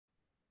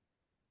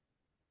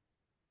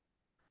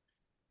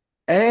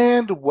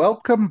And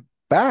welcome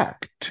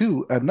back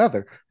to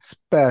another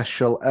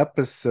special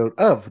episode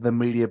of the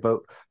Media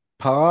Boat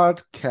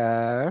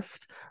podcast,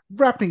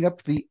 wrapping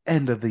up the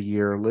end of the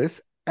year list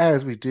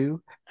as we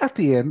do at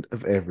the end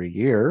of every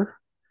year.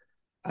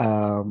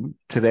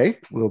 Today,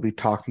 we'll be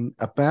talking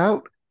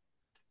about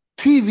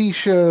TV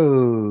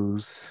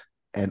shows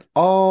and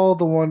all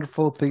the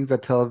wonderful things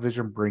that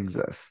television brings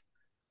us.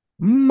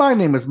 My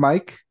name is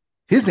Mike.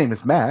 His name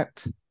is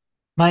Matt.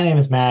 My name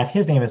is Matt.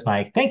 His name is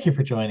Mike. Thank you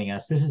for joining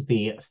us. This is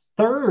the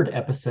third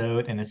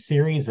episode in a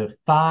series of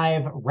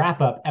five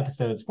wrap up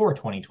episodes for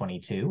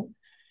 2022.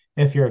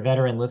 If you're a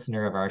veteran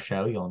listener of our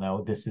show, you'll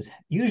know this is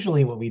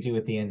usually what we do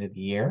at the end of the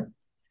year.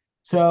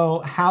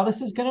 So, how this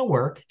is going to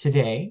work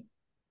today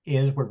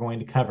is we're going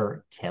to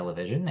cover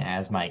television,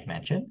 as Mike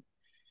mentioned.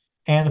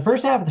 And the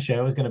first half of the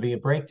show is going to be a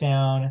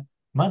breakdown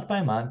month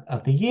by month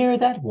of the year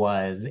that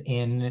was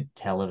in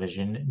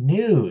television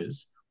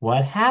news.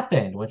 What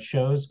happened? What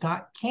shows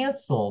got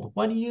canceled?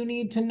 What do you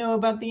need to know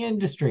about the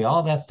industry? All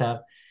of that stuff.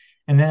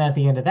 And then at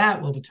the end of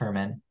that, we'll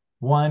determine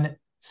one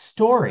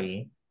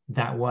story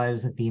that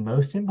was the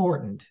most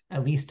important,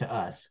 at least to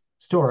us,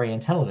 story in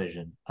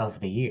television of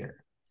the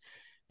year.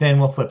 Then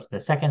we'll flip to the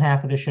second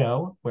half of the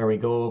show where we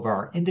go over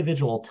our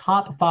individual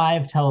top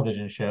five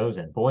television shows.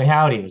 And boy,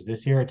 howdy, was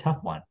this year a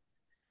tough one.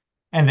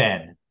 And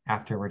then,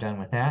 after we're done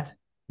with that,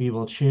 we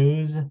will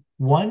choose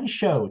one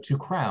show to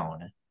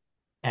crown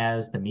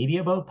as the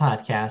Media Boat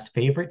Podcast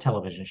favorite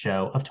television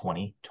show of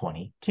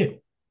 2022.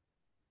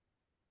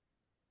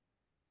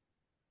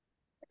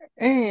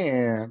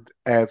 And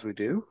as we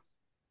do,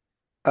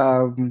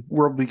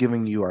 we'll be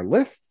giving you our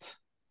lists.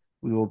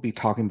 We will be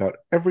talking about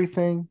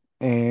everything,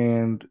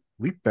 and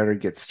we better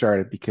get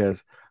started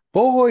because,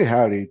 boy,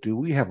 howdy, do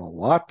we have a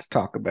lot to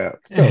talk about.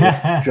 So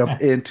let's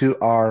jump into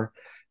our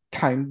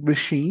time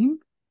machine,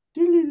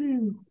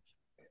 and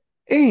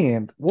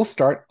we'll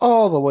start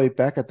all the way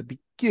back at the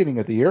beginning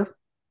of the year,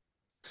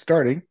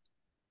 starting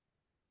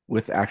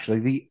with actually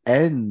the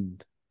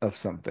end of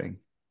something.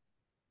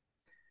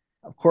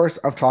 Of course,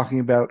 I'm talking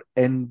about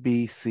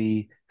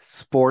NBC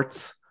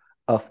Sports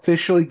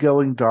officially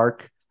going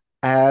dark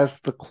as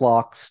the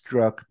clock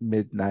struck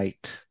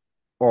midnight.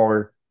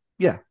 Or,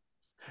 yeah,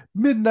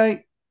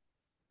 midnight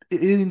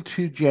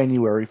into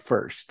January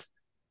 1st.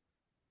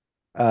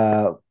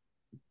 Uh,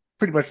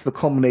 Pretty much the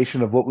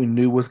culmination of what we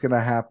knew was going to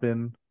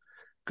happen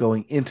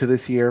going into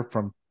this year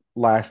from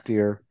last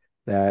year,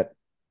 that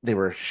they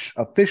were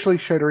officially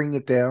shuttering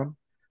it down,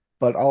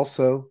 but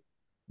also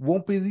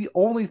won't be the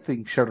only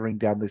thing shuttering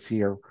down this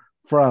year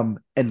from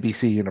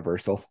NBC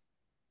Universal.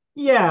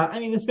 Yeah, I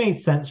mean, this made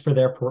sense for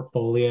their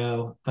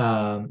portfolio.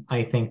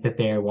 I think that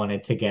they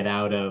wanted to get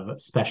out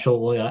of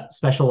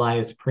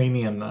specialized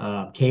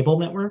premium cable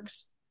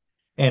networks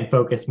and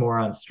focus more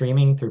on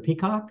streaming through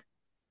Peacock.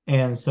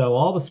 And so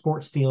all the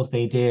sports deals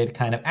they did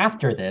kind of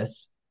after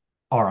this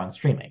are on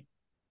streaming.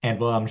 And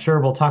well, I'm sure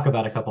we'll talk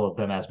about a couple of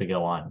them as we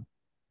go on.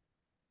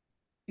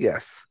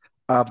 Yes.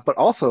 But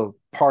also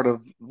part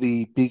of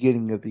the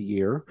beginning of the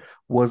year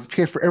was a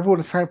chance for everyone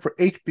to sign for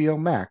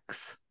HBO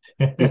Max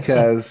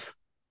because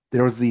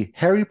there was the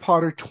Harry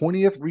Potter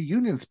 20th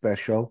reunion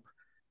special,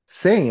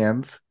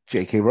 sans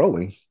J.K.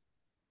 Rowling.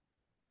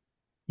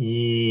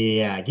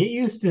 Yeah, get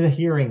used to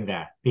hearing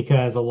that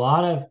because a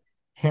lot of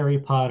Harry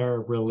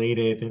Potter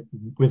related,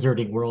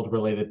 Wizarding World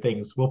related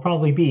things will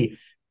probably be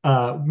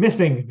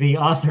missing the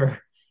author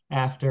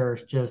after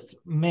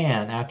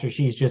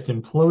she's just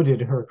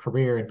imploded her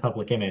career and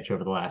public image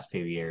over the last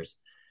few years.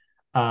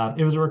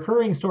 It was a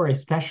recurring story,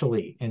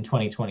 especially in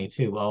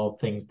 2022, all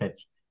things that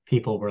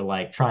people were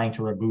like trying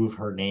to remove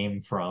her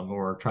name from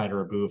or trying to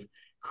remove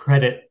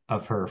credit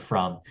of her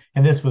from.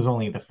 And this was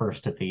only the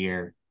first of the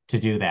year to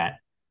do that.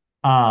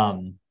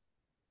 Um,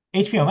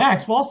 HBO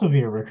Max will also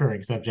be a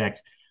recurring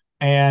subject.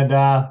 And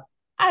I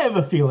have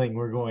a feeling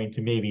we're going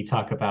to maybe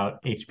talk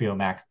about HBO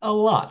Max a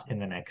lot in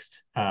the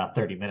next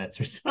 30 minutes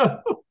or so.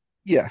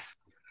 Yes.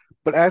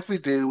 But as we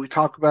do, we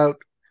talk about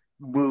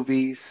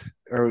movies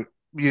or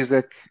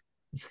music.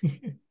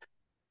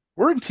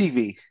 We're in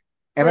TV.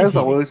 And We're in as TV.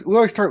 always, we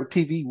always start with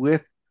TV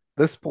with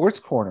the sports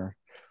corner.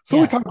 So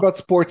we Yes. talk about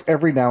sports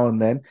every now and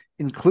then,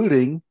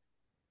 including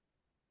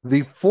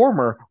the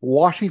former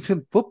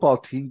Washington football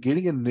team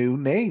getting a new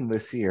name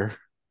this year,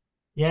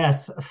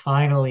 Yes.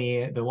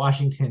 Finally, the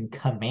Washington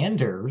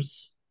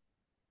Commanders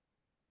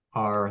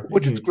are the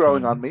which is new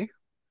growing on team. me.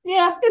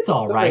 Yeah, it's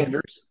all right.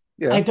 Commanders.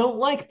 I Yeah. don't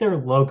like their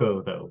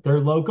logo though. Their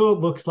logo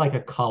looks like a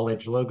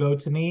college logo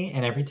to me,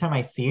 and every time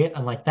I see it,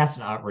 I'm like, that's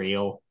not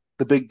real.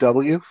 The big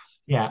W.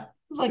 Yeah,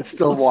 It's like it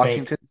still looks fake.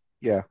 Washington.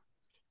 Yeah.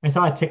 I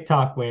saw a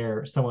TikTok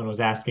where someone was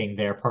asking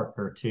their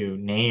partner to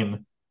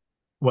name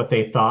what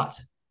they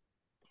thought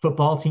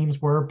football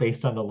teams were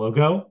based on the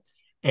logo,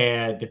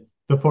 and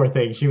the poor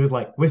thing, she was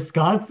like,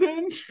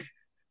 Wisconsin,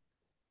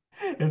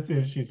 as soon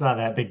as she saw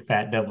that big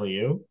fat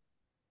W.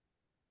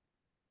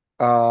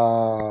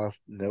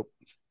 Nope.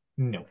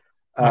 No,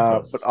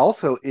 not But close.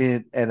 also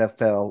in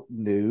NFL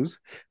news,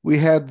 we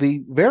had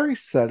the very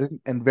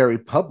sudden and very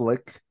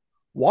public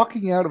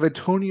walking out of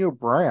Antonio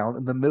Brown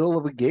in the middle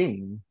of a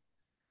game.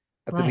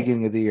 at the Right.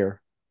 beginning of the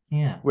year,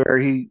 Yeah. where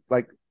he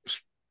like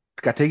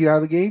got taken out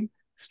of the game,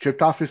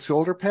 stripped off his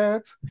shoulder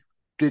pads,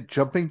 did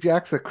jumping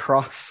jacks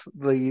across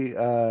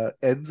the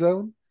end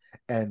zone,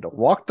 and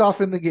walked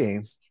off in the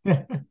game.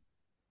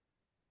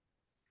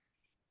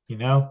 You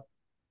know,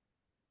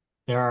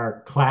 there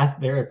are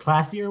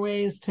classier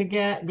ways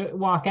to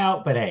walk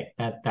out, but hey,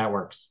 that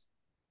works.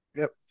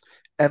 Yep.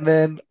 And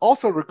then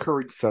also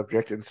recurring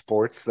subject in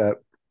sports that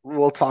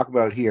we'll talk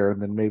about here,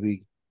 and then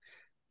maybe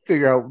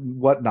figure out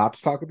what not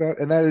to talk about,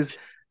 and that is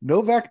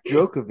Novak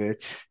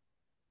Djokovic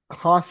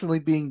constantly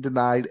being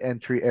denied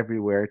entry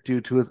everywhere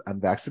due to his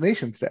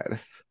unvaccination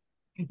status.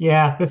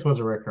 Yeah, this was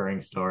a recurring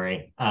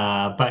story.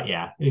 But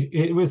yeah,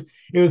 it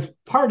was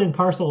part and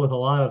parcel with a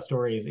lot of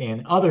stories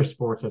in other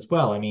sports as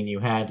well. I mean, you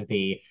had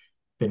the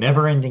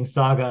never-ending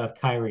saga of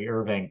Kyrie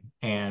Irving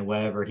and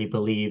whatever he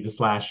believes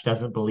slash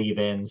doesn't believe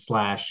in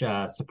slash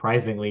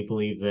surprisingly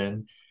believes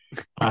in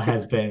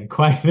has been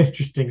quite an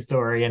interesting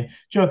story. And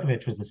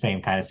Djokovic was the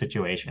same kind of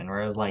situation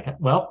where it was like,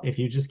 well, if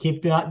you just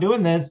keep not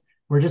doing this,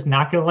 we're just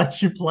not going to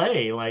let you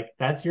play. Like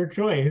that's your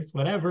choice,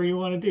 whatever you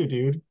want to do,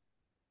 dude.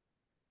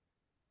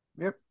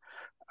 Yep.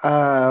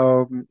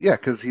 Yeah,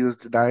 because he was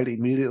denied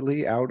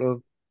immediately out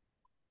of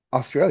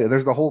Australia.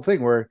 There's the whole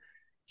thing where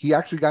he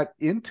actually got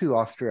into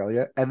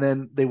Australia and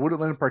then they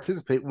wouldn't let him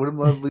participate, wouldn't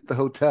let him leave the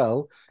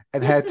hotel,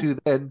 and had to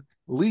then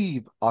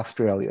leave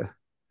Australia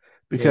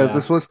because Yeah.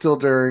 this was still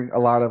during a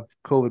lot of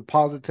COVID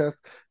positive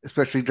tests,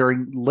 especially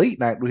during late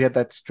night. We had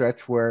that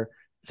stretch where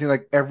it seemed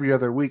like every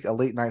other week a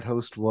late night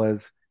host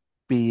was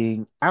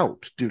being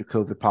out due to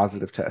COVID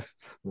positive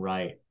tests.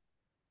 Right.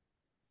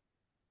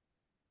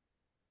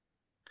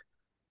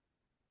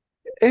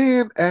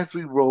 And as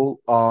we roll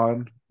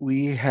on,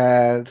 we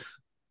had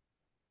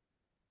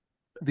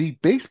the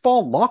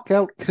baseball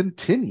lockout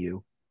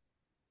continue.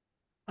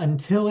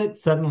 Until it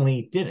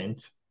suddenly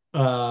didn't.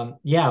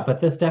 Yeah,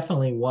 but this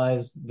definitely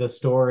was the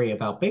story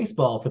about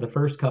baseball for the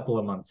first couple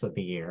of months of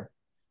the year.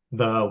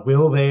 The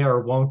will they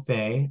or won't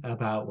they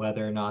about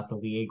whether or not the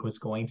league was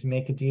going to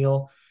make a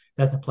deal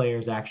that the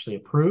players actually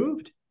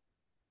approved.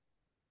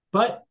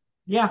 But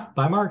yeah,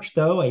 by March,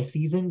 though, a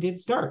season did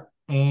start,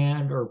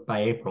 and or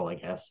by April, I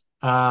guess.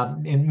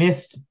 It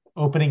missed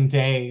opening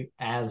day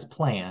as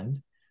planned,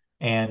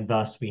 and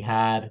thus we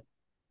had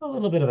a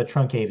little bit of a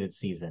truncated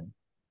season.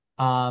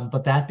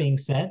 But that being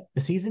said,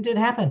 the season did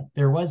happen.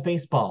 There was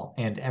baseball,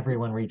 and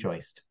everyone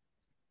rejoiced.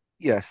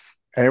 Yes.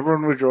 And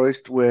everyone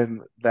rejoiced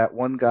when that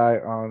one guy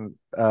on,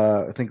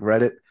 I think,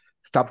 Reddit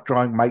stopped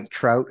drawing Mike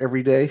Trout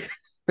every day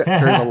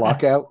during the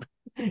lockout.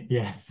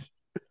 Yes,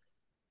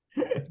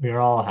 we are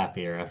all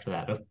happier after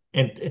that.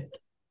 And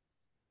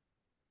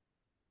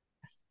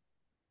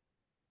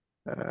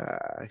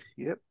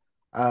Yep.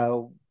 Uh,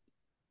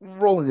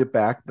 Rolling it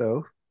back,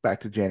 though, back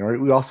to January,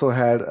 we also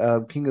had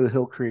King of the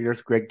Hill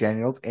creators Greg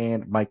Daniels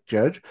and Mike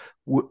Judge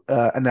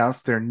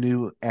announce their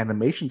new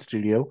animation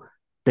studio,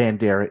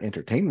 Bandera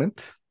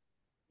Entertainment.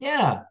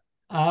 yeah,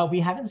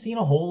 we haven't seen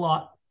a whole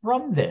lot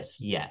from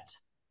this yet.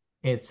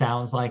 It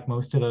sounds like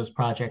most of those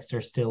projects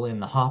are still in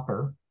the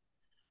hopper.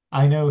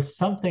 I know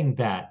something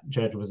that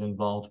Judge was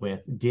involved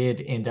with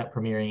did end up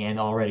premiering and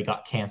already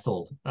got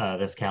canceled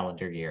this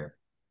calendar year.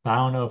 I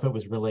don't know if it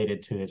was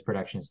related to his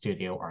production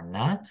studio or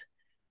not.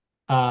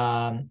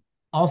 Um,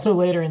 Also,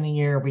 later in the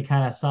year, we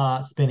kind of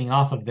saw spinning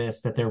off of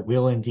this that there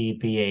will indeed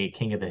be a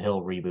King of the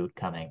Hill reboot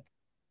coming.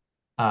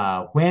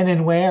 When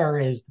and where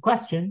is the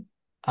question.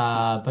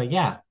 But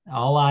yeah,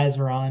 all eyes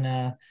are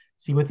on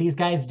see what these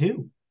guys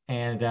do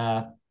and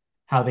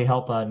how they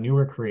help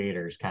newer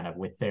creators kind of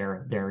with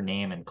their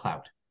name and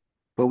clout.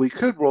 But we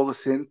could roll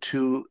this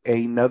into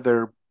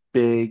another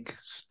big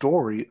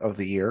story of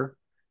the year,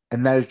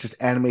 and that is just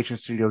animation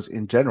studios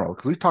in general,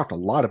 because we talked a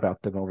lot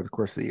about them over the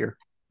course of the year.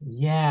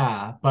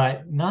 Yeah,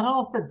 but not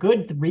all for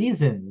good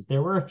reasons.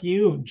 There were a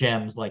few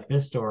gems like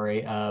this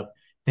story of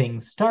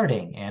things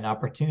starting and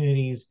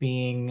opportunities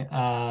being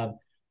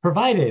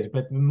provided.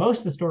 But most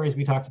of the stories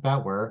we talked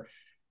about were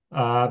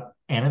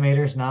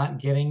animators not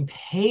getting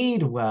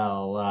paid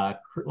well,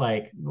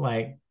 like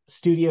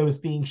studios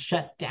being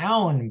shut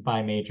down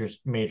by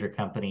major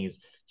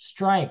companies,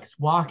 strikes,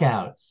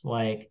 walkouts,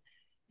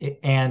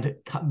 and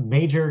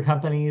major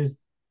companies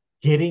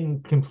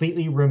getting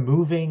completely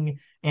removing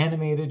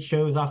animated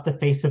shows off the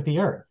face of the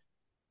earth.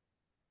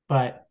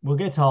 But we'll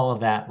get to all of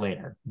that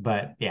later.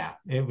 But yeah,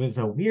 it was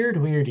a weird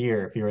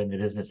year if you're in the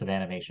business of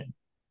animation.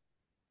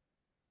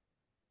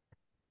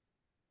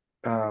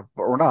 But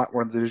we're not.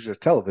 We're in the digital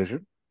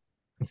television,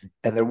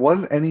 and there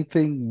wasn't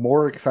anything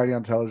more exciting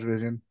on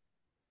television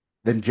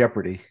than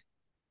Jeopardy,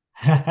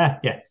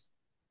 Yes.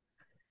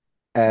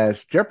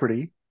 as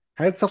Jeopardy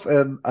had itself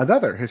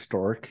another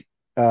historic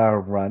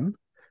run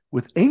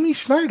with Amy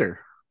Schneider,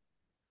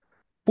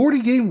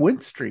 40 game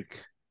win streak,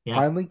 Yeah.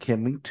 finally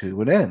coming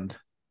to an end.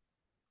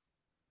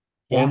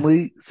 Yeah.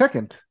 Only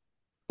second,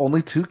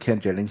 only to Ken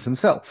Jennings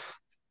himself.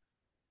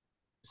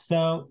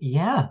 So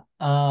yeah,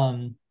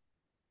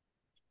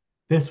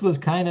 this was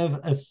kind of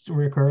a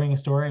recurring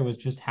story. It was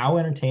just how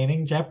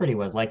entertaining Jeopardy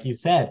was. Like you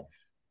said,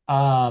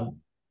 um,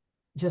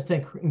 just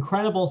an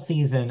incredible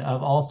season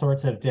of all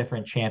sorts of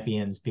different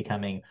champions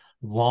becoming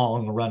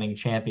long running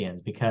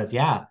champions because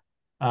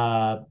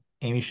uh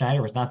Amy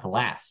Schneider was not the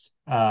last.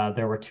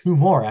 There were two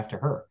more after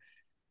her.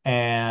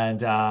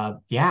 And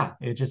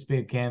it just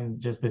became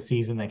just the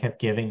season that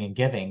kept giving and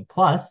giving.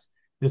 Plus,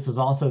 this was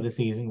also the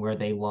season where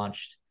they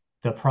launched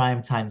the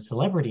primetime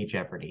Celebrity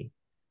Jeopardy,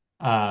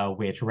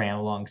 which ran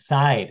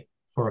alongside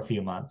for a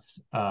few months.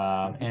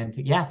 And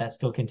yeah, that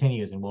still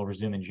continues and will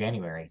resume in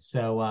January.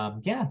 So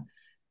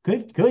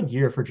good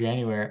year for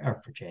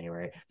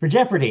January for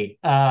Jeopardy.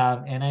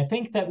 And I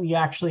think that we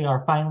actually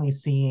are finally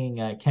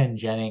seeing Ken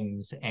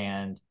Jennings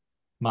and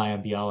Maya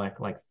Bialik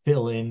like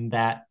fill in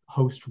that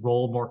host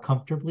role more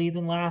comfortably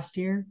than last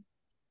year.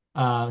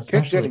 Ken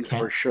Especially Jennings Ken.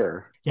 for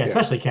sure. Yeah, Yeah.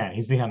 especially Ken.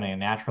 He's becoming a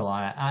natural.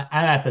 I'm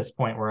at this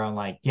point where I'm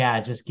like, yeah,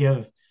 just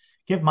give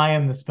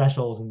Mayim the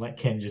specials and let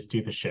Ken just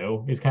do the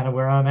show is kind of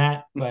where I'm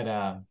at. But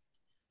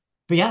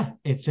yeah,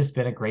 it's just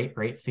been a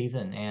great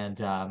season and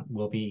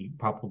will be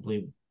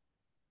probably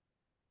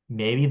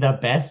maybe the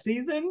best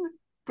season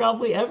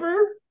probably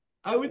ever,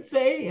 I would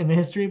say, in the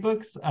history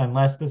books,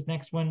 unless this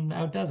next one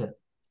outdoes it.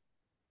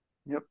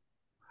 Yep.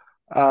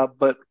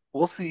 But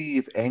we'll see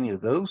if any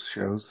of those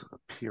shows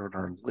appear on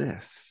our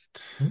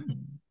list. Hmm.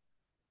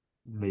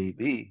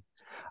 Maybe.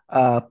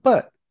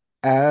 But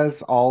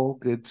as all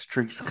good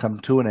streaks come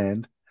to an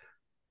end,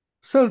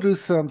 so do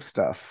some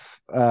stuff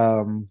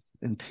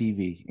in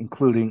TV,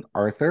 including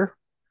Arthur,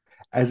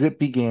 as it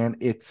began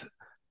its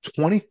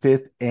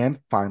 25th and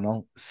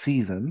final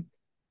season,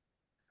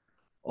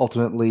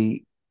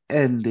 ultimately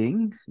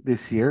ending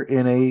this year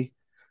in a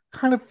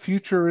kind of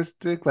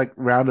futuristic, like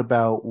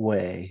roundabout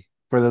way.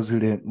 For those who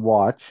didn't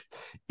watch,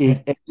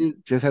 it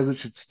ended just as it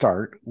should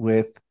start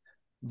with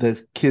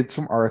the kids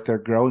from Arthur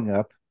growing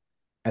up,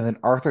 and then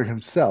Arthur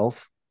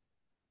himself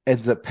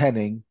ends up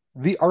penning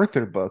the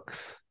Arthur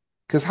books.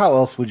 Because how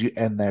else would you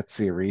end that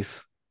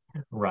series?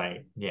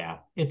 Right. Yeah.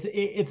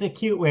 It's a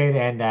cute way to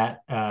end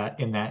that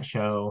in that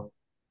show.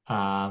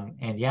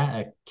 And yeah,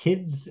 a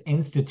kids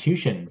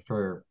institution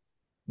for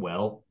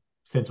well,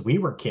 since we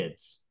were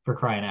kids for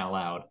crying out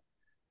loud.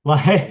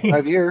 5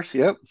 Like years,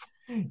 yep.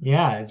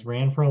 yeah, it's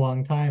ran for a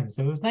long time.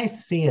 So it was nice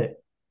to see it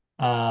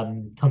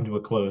come to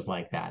a close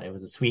like that. It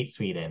was a sweet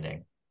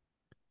ending.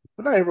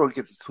 But not everyone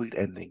gets a sweet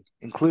ending,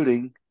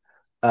 including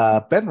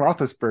Ben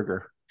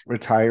Roethlisberger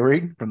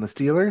retiring from the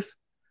Steelers,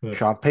 Ugh.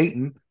 Sean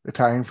Payton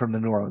retiring from the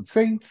New Orleans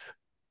Saints,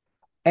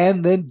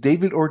 and then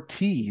David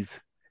Ortiz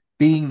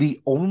being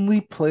the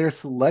only player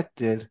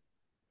selected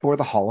for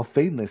the Hall of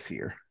Fame this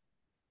year.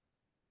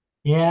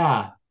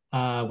 Yeah,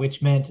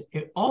 which meant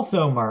it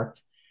also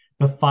marked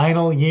the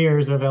final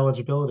years of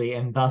eligibility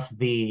and thus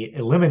the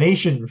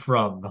elimination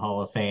from the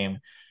Hall of Fame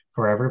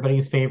for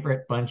everybody's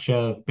favorite bunch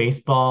of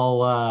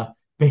baseball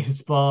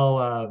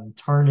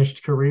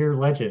tarnished career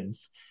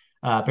legends.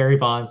 Barry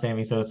Bonds,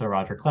 Sammy Sosa,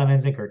 Roger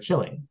Clemens, and Curt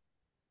Schilling.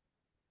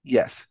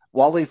 Yes,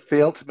 while they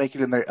failed to make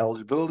it in their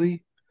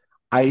eligibility,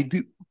 I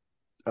do.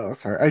 Oh,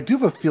 sorry, I do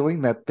have a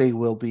feeling that they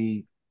will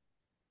be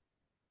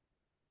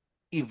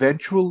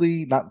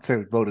eventually not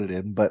necessarily voted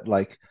in, but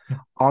like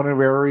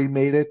honorary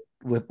made it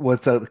with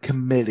what's a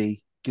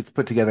committee gets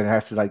put together and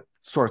has to like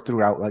sort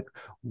throughout like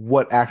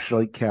what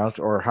actually counts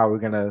or how we're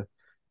gonna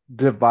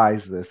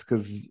devise this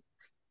because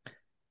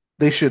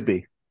they should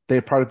be.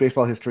 They're part of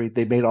baseball history.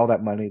 They made all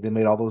that money. They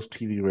made all those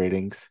TV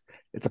ratings.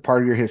 It's a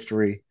part of your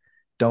history.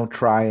 Don't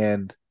try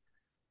and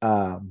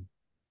um,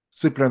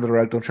 sweep it under the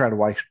rug. Don't try to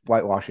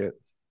whitewash it.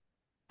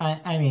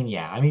 I mean,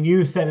 yeah. I mean,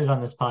 you said it on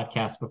this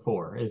podcast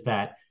before, is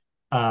that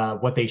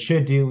what they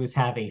should do is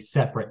have a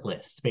separate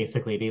list,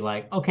 basically be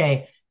like,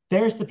 okay,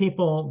 there's the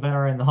people that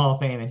are in the Hall of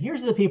Fame, and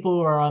here's the people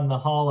who are on the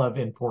Hall of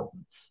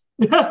Importance.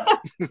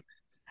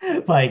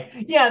 Like,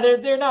 yeah,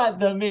 they're not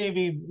the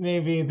maybe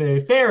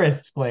the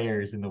fairest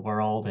players in the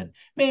world, and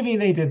maybe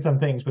they did some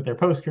things with their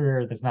post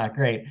career that's not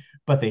great,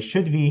 but they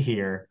should be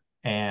here,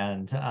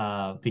 and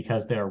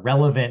because they're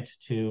relevant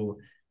to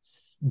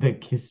the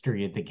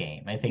history of the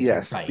game. I think you're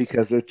Yes, right.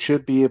 because it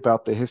should be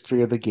about the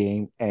history of the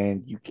game,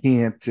 and you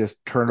can't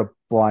just turn a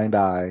blind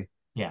eye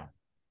Yeah.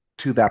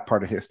 to that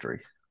part of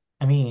history.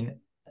 I mean,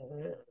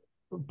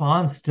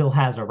 Bond still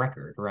has a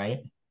record, right?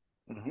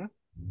 Mhm.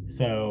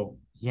 So,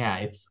 yeah,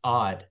 it's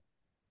odd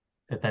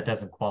that that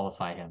doesn't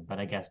qualify him. But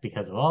I guess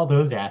because of all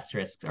those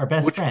asterisks, our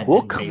best Which friend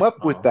will in come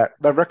up with baseball. that.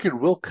 That record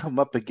will come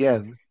up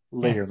again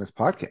later in Yes. this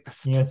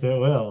podcast. Yes, it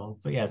will.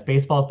 But yes,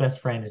 baseball's best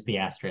friend is the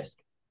asterisk.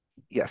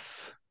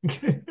 Yes.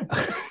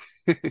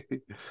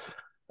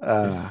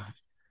 uh,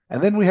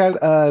 and then we had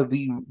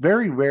the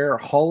very rare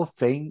Hall of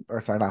Fame,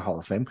 or sorry, not Hall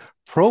of Fame,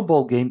 Pro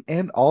Bowl game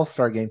and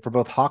All-Star game for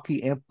both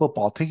hockey and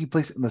football taking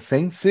place in the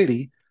same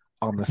city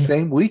on the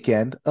same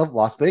weekend of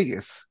Las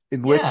Vegas,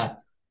 in which Yeah,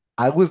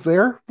 I was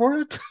there for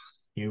it.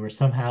 you were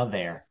somehow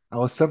there. I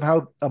was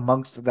somehow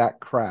amongst that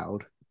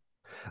crowd.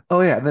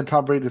 Oh yeah, and then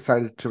Tom Brady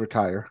decided to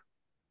retire.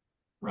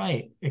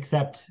 Right.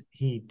 Except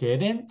he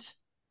didn't.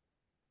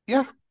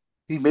 Yeah,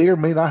 he may or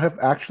may not have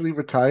actually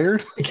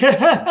retired.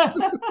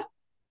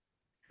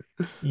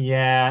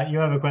 Yeah, you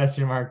have a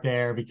question mark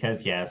there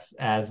because yes,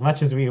 as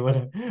much as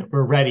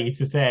were ready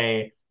to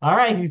say, all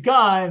right, he's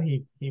gone,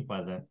 he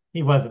wasn't.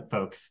 He wasn't,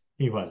 folks.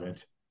 He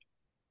wasn't.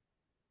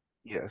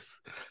 Yes.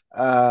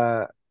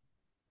 Uh,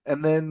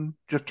 and then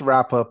just to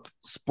wrap up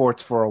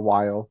sports for a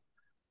while,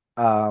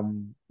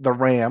 the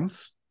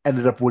Rams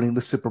ended up winning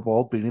the Super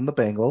Bowl, beating the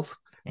Bengals,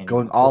 And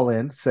going all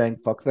in, saying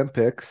 "fuck them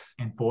picks."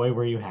 boy,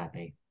 were you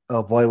happy.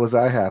 Oh boy, was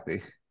I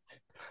happy!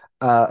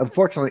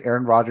 Unfortunately,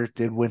 Aaron Rodgers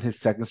did win his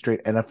second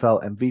straight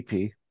NFL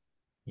MVP,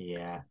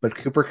 Yeah. but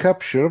Cooper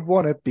Kupp should have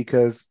won it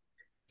because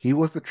he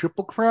was the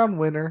Triple Crown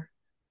winner,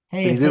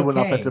 Hey, but he it's did win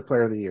okay. Offensive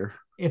Player of the Year.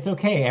 It's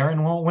okay.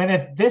 Aaron won't win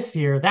it this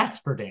year. That's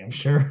for damn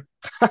sure.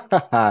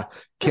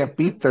 Can't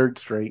be third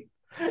straight.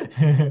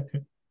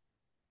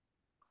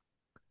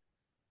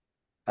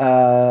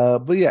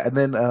 But yeah, and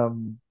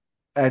then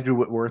Andrew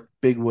Whitworth,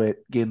 Big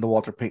Wit, gained the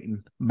Walter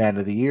Payton Man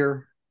of the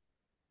Year.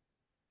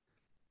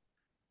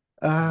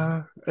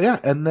 Yeah,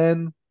 and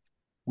then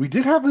we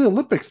did have the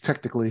Olympics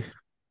technically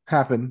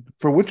happen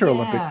for Winter Yeah,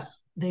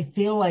 Olympics. they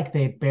feel like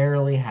they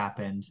barely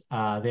happened.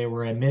 They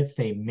were amidst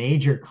a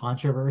major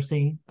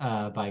controversy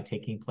by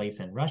taking place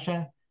in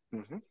Russia.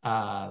 Hmm.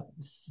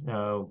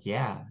 So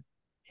yeah,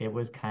 it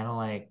was kind of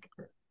like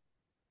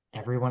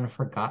everyone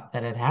forgot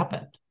that it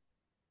happened.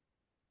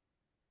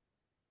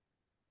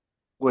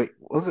 Wait,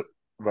 was it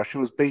Russia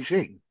was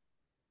Beijing?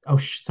 Oh,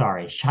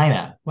 sorry,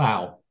 China.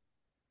 Wow,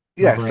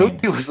 my Yeah,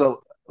 brain. Sochi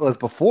was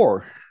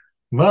before.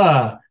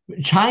 Uh,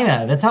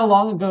 China. That's how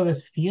long ago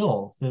this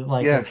feels. That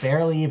like it Yes.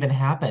 barely even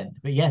happened.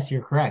 But yes,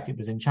 you're correct. It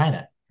was in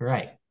China. You're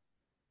right.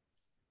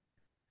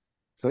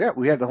 So yeah,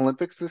 we had the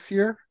Olympics this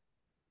year.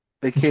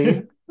 They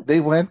came, they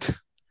went,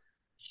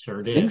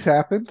 Sure things did.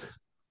 happened.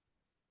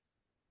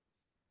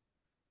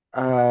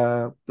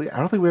 But yeah, I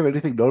don't think we have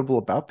anything notable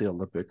about the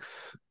Olympics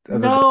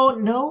other than No,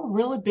 no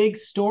really big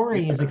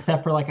stories yeah,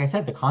 except for, like I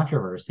said, the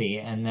controversy,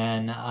 and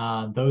then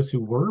those who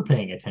were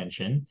paying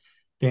attention,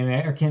 the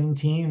American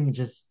teams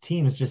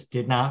just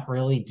did not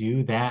really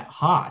do that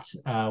hot.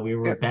 We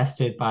were yeah,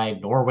 bested by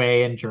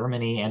Norway and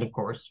Germany, and of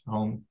course, the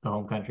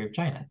home country of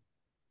China.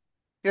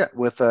 yeah.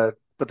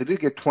 But they did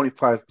get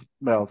 25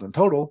 medals in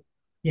total,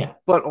 Yeah.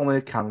 but only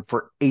accounted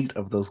for 8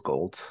 of those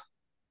golds.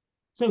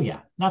 So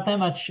yeah, not that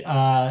much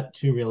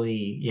to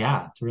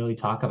really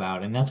talk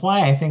about, and that's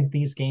why I think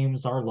these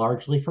games are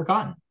largely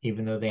forgotten,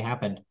 even though they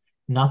happened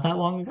not that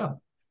long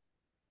ago.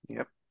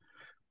 Yep.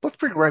 Let's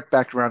bring it right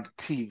back around to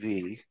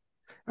TV.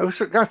 We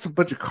got some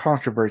bunch of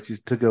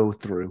controversies to go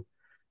through,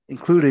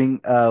 including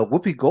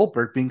Whoopi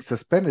Goldberg being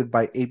suspended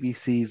by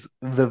ABC's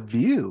The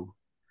View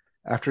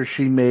after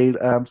she made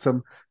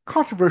some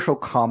controversial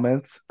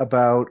comments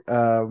about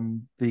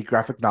the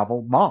graphic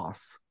novel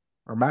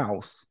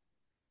Mouse.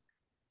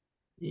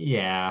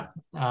 Yeah.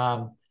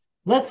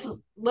 Let's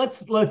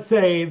let's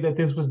say that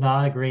this was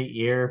not a great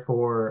year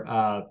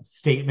for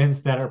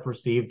statements that are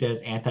perceived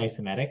as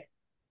anti-Semitic,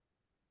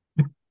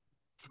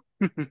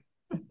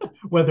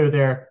 whether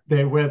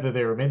they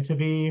were meant to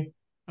be,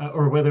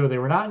 or whether they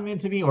were not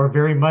meant to be, or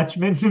very much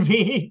meant to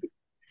be.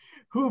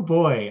 Who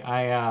boy,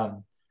 I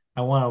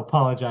want to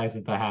apologize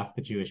on behalf of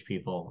the Jewish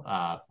people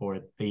for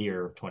the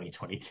year of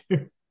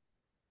 2022.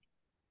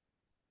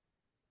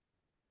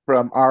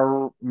 From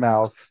our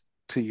mouths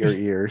to your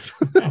ears.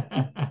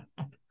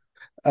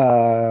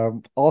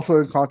 Also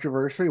in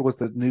controversy was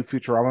the new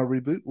Futurama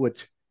reboot,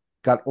 which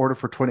got ordered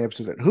for 20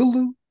 episodes at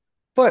Hulu,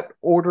 but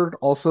ordered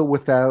also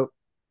without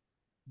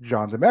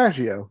John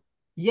DiMaggio.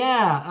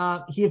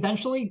 Yeah, he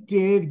eventually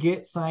did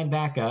get signed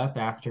back up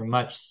after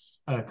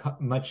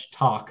much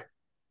talk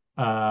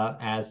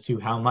as to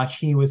how much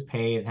he was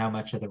paid and how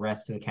much of the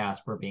rest of the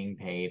cast were being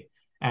paid,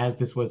 as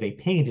this was a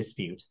pay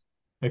dispute,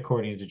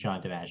 according to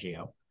John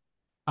DiMaggio.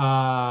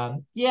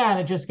 Yeah, and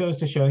it just goes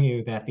to show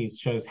you that these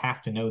shows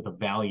have to know the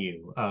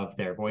value of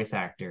their voice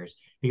actors,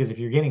 because if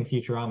you're getting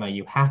Futurama,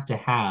 you have to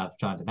have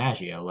John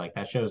DiMaggio. Like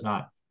that show's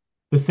not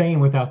the same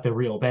without the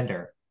real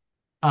Bender.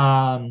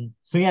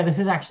 So yeah, this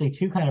is actually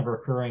two kind of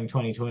recurring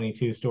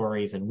 2022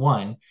 stories in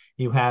one.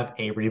 You have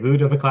a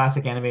reboot of a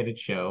classic animated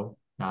show,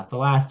 not the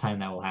last time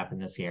that will happen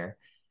this year,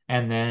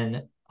 and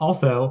then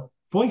also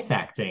voice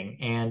acting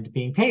and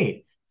being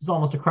paid. This is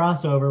almost a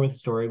crossover with a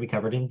story we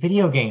covered in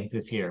video games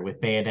this year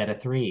with Bayonetta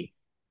 3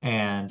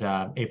 and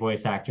a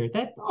voice actor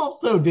that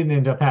also didn't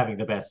end up having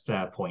the best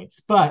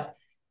points, but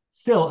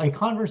still a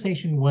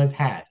conversation was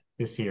had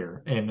this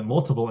year in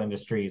multiple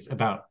industries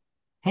about,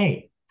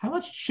 hey, how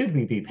much should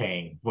we be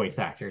paying voice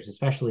actors,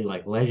 especially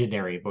like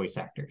legendary voice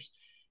actors?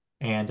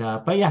 And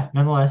but yeah,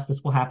 nonetheless,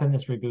 this will happen.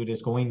 This reboot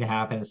is going to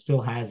happen. It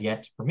still has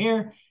yet to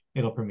premiere.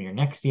 It'll premiere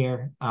next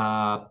year.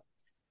 I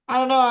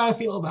don't know how I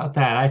feel about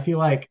that. I feel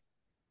like,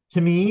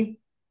 to me,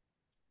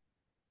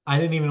 I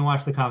didn't even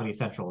watch the Comedy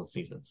Central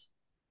seasons.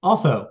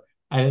 Also,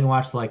 I didn't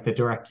watch like the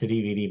direct to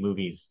DVD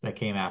movies that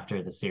came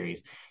after the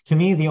series. To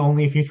me, the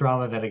only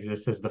Futurama that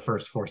exists is the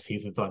first four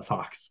seasons on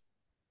Fox.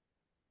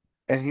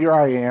 And here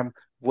I am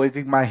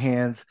waving my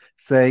hands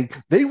saying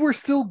they were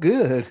still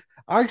good.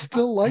 I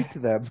still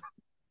liked them.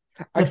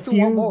 I The still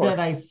want few more. that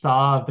I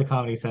saw of the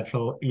Comedy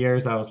Central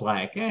years, I was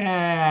like,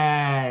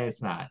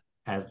 it's not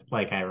as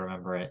like I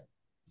remember it.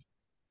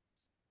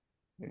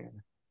 Yeah.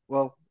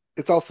 Well,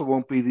 it also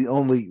won't be the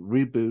only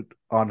reboot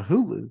on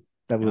Hulu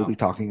that we'll be No.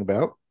 talking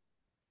about.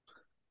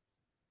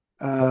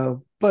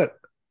 But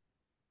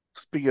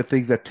speaking of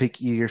things that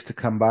take years to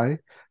come by,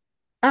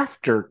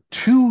 after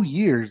 2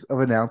 years of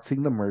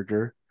announcing the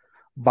merger,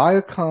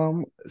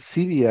 Viacom,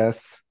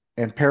 CBS,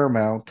 and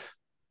Paramount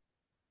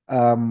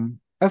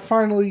have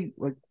finally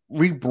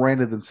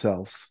rebranded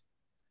themselves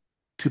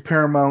to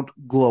Paramount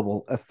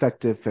Global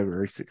effective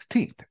February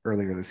 16th,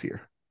 earlier this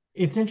year.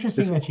 It's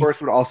This, interesting of that you,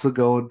 course, would also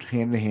go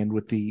hand in hand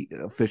with the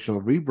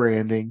official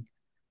rebranding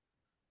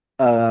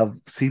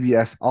of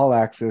CBS All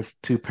Access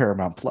to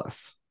Paramount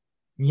Plus.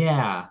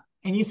 yeah.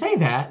 And you say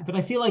that, but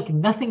I feel like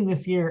nothing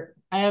this year,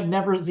 I have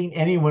never seen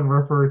anyone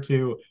refer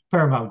to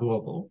Paramount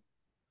Global.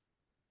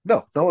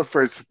 No, no one's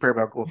for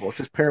Paramount Global. It's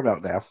just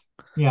Paramount now.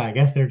 Yeah, I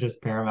guess they're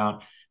just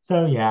Paramount.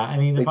 So yeah, I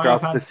mean the They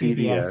dropped Viacom the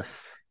CBS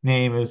CBS.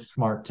 name is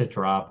smart to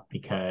drop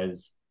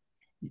because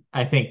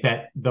I think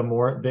that the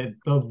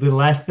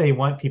less they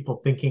want people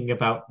thinking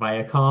about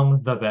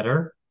Viacom, the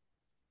better.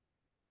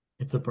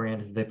 It's a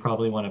brand they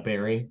probably want to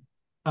bury.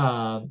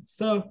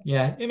 So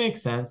yeah, it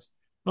makes sense.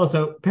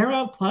 Also,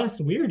 Paramount Plus,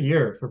 weird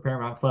year for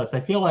Paramount Plus. I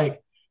feel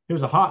like there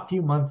was a hot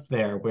few months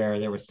there where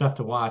there was stuff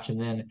to watch, and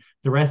then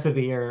the rest of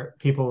the year,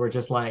 people were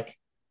just like,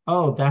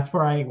 "Oh, that's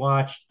where I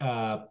watched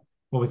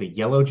what was it,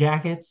 Yellow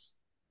Jackets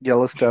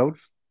Yellowstone.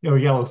 or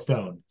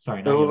Yellowstone?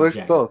 Sorry, not Oh, Yellow there's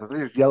both. I Jackets. think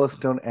there's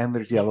Yellowstone and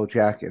there's Yellow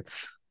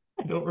Jackets.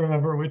 I don't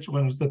remember which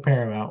one was the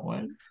Paramount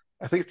one.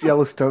 I think it's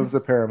Yellowstone's the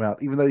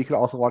Paramount, even though you can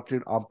also watch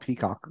it on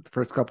Peacock the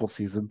first couple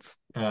seasons.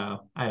 I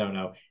don't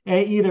know.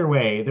 Either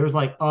way, there's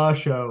like a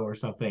show or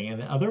something,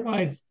 and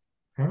otherwise,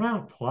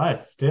 Paramount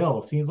Plus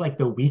still seems like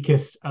the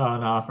weakest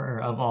on offer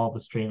of all the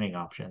streaming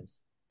options.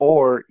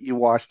 Or you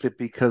watched it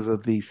because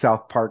of the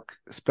South Park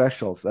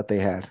specials that they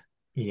had,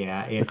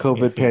 Yeah, the if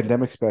COVID you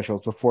pandemic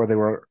specials before they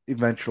were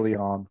eventually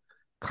on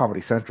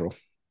Comedy Central.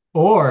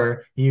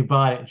 or you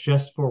bought it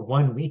just for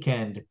one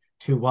weekend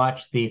to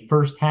watch the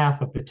first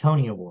half of the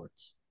Tony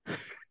Awards.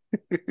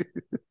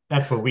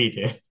 That's what we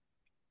did.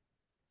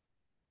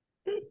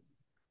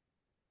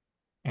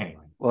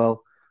 Anyway,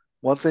 Well,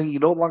 one thing you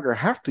no longer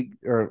have to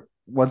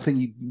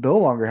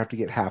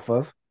get half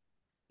of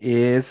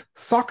is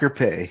soccer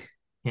pay,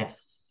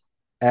 yes.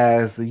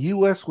 as the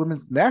U.S.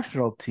 women's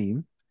national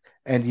team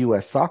and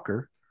U.S.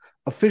 soccer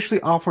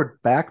officially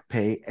offered back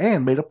pay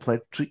and made a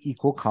pledge to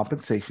equal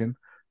compensation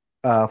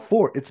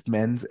for its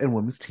men's and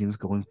women's teams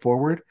going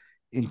forward,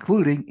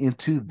 including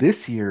into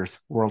this year's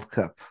World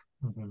Cup.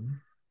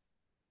 Mhm.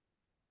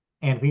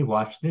 And we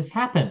watched this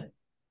happen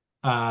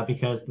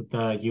because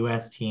the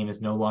U.S. team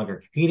is no longer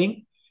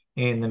competing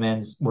in the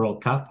Men's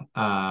World Cup.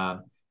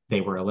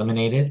 They were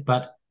eliminated,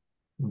 but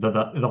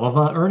all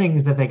the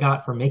earnings that they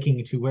got from making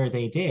it to where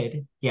they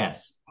did,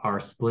 yes, are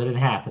split in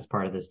half as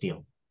part of this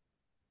deal.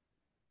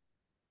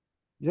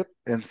 Yep.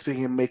 And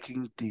speaking of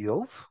making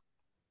deals,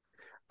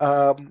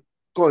 um,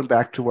 going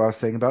back to what I was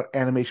saying about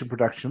animation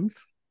productions,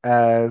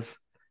 as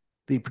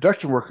the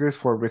production workers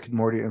for Rick and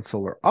Morty and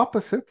Solar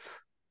Opposites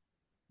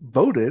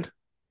voted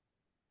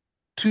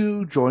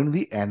to join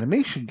the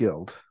Animation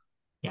Guild.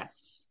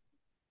 Yes.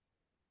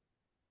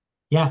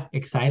 Yeah,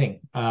 exciting.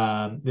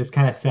 This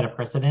kind of set a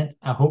precedent,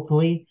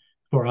 hopefully,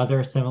 for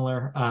other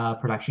similar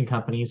production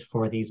companies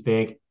for these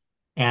big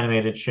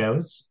animated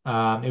shows.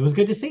 It was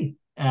good to see.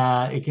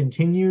 It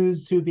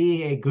continues to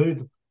be a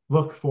good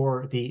look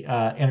for the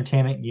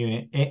entertainment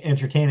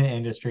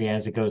industry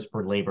as it goes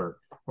for labor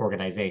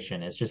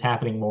organization. It's just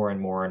happening more and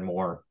more and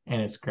more,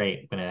 and it's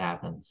great when it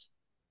happens.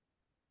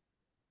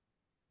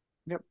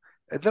 Yep.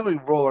 And then we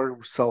roll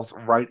ourselves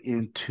right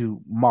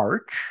into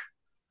March,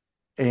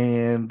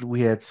 and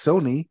we had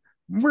Sony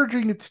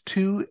merging its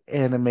two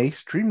anime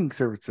streaming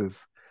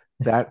services,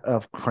 that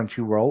of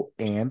Crunchyroll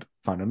and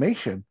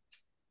Funimation.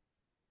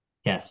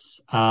 Yes.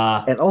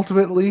 And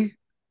ultimately,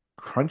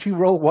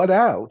 Crunchyroll won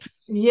out.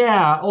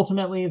 Yeah,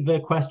 ultimately, the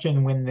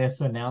question when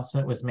this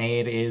announcement was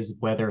made is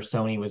whether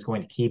Sony was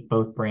going to keep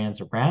both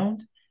brands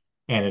around.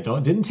 And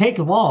didn't take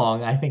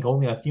long. I think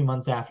only a few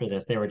months after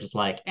this, they were just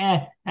like,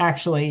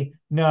 actually,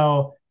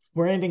 no,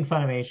 we're ending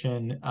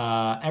Funimation.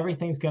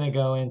 Everything's going to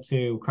go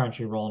into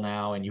Crunchyroll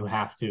now, and you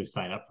have to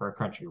sign up for a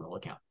Crunchyroll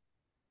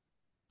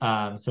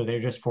account. So they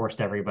just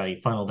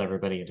funneled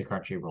everybody into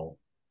Crunchyroll.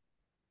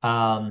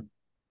 Um,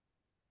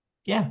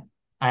 yeah,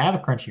 I have a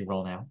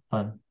Crunchyroll now.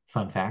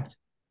 Fun fact.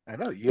 I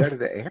know you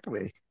added an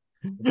anime.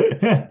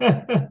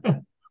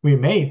 We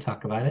may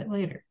talk about it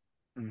later.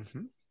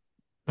 Hmm.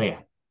 But yeah,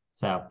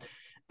 so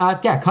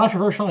yeah,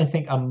 controversial, I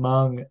think,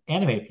 among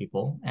anime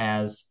people,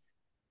 as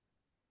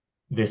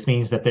this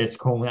means that there's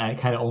kind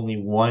of only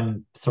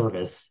one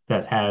service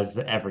that has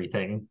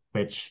everything,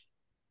 which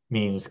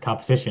means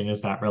competition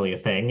is not really a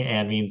thing,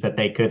 and means that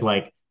they could,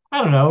 like,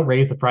 I don't know,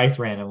 raise the price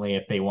randomly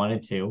if they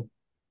wanted to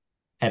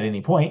at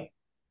any point.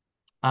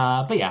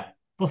 But yeah,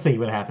 we'll see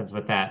what happens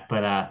with that.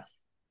 But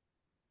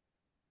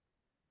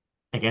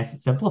I guess it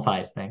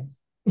simplifies things.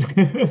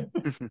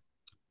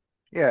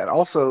 Yeah, and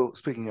also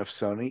speaking of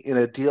Sony, in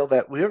a deal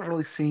that we haven't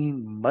really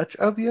seen much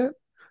of yet,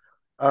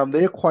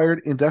 they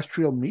acquired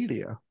Industrial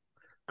Media,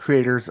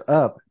 creators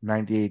of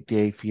 98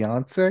 Day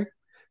Fiancé,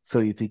 So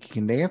You Think You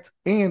Can Dance,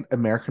 and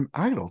American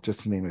Idol,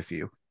 just to name a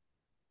few.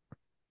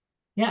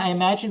 Yeah, I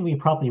imagine we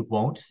probably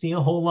won't see a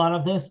whole lot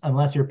of this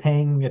unless you're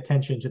paying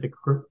attention to the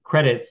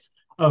credits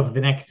of the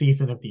next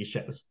season of these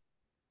shows.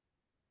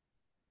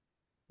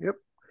 Yep.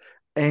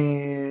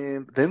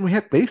 And then we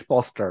had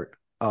baseball start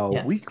a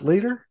week Yes.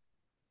 later.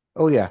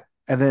 Oh yeah,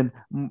 and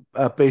then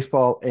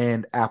baseball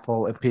and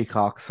Apple and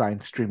Peacock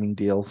signed streaming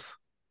deals,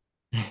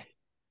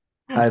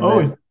 and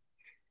Oh, then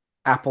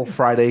Apple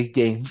Friday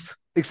games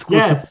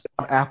exclusively yes.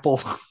 on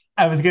Apple.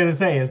 I was gonna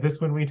say, is this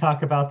when we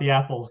talk about the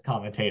Apple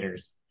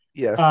commentators?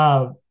 Yes.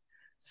 Um,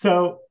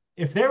 so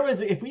if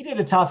we did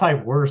a top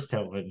five worst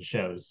television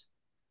shows,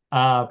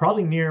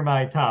 probably near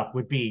my top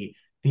would be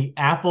the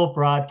Apple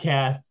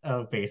broadcast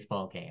of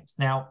baseball games.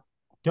 Now,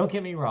 don't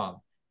get me wrong,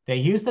 they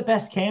use the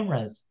best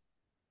cameras.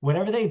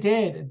 Whatever they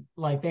did,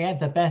 like they had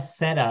the best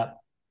setup,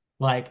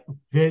 like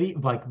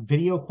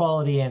video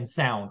quality and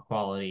sound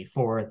quality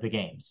for the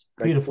games.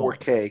 Like Beautiful.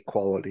 4K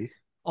quality,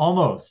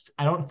 Almost.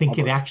 I don't think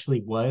it almost.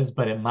 actually was,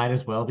 but it might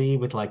as well be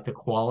with like the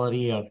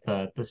quality of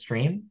the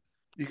stream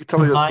You could tell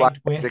me it was combined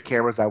with Blackmagic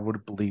cameras, I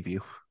would believe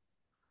you.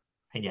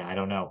 yeah, I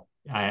don't know.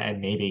 I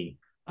maybe.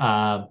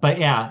 But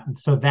yeah,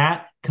 so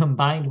that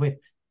combined with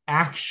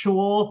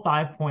actual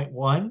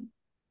 5.1,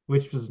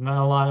 which was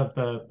not a lot of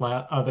the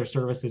other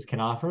services can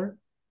offer,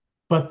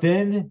 but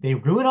then they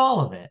ruin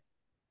all of it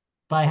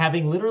by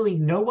having literally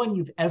no one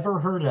you've ever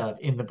heard of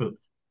in the booth.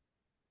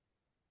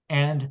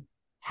 And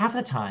half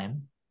the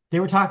time, they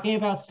were talking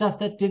about stuff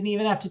that didn't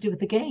even have to do with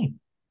the game.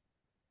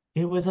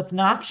 It was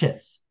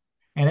obnoxious.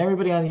 And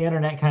everybody on the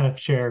internet kind of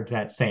shared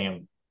that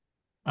same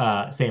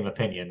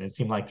opinion. It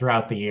seemed like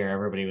throughout the year,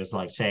 everybody was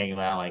like saying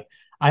that, like,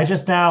 I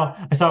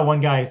saw one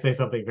guy say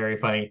something very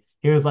funny.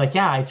 He was like,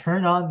 yeah, I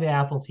turn on the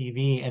Apple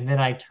TV and then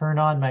I turn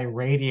on my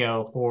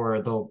radio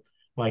for the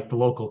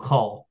local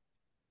call.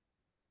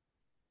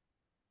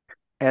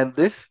 And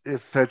this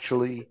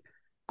essentially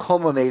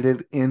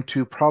culminated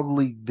into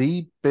probably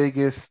the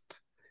biggest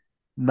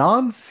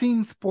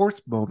non-scene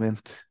sports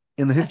moment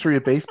in the history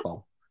of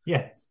baseball.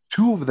 Yes.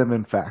 Two of them,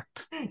 in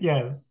fact.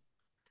 Yes.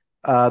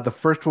 The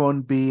first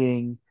one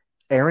being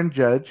Aaron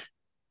Judge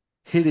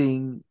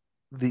hitting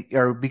the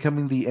or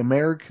becoming the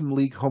American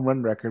League home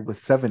run record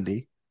with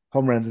 70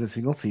 home runs in a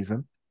single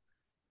season,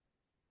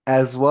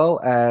 as well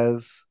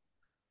as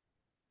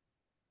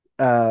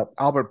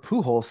Albert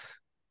Pujols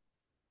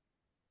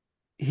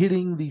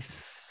hitting the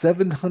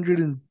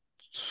 718th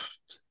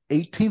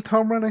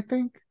home run, I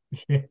think,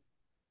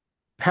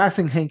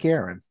 passing Hank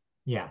Aaron.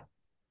 Yeah.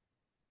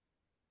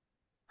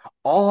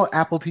 All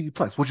Apple TV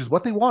Plus, which is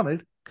what they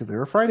wanted because they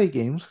were Friday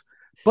games.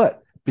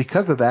 But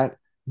because of that,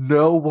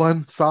 no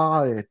one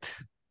saw it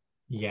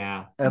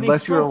Yeah. And they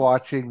unless you were stress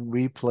watching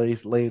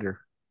replays later.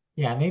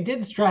 Yeah, and they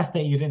did stress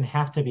that you didn't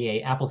have to be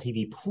a Apple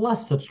TV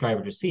Plus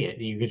subscriber to see it.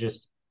 You could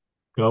just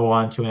go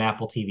on to an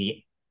Apple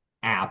TV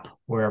app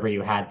wherever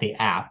you had the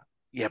app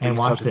Yeah, but and you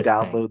still have watch to this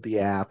thing. download the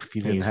app if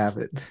you But didn't have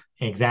it.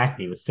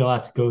 exactly, you would still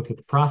have to go through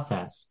the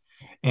process.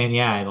 And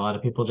yeah, a lot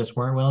of people just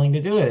weren't willing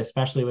to do it,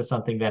 especially with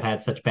something that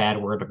had such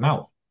bad word of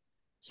mouth.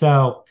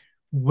 So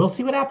we'll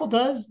see what Apple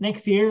does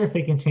next year if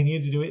they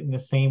continue to do it in the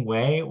same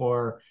way,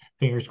 or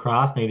fingers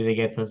crossed, maybe they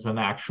get to some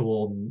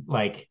actual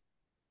like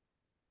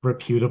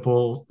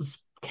reputable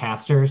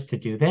casters to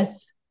do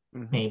this.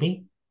 Hmm.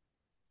 Maybe.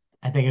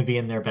 I think it'd be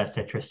in their best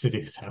interest to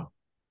do so.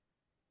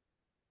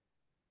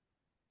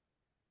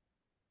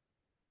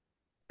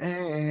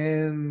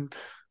 And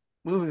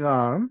moving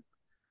on,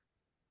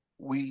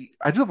 we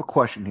I do have a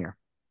question here.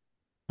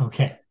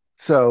 Okay.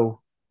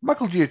 So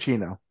Michael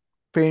Giacchino,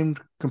 famed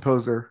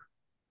composer,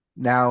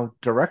 now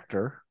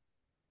director,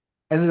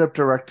 ended up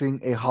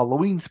directing a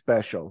Halloween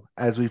special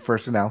as we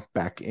first announced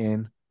back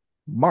in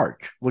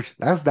March, which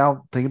that's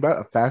now thinking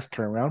about a fast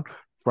turnaround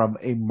from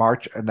a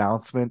March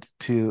announcement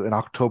to an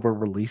October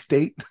release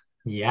date,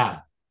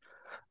 Yeah.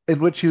 in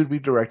which he would be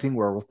directing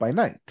Werewolf by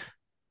Night.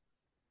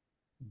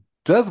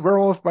 Does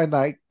Werewolf by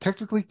Night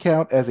technically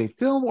count as a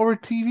film or a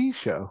TV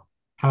show?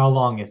 How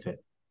long is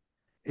it?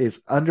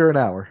 Is under an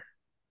hour.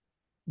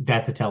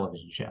 That's a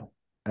television show.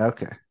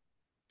 Okay.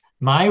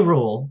 My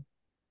rule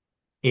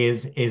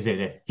is it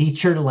a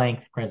feature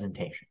length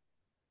presentation?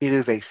 It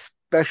is a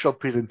special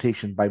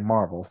presentation by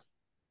Marvel.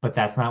 But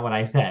that's not what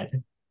I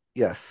said.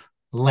 Yes.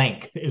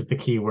 Length is the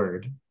key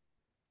word.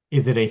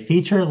 Is it a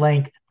feature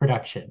length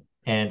production?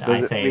 And I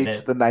Does it say reach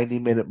that the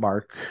 90-minute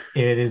mark?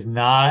 it is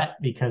not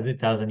because it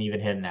doesn't even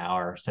hit an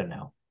hour. So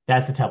no,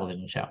 that's a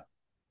television show.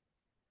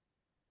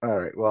 All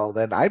right. Well,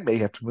 then I may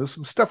have to move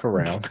some stuff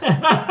around.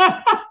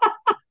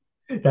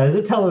 That is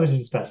a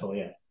television special,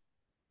 yes.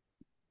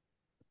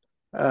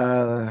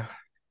 Uh,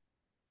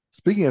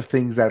 Speaking of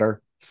things that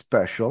are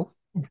special,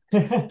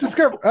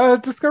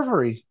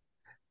 Discovery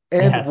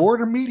and Yes.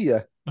 Warner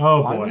Media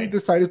Oh finally boy.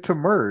 decided to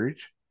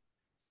merge,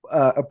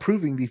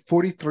 approving the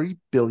 $43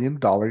 billion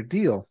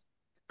deal.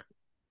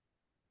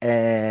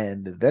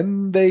 And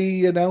then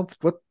they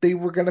announced what they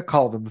were going to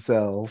call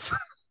themselves.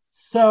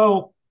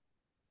 So,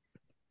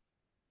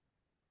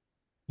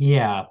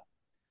 yeah,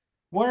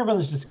 Warner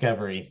Brothers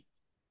Discovery,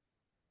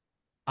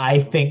 I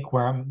think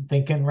where I'm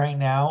thinking right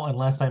now,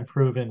 unless I'm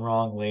proven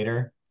wrong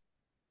later,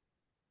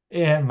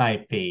 it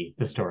might be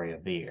the story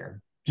of the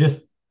year.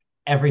 Just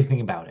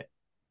everything about it.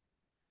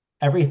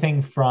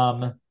 Everything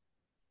from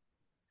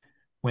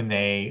when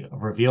they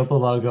revealed the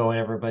logo and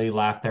everybody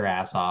laughed their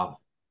ass off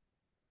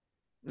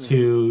Mhm.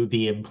 to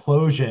the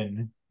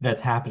implosion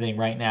that's happening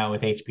right now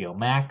with HBO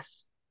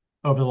Max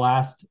over the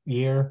last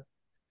year,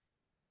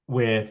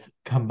 with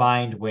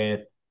combined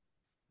with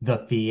the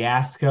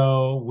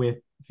fiascos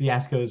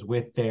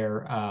with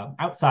their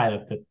outside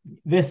of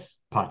this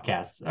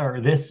podcast or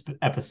this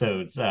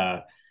episode's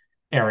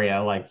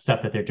area, like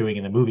stuff that they're doing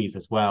in the movies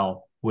as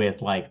well,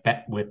 with like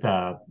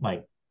the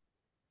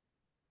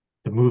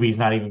movies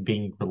not even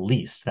being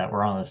released that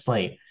were on the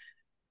slate.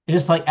 It's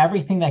just like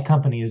everything that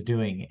company is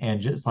doing, and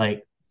just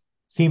like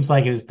seems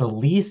like it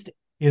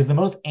is the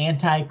most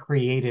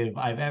anti-creative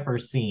I've ever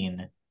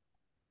seen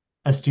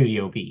a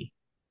studio be.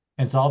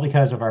 And it's all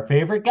because of our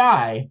favorite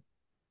guy,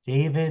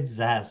 David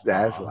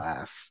Zaslav.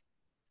 Zaslav.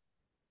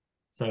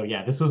 So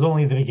yeah, this was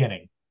only the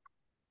beginning.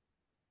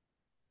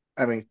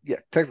 I mean, yeah,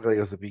 technically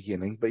it was the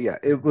beginning, but yeah,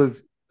 it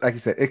was, like you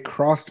said, it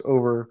crossed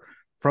over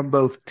from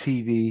both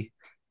TV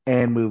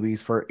and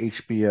movies for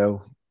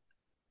HBO.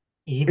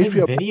 Even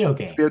HBO, video HBO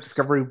games.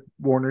 Discovery,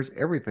 Warner's,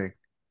 everything.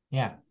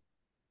 Yeah.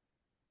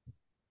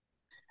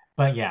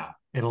 But yeah,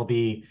 it'll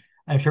be,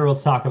 I'm sure we'll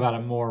talk about it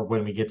more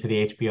when we get to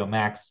the HBO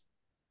Max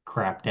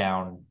crap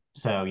down.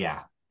 So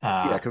yeah.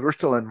 Yeah, because we're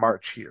still in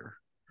March here.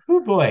 Oh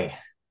boy.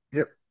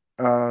 Yep.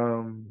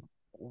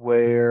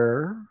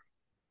 Where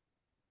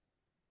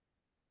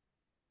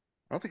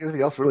I don't think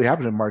anything else really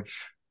happened in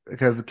March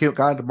because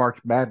got into March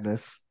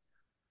Madness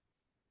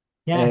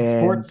Yeah,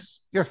 and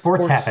yeah,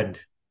 sports happened.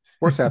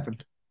 sports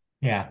happened.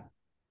 Yeah.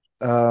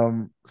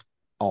 Um,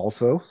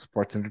 Also,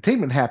 sports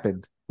entertainment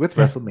happened with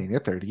Yeah.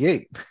 WrestleMania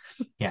 38.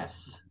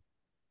 Yes.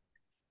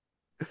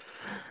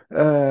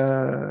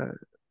 Uh,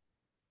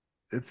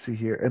 let's see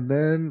here. And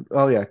then,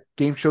 oh yeah,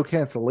 game show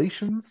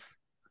cancellations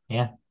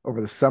Yeah.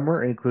 over the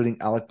summer,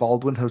 including Alec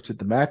Baldwin hosted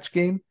the match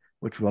game,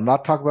 which we'll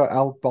not talk about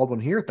Alec Baldwin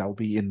here. That will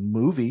be in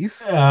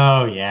movies.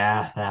 Oh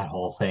yeah, that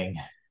whole thing.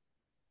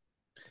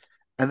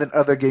 And then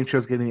other game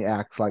shows getting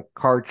acts like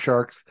Card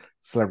Sharks,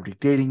 Celebrity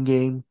Dating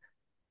Game,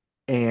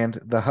 and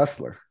The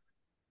Hustler.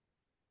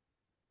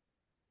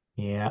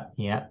 Yeah,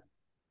 yeah.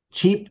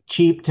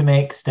 Cheap to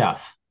make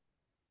stuff.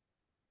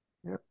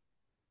 Yep.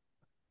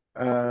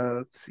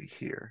 Let's see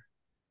here.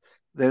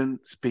 Then,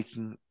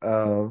 speaking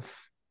of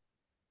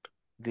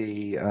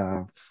the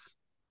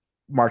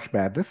March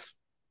Madness,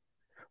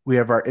 we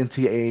have our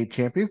NCAA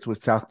champions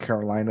with South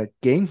Carolina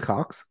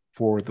Gamecocks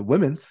for the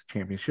women's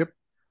championship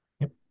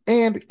Yep.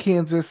 and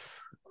Kansas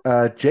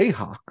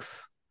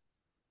Jayhawks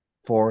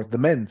for the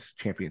men's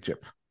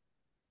championship.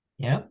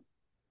 Yep.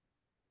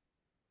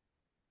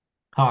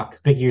 Hawks,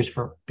 big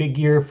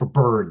year for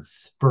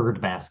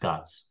bird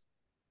mascots.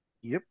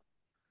 Yep.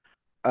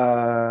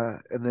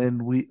 And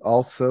then we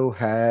also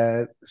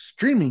had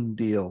streaming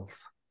deals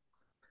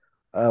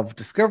of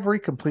Discovery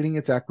completing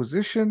its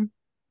acquisition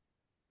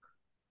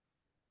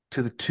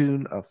to the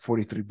tune of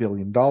 $43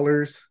 billion,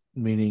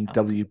 meaning Yep.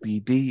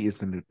 WBD is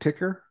the new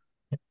ticker.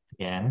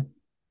 Again.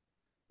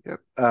 Yep.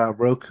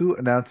 Roku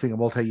announcing a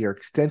multi-year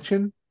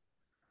extension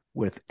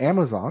with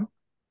Amazon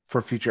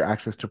for future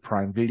access to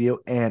Prime Video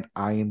and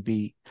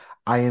IMDb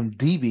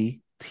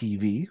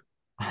TV.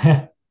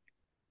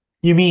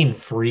 You mean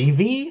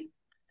Freevee?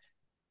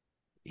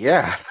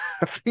 Yeah,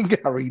 I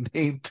think got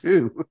renamed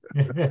too.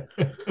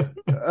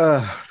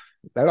 Uh,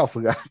 that also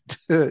got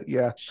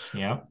yeah.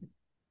 Yep.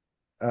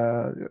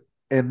 Uh,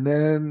 and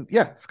then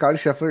yeah, Scotty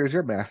Scheffler is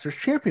your Masters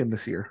champion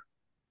this year.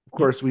 Of Yep.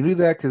 course, we knew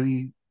that because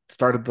he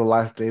started the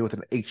last day with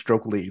an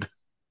eight-stroke lead.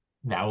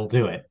 That will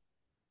do it.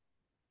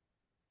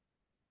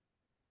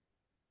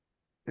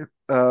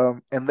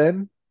 And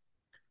then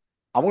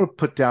I want to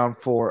put down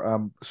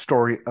for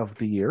story of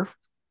the year.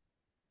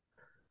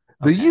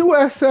 The Okay.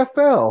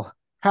 USFL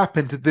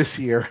happened this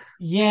year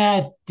Yeah,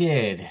 it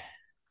did.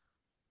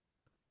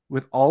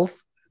 with all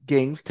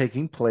games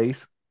taking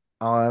place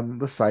on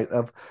the site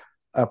of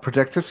a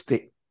protective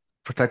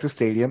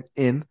stadium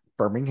in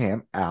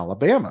Birmingham,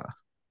 Alabama.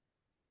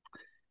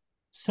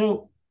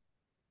 So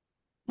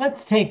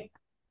let's take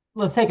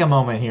let's take a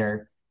moment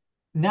here.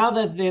 Now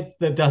that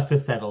the dust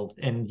has settled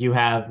and you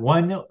have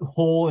one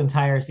whole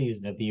entire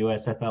season of the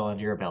USFL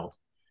under your belt,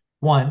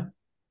 one,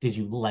 did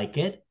you like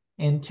it?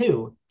 And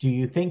two, do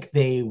you think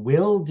they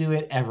will do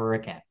it ever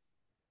again?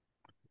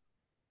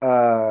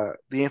 The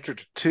answer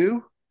to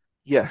two,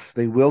 yes,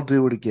 they will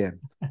do it again.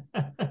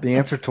 The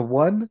answer to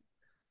one,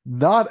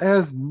 not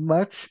as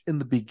much in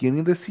the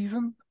beginning of the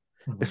season,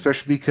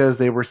 especially because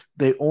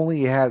they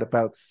only had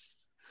about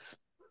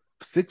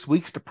 6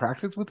 weeks to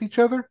practice with each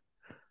other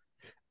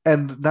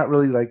and not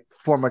really like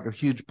form like a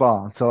huge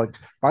bond. So like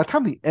by the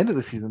time the end of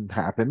the season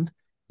happened,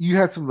 you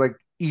had some like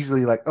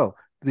easily like, oh,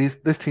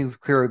 this team's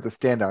clearly the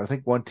standout. I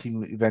think one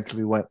team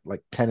eventually went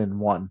like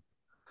 10-1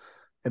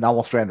 and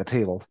almost ran the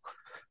table.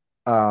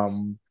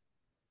 Um,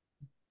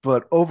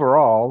 but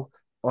overall,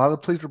 a lot of the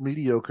plays were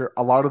mediocre.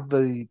 A lot of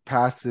the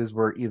passes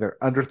were either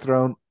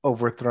underthrown,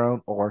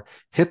 overthrown, or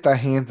hit the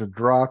hands and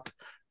dropped.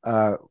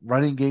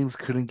 Running games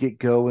couldn't get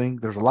going.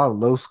 There's a lot of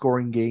low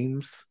scoring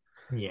games.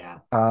 Yeah.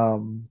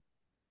 Um,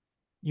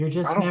 You're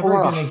just Not a whole never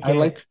lot of going to get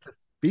highlights to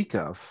speak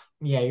of.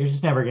 Yeah, you're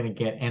just never going to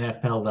get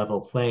NFL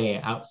level play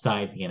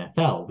outside the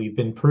NFL.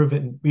 We've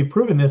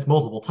proven this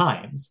multiple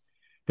times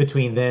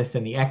between this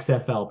and the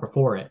XFL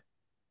before it.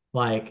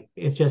 Like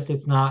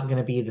it's not going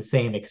to be the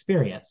same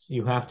experience.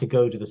 You have to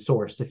go to the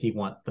source if you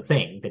want the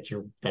thing that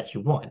you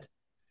want.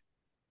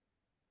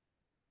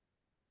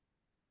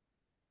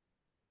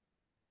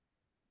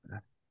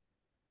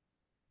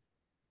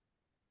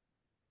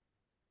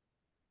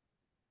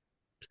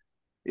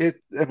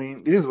 I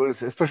mean, it is what it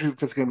is, especially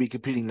if it's going to be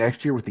competing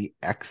next year with the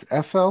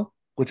XFL,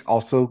 which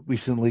also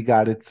recently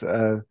got its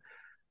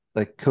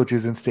like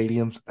coaches and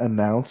stadiums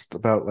announced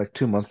about like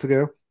 2 months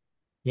ago.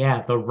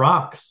 Yeah, the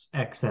Rocks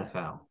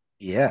XFL.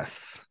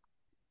 Yes,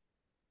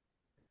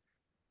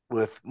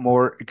 with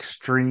more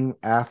extreme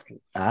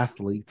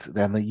athletes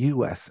than the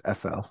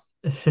USFL.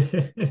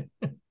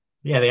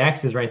 Yeah, the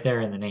X is right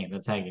there in the name.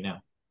 That's how you know.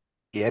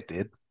 Yeah, it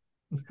did.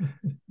 All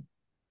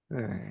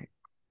right.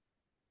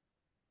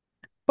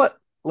 But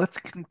let's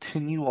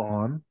continue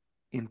on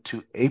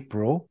into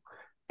April.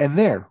 And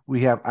there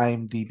we have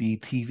IMDb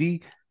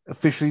TV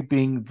officially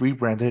being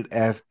rebranded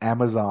as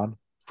Amazon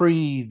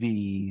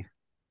Freevee.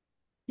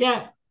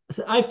 Yeah,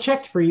 so I've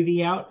checked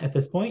Freevee out at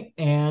this point,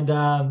 and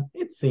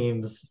it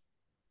seems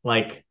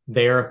like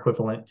they're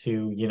equivalent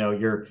to,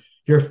 your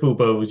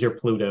Fubos, your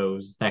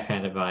Plutos, that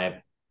kind of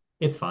vibe.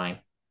 It's fine.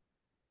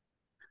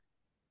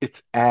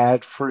 It's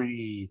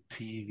ad-free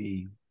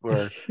TV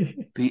where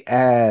the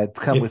ads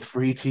come with It's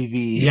free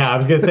TV. Yeah, I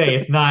was gonna say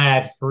it's not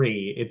ad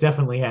free. It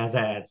definitely has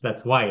ads.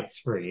 That's why it's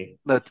free.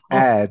 That's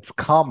Also, ads,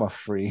 comma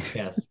free.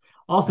 yes.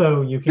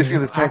 Also, you Missing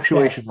can the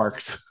punctuation access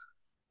marks.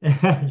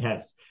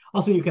 yes.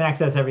 Also, you can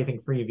access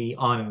everything Freevee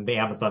on the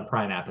Amazon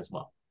Prime app as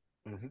well.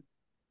 Mhm.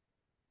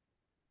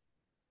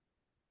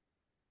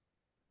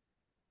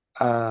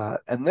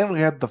 And then we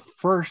had the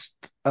first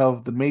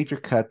of the major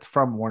cuts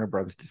from Warner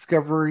Brothers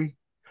Discovery,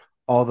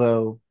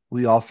 although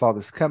we all saw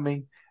this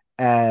coming,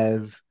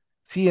 as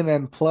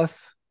CNN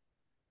Plus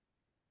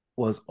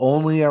was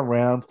only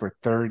around for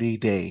 30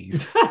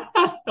 days.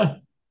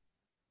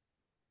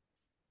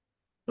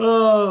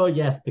 Oh,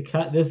 yes, the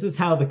cut. This is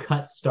how the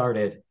cut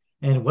started.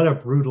 And what a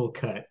brutal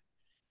cut.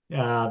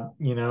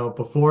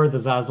 Before the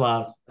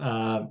Zaslav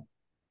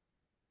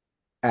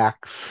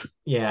Acts.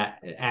 yeah,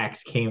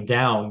 axe came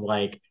down,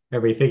 like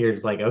everybody figured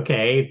it's like,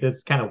 okay,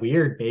 that's kind of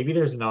weird. Maybe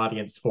there's an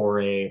audience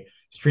for a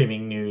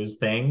streaming news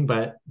thing,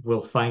 but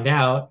we'll find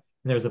out.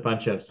 And there's a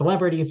bunch of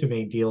celebrities who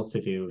made deals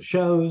to do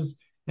shows,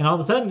 and all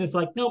of a sudden it's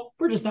like, nope,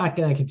 we're just not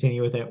gonna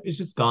continue with it. It's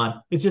just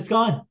gone. It's just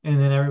gone. And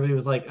then everybody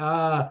was like,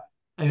 I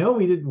know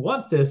we didn't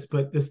want this,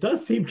 but this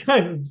does seem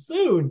kind of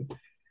soon.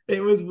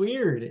 It was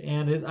weird.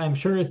 And I'm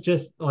sure it's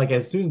just like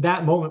as soon as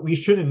that moment, we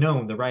should have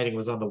known the writing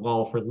was on the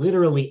wall for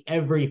literally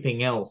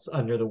everything else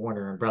under the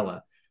Warner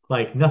umbrella.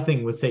 Like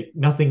nothing is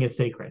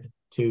sacred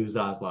to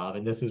Zaslav.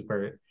 And this is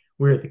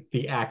where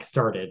the act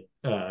started,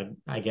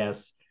 I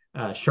guess,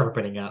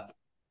 sharpening up.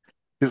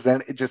 Because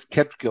then it just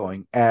kept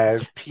going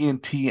as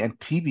TNT and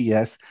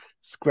TBS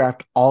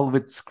scrapped all of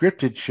its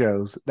scripted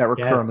shows that were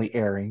Yes. currently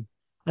airing.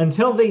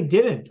 Until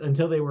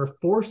they were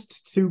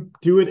forced to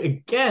do it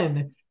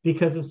again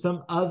because of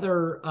some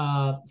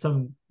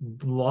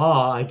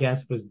law, I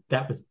guess, was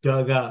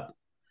dug up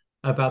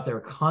about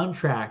their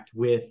contract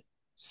with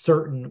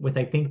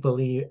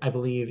I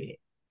believe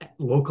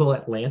local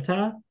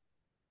Atlanta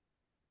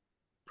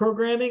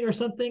programming or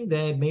something.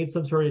 They had made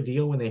some sort of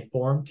deal when they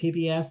formed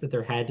TBS that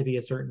there had to be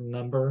a certain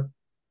number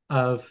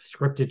of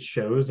scripted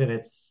shows in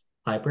its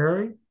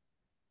library.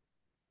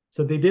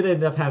 So they did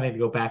end up having to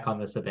go back on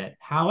this a bit.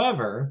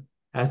 However,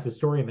 as the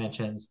story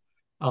mentions,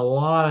 a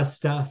lot of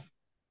stuff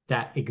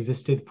that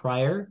existed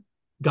prior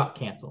got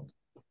canceled.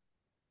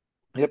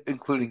 Yep,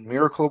 including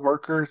Miracle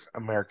Workers,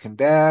 American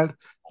Dad,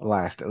 The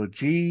Last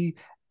OG,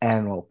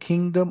 Animal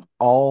Kingdom,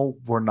 all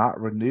were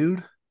not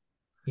renewed.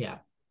 Yeah.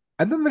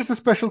 And then there's a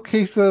special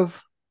case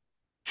of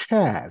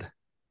Chad.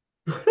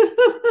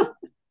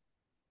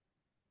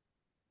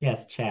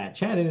 Yes, Chad.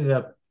 Chad ended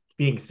up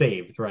being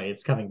saved, right?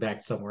 It's coming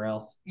back somewhere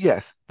else.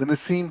 Yes, the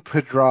Nassim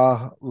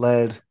Pedrad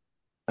led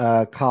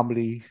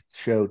comedy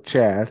show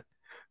Chad,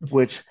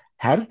 which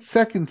had its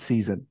second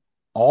season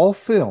all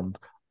filmed,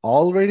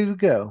 all ready to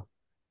go,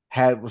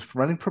 was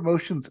running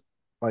promotions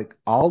like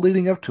all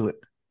leading up to it.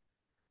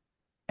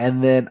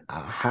 And then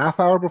a half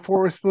hour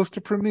before it was supposed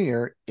to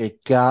premiere,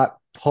 it got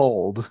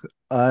pulled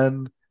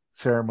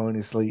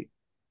unceremoniously,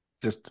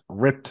 just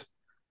ripped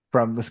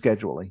from the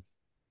scheduling.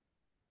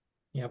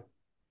 Yep.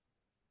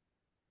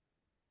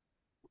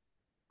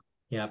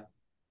 Yep.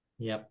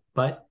 Yep.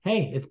 But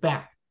hey, it's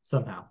back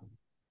somehow.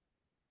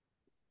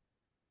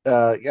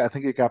 Yeah, I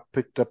think it got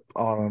picked up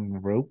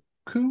on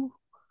Roku.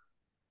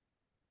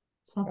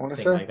 I want to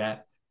Something say. like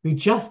that. We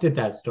just did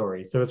that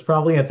story, so it's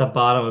probably at the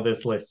bottom of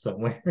this list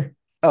somewhere.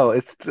 Oh,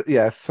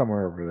 yeah, it's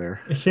somewhere over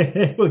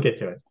there. We'll get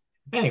to it.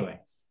 Anyways,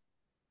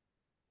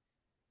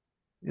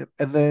 Yep.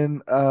 And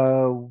then,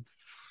 oh,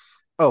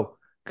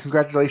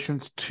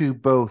 congratulations to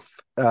both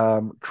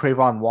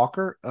Trayvon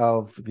Walker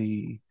of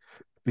the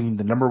being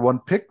the number one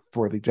pick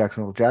for the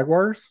Jacksonville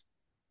Jaguars,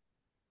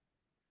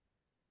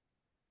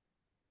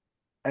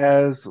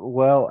 as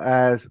well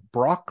as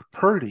Brock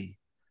Purdy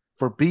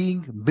for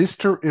being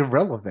Mr.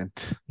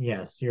 Irrelevant.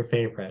 yes, your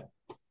favorite.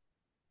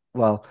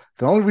 Well,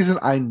 the only reason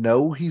I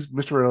know he's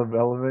Mr.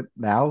 Irrelevant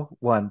now,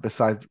 one,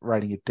 besides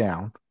writing it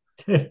down,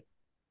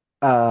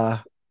 uh,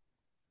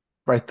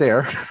 right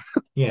there,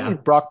 Yeah.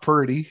 Brock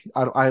Purdy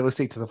out of Iowa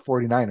State to the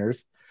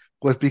 49ers,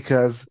 was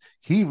because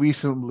he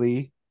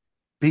recently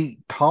beat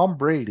Tom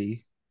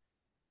Brady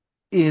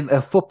in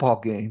a football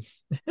game.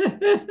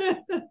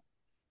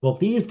 Well,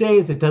 these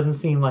days it doesn't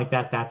seem like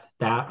that's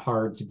that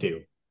hard to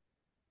do.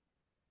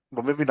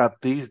 Well, maybe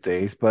not these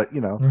days, but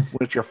when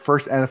it's your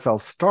first NFL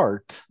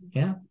start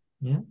Yeah.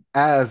 Yeah.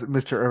 as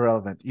Mr.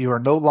 Irrelevant, you are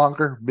no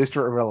longer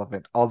Mr.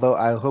 Irrelevant, although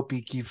I hope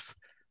he keeps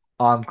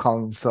on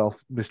calling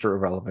himself Mr.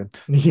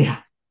 Irrelevant.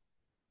 Yeah.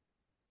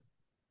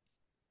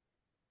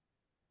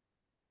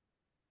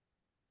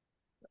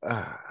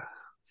 Let's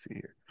see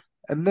here.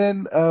 And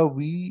then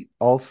we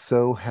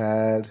also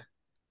had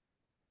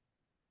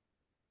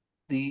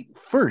the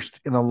first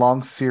in a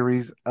long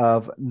series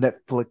of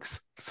Netflix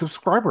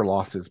subscriber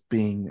losses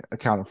being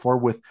accounted for,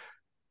 with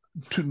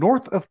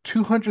north of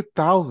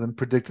 200,000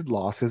 predicted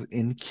losses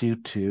in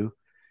Q2,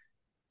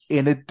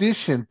 in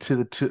addition to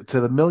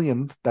the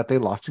million that they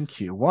lost in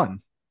Q1.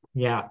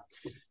 Yeah.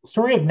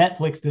 Story of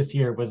Netflix this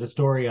year was a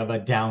story of a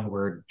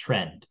downward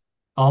trend.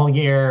 All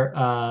year,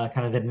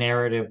 kind of the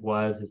narrative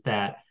was is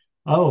that,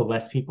 oh,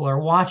 less people are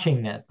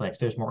watching Netflix.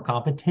 There's more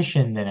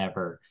competition than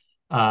ever.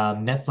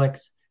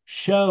 Netflix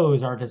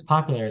shows aren't as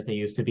popular as they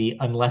used to be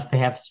unless they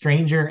have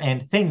Stranger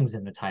and Things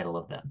in the title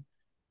of them.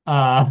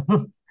 Uh,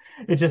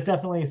 it just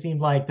definitely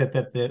seemed like that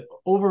the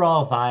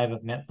overall vibe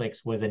of Netflix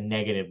was a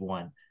negative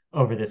one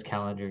over this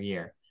calendar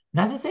year.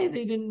 Not to say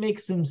they didn't make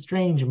some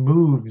strange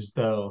moves,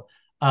 though.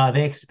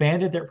 They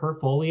expanded their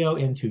portfolio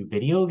into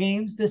video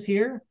games this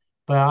year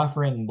by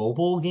offering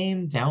mobile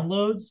game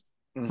downloads.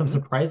 Some Hmm.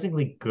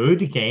 surprisingly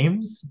good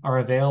games are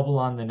available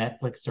on the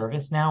Netflix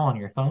service now on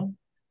your phone.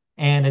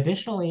 And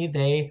additionally,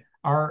 they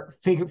are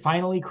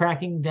finally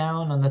cracking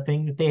down on the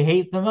thing that they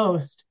hate the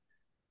most,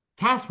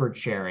 password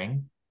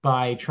sharing,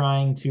 by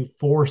trying to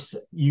force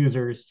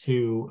users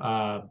to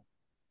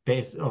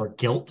base or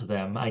guilt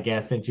them, I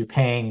guess, into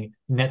paying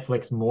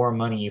Netflix more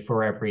money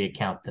for every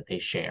account that they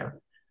share.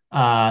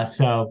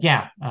 So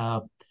yeah,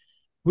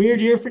 weird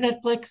year for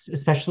Netflix,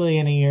 especially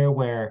in a year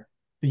where,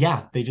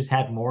 yeah, they just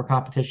had more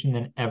competition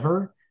than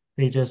ever.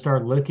 They just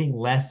are looking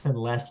less and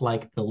less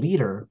like the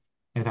leader.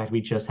 In fact,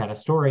 we just had a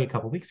story a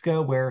couple weeks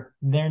ago where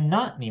they're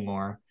not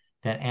anymore,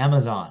 that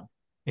Amazon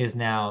is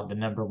now the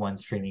number one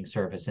streaming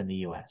service in the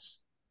US.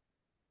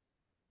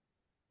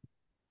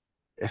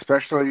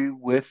 Especially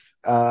with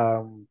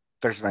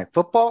Thursday Night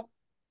Football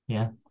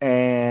Yeah.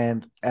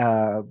 and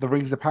The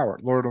Rings of Power,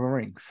 Lord of the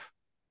Rings.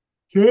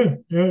 Yeah,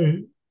 yeah.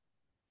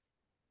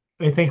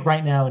 I think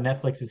right now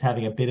Netflix is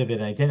having a bit of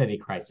an identity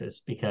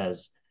crisis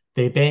because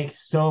they bank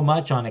so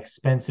much on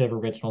expensive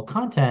original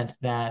content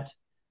that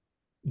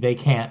they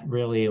can't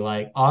really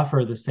like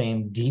offer the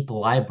same deep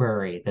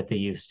library that they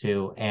used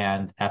to.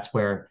 And that's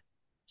where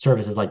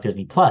services like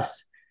Disney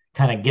Plus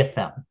kind of get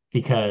them,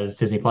 because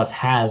Disney Plus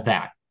has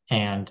that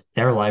and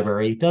their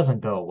library doesn't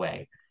go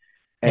away.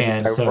 And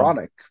it's And so,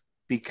 ironic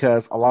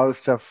because a lot of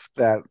the stuff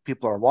that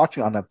people are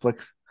watching on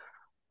Netflix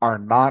are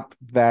not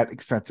that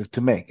expensive to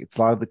make. It's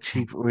a lot of the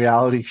cheap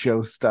reality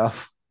show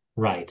stuff.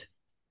 right.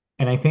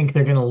 And I think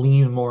they're going to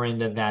lean more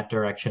into that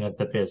direction of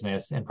the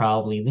business and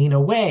probably lean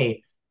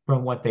away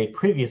from what they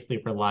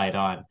previously relied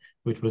on,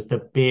 which was the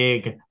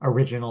big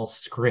original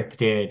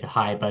scripted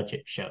high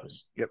budget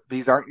shows. Yep,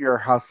 these aren't your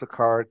House of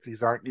Cards.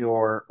 These aren't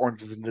your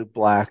Orange is the New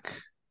Black.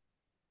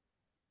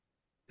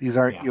 These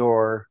aren't Yeah.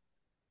 your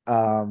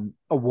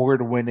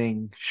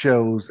award-winning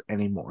shows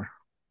anymore.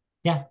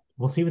 Yeah.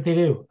 We'll see what they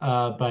do.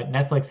 But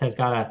Netflix has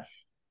got to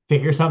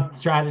figure some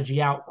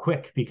strategy out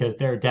quick because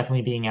they're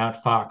definitely being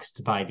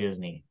outfoxed by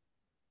Disney.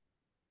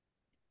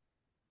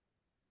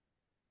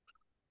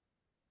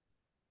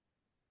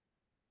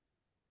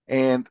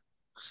 And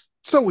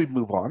so we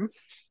move on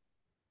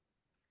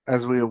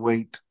as we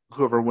await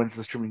whoever wins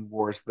the streaming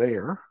wars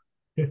there,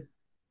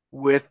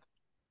 with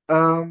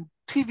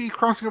TV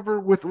crossing over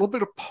with a little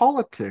bit of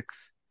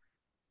politics,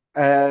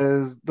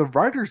 as the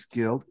Writers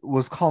Guild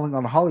was calling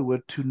on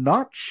Hollywood to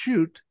not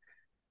shoot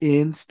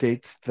in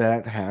states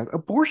that had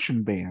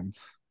abortion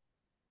bans.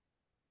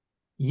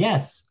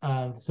 Yes.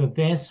 So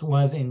this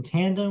was in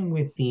tandem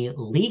with the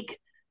leak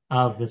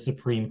of the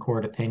Supreme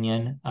Court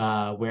opinion,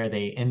 where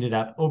they ended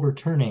up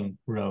overturning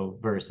Roe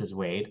versus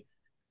Wade,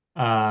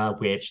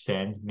 which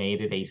then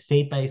made it a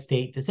state by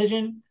state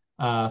decision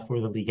for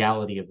the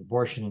legality of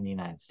abortion in the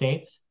United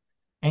States.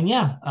 And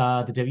yeah,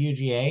 the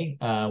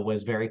WGA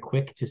was very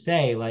quick to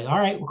say, like, all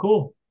right, well,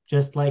 cool.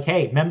 Just like,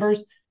 hey,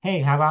 members,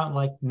 hey, how about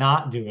like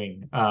not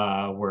doing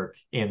work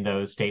in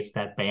those states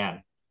that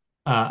ban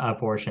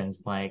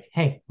abortions? Like,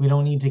 hey, we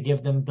don't need to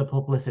give them the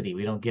publicity.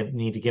 We don't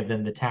need to give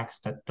them the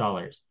tax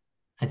dollars.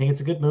 I think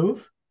it's a good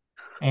move.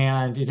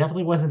 And it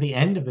definitely wasn't the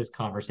end of this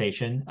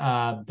conversation.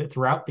 But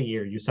throughout the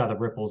year, you saw the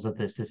ripples of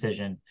this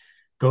decision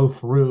go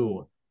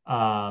through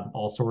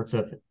all sorts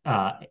of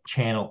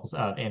channels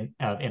of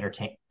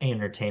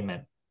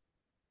entertainment.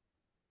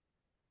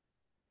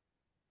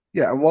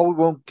 Yeah, and while we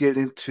won't get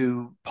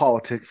into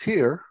politics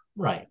here,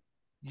 Right.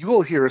 you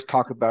will hear us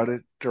talk about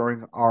it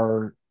during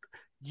our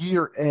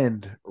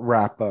year-end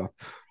wrap-up.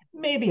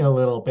 Maybe a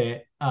little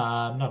bit,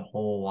 not a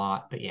whole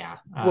lot, but yeah,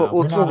 Well,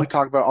 we're it's when not we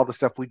talk about all the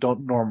stuff we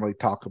don't normally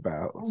talk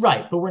about.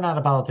 right, but we're not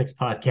a politics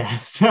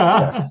podcast.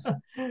 Yes.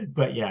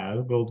 But yeah,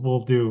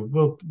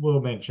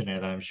 we'll mention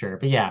it, I'm sure.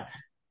 But yeah,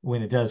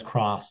 when it does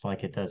cross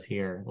like it does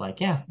here, like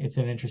yeah, it's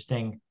an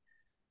interesting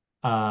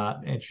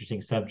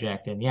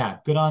subject. And yeah,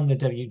 good on the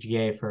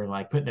WGA for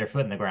like putting their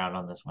foot in the ground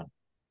on this one.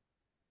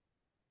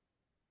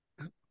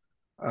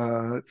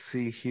 Let's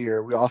see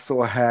here. We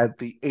also had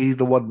the 80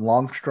 to 1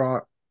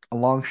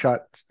 long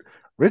shot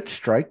Rich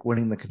Strike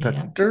winning the Kentucky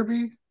Yeah,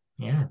 Derby,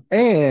 yeah.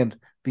 and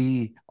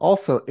the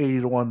also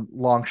 80 to 1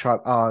 long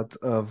shot odds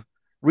of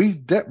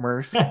Reed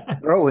Detmers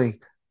throwing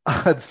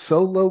a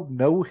solo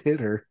no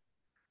hitter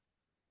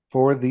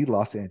for the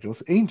Los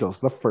Angeles Angels,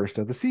 the first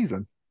of the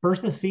season.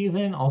 First of the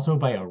season, also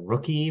by a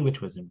rookie,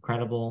 which was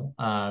incredible.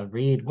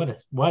 Reed, what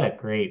a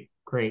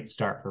great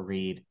start for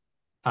Reed.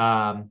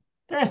 The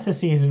rest of the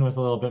season was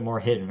a little bit more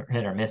hit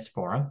or miss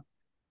for him.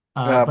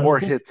 But it was More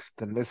good. hits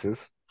than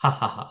misses. Ha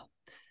ha ha.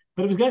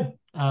 But it was good.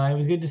 It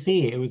was good to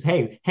see. It was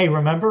hey,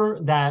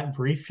 remember that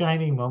brief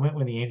shining moment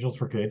when the Angels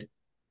were good?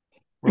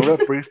 Remember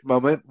that brief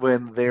moment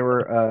when they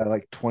were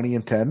like 20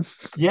 and 10,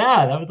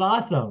 Yeah, that was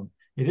awesome.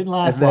 It didn't and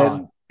last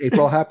long. then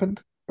April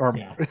happened? Or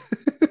Yeah.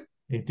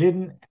 It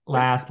didn't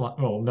last long.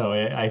 Well, no,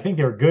 I think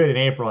they were good in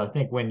April. I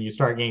think when you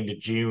start getting to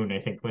June, I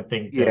think when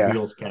the yeah.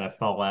 wheels kind of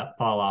fall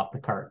off the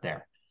cart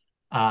there.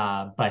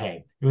 But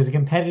hey, it was a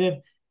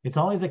competitive. It's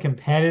always a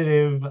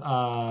competitive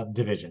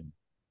division.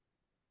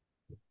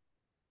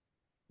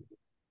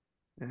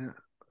 Yeah.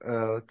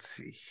 Let's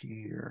see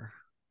here.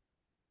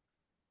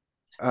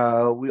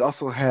 We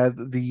also had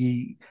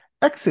the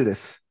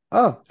exodus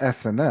of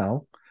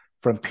SNL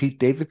from Pete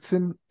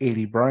Davidson,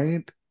 Adie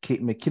Bryant,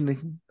 Kate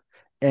McKinnon,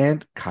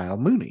 and Kyle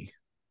Mooney.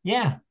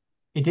 Yeah,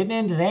 it didn't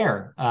end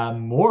there.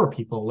 More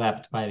people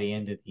left by the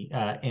end of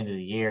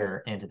the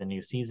year into the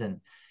new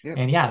season. Yeah.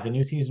 And yeah, the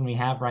new season we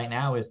have right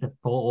now is the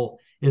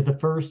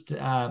first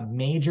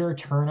major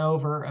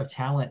turnover of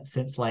talent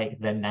since like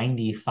the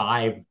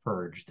 95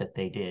 purge that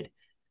they did.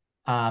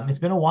 It's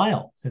been a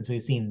while since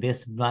we've seen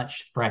this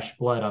much fresh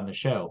blood on the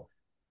show.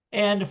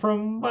 And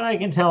from what I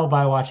can tell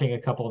by watching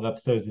a couple of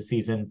episodes this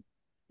season,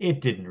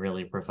 it didn't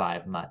really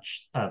revive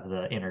much of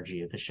the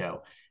energy of the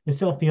show. It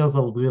still feels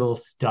a little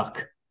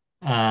stuck.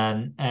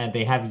 And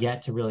they have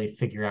yet to really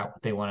figure out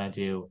what they want to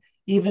do,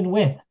 even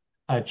with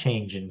a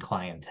change in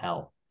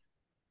clientele.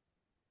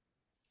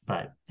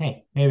 But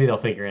hey, maybe they'll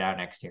figure it out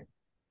next year.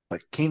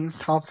 Like Keenan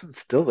Thompson's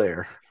still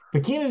there.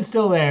 But Keenan's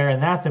still there,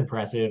 and that's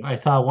impressive. I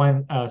saw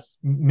one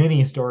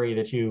mini story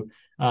that you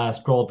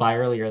scrolled by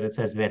earlier that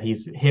says that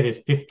he's hit his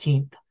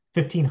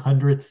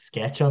 1500th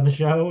sketch on the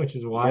show, which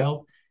is Yep.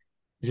 wild.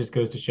 It just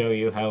goes to show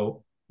you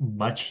how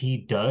much he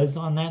does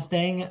on that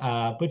thing,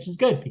 which is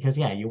good because,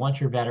 yeah, you want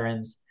your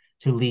veterans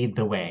to lead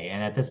the way.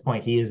 And at this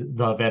point, he is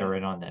the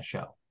veteran on that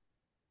show.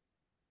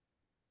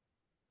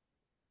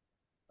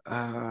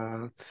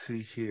 Let's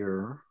see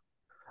here.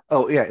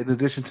 Oh, yeah. In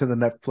addition to the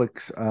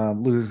Netflix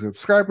losing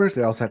subscribers,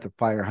 they also had to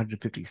fire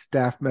 150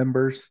 staff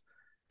members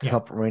to Yeah.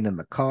 help rein in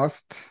the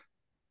cost.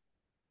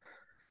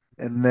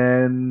 And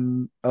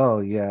then,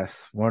 oh,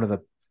 yes, one of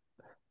the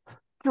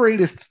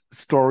greatest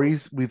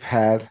stories we've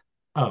had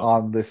Oh,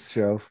 on this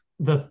show.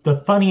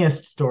 the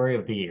funniest story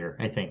of the year,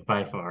 I think,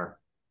 by far.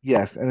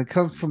 Yes, and it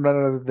comes from none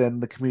other than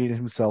the comedian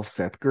himself,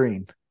 Seth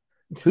Green,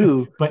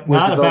 who But was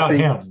not about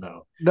developing, him,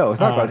 though. no, it's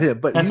not about him,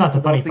 but he That's was not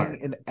the funny developing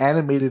part. an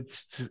animated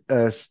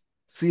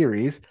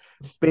series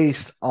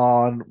based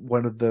on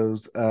one of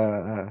those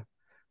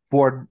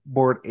board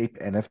ape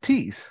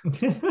NFTs.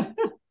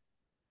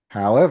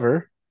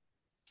 However,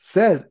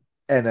 said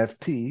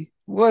NFT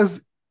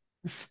was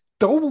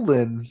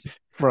stolen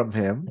from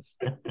him.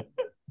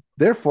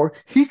 Therefore,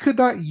 he could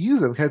not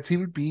use them because he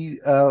would be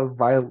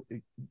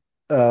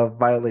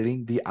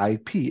violating the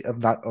IP of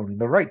not owning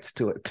the rights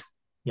to it.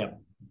 Yep.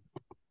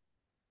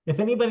 If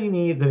anybody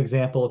needs an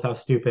example of how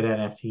stupid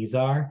NFTs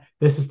are,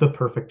 this is the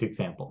perfect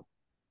example.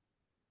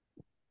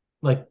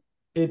 Like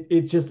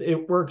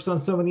it works on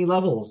so many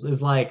levels.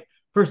 Is like,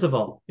 first of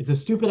all, it's a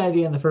stupid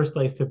idea in the first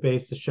place to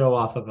base a show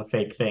off of a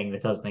fake thing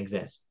that doesn't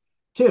exist.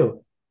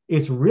 Two,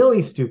 it's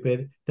really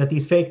stupid that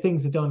these fake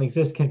things that don't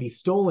exist can be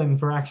stolen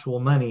for actual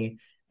money,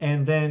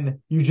 and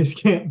then you just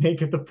can't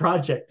make it the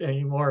project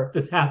anymore if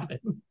this happens.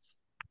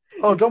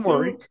 Oh, It's don't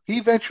worry. so He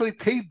eventually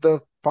paid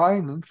the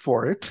fine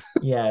for it.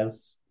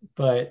 yes,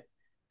 but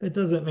that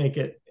doesn't make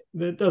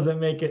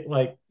it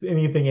like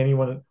anything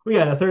anyone. Well,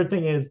 yeah, the third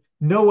thing is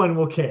no one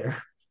will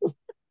care.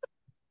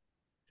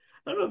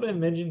 I don't know if I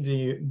mentioned to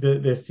you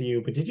this to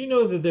you, but did you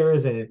know that there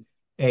is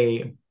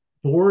a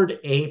Bored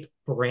Ape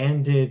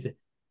branded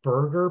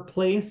burger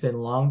place in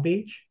Long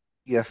Beach?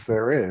 Yes,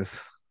 there is.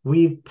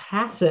 We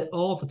pass it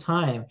all the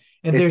time,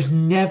 and It's there's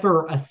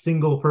never a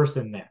single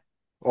person there.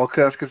 well,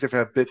 because if you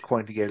have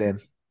Bitcoin to get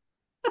in.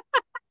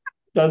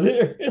 Does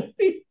it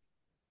really?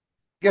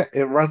 Yeah,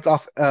 it runs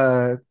off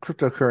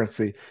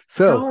cryptocurrency.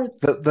 How So are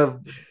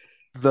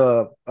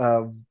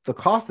the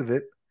cost of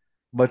it,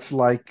 much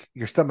like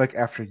your stomach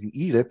after you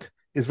eat it,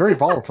 is very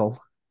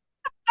volatile.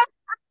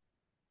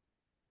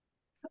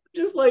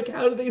 just like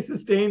how do they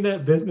sustain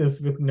that business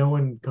with no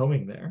one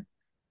going there?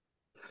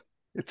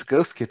 It's a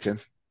ghost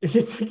kitchen.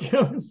 It's a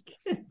ghost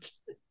kitchen.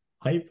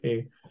 Might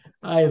be.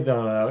 I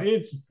don't know.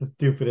 It's just the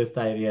stupidest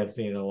idea I've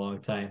seen in a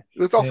long time.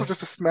 It was also And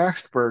just a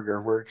smashed burger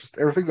where just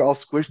everything's all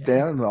squished yeah.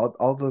 down and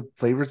all the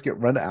flavors get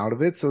run out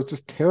of it. So it's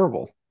just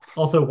terrible.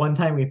 Also, one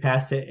time we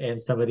passed it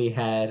and somebody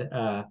had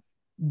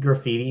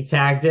graffiti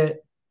tagged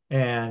it,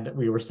 and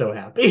we were so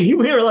happy.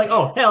 We were like,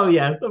 "Oh hell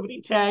yeah!"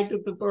 Somebody tagged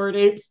at the Bored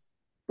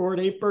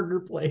Ape Burger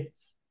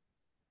place.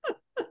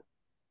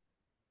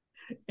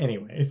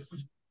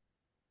 Anyways,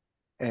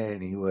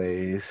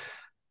 Anyways,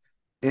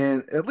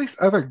 and at least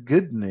other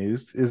good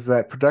news is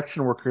that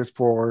production workers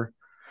for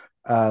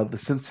The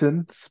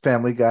Simpsons,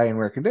 Family Guy, and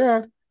American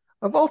Dad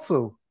have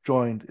also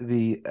joined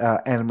the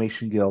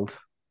Animation Guild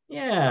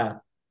yeah,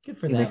 good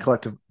for in a them.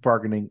 collective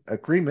bargaining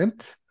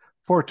agreement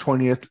for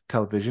 20th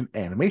television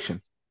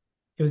animation.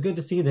 It was good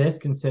to see this,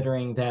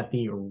 considering that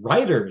the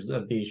writers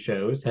of these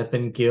shows have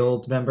been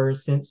guild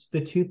members since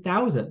the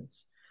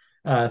 2000s,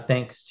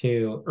 thanks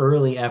to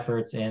early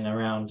efforts in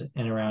around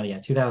yeah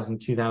 2000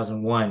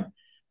 2001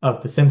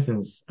 of The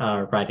Simpsons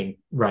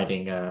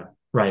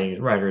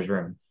writers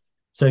room.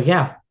 So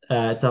yeah,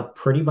 it's a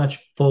pretty much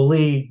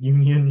fully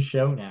union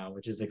show now,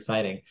 which is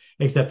exciting,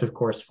 except of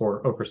course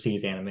for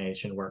overseas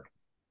animation work.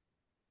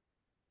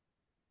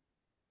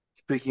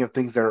 Speaking of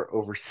things that are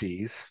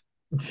overseas,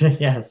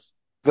 Yes,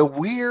 the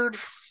weird,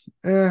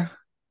 eh,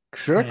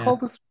 should I call yeah,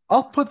 this?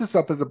 I'll put this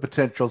up as a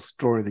potential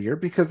story of the year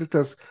because it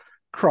does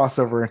cross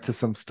over into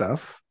some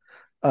stuff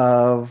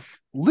of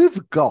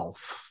Live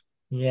Golf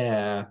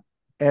yeah.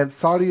 and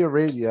Saudi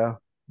Arabia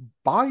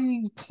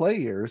buying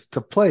players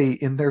to play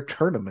in their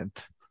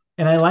tournament.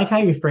 And I like how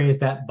you phrase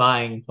that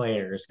buying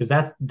players, because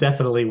that's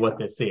definitely what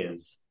this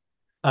is.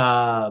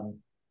 Um,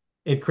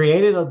 it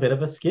created a bit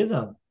of a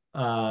schism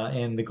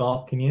in the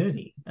golf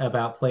community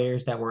about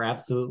players that were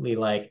absolutely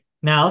like,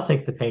 now I'll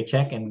take the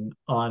paycheck and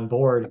on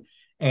board,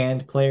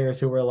 and players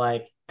who were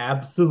like,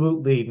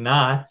 absolutely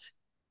not,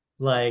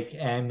 like,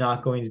 I'm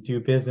not going to do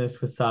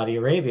business with Saudi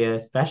Arabia,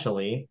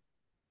 especially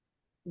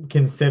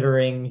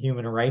considering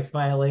human rights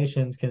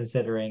violations,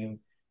 considering,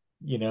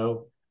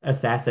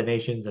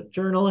 assassinations of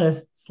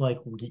journalists, like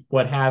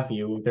what have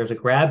you. There's a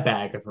grab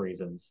bag of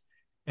reasons.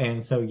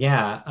 And so,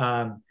 yeah,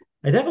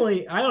 I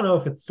don't know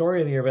if it's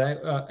story of the year,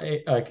 but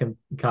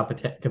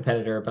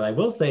competitor, but I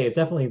will say it's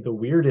definitely the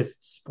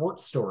weirdest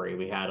sports story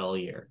we had all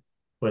year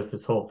was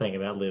this whole thing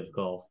about Live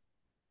Golf.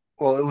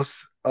 Well, it was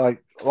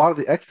like a lot of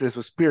the exodus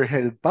was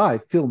spearheaded by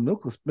Phil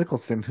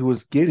Mickelson, who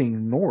was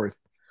getting north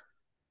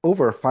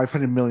over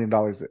 $500 million,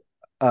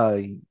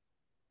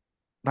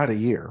 not a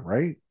year,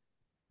 right?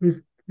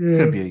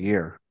 Couldn't Yeah. be a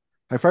year.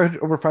 Like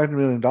over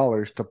 $500 million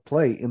to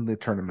play in the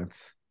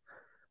tournaments,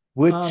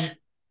 which Um,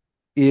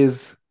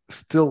 is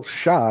still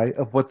shy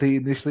of what they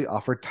initially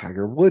offered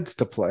Tiger Woods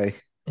to play.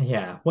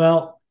 Yeah.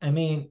 Well, I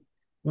mean,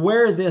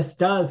 where this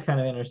does kind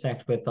of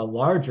intersect with the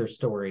larger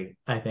story,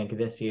 I think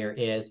this year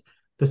is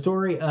the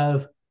story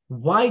of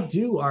why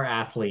do our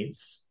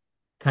athletes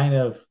kind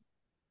of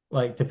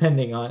like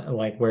depending on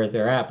like where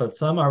they're at, but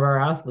some of our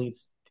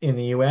athletes in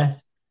the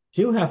US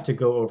do have to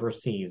go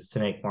overseas to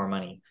make more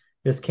money.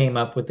 This came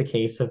up with the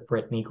case of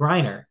Brittany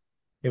Griner.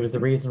 It was the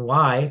Mhm. reason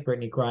why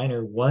Brittany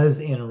Griner was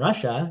in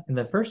Russia in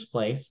the first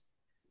place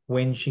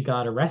when she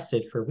got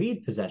arrested for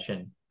weed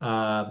possession.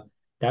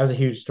 That was a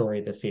huge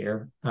story this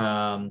year.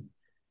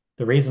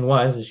 The reason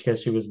was is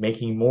because she was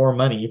making more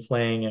money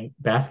playing in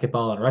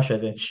basketball in Russia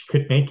than she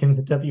could make in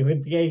the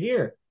WNBA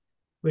here,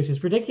 which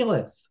is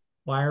ridiculous.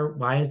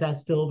 Why is that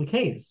still the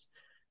case?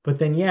 But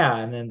then yeah,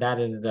 and then that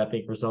ended up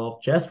being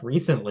resolved just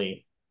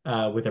recently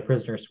with a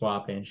prisoner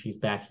swap, and she's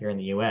back here in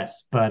the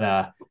U.S.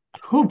 But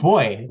oh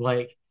boy,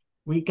 like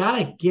we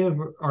gotta give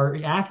our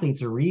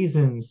athletes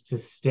reasons to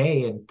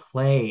stay and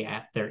play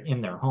at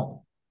their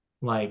home.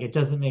 Like it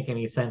doesn't make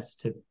any sense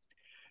to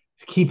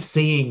keep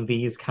seeing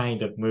these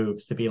kind of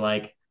moves to be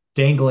like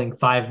dangling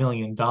 $5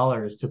 million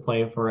to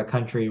play for a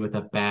country with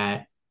a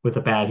bad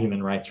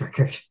human rights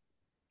record.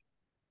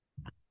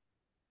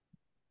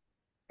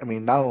 I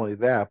mean, not only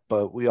that,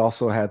 but we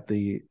also had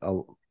the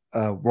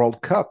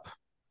World Cup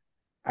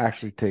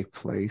actually take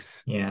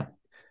place Yeah,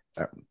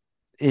 uh,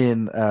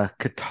 in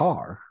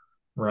Qatar,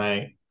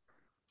 right.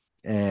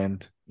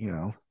 and you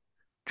know.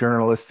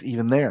 journalists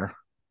even there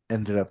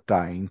ended up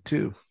dying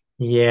too.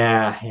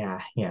 Yeah.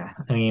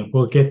 I mean,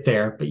 we'll get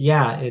there, but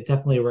yeah, it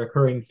definitely a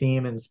recurring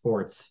theme in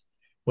sports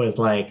was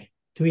like,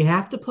 do we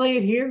have to play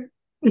it here?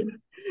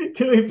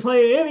 Can we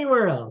play it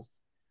anywhere else,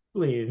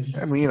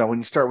 I please? mean, when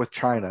you start with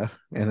China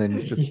and then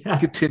it just Yeah,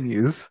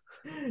 continues.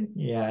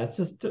 yeah, it's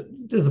just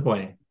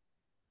disappointing.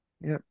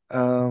 Yep.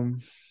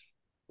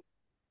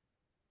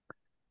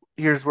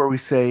 Here's where we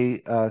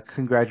say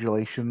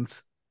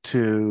congratulations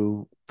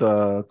to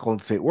the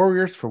Golden State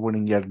Warriors for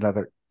winning yet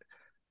another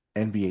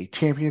NBA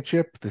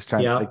championship, this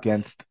time Yep,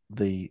 against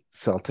the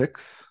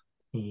Celtics.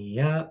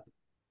 yep,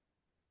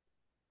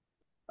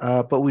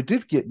 But we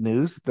did get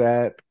news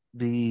that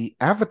the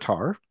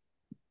Avatar,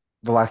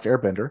 The Last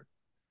Airbender,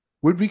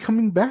 would be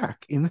coming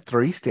back in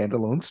three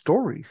standalone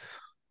stories,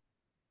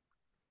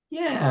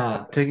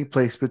 yeah, taking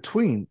place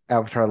between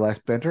Avatar: The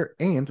Last Bender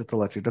and The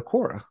Legend of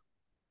Korra.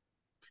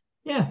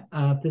 yeah.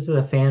 This is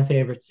a fan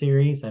favorite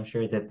series. I'm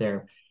sure that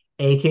they're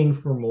aching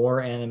for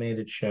more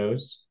animated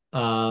shows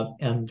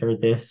under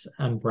this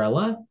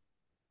umbrella.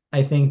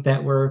 I think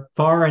that we're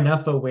far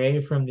enough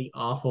away from the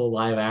awful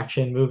live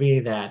action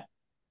movie that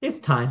it's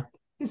time.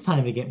 It's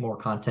time to get more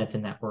content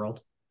in that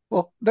world.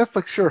 Well,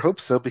 Netflix sure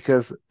hopes so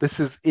because this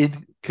is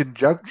in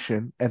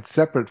conjunction and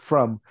separate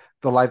from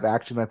the live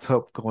action that's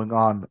hope going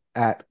on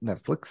at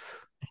Netflix.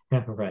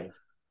 Right.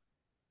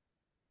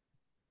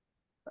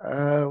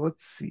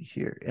 Let's see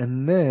here.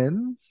 And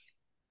then,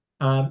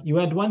 You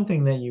had one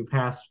thing that you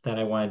passed that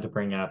I wanted to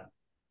bring up.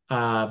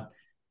 Uh,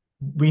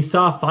 we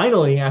saw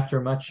finally,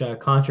 after much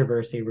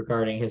controversy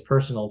regarding his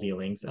personal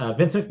dealings,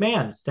 Vince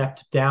McMahon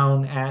stepped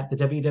down at the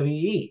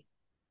WWE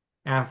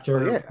oh after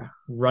yeah,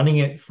 running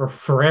it for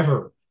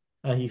forever.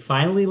 He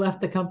finally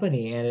left the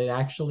company, and it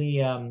actually,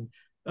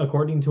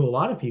 according to a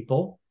lot of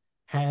people,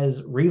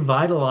 has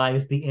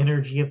revitalized the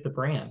energy of the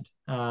brand.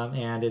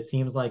 And it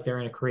seems like they're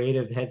in a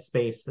creative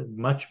headspace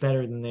much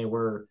better than they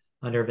were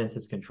under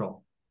Vince's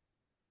control.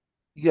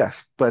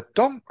 yes, but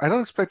I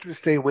don't expect you to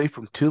stay away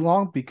from too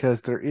long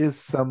because there is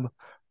some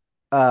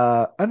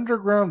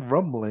underground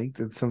rumblings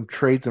and some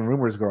trades and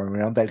rumors going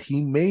around that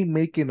he may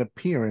make an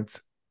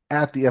appearance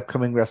at the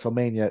upcoming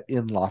WrestleMania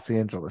in Los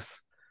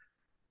Angeles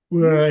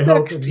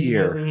next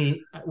year.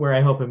 Where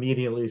I hope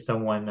immediately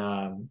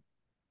someone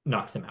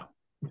knocks him out.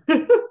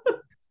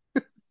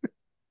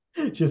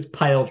 Just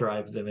pile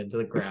drives him into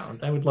the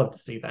ground. I would love to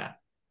see that.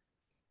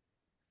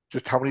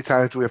 Just how many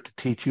times do we have to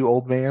teach you,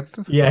 old man?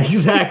 Yeah,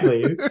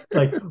 exactly.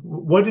 Like,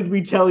 what did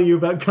we tell you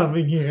about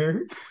coming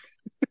here?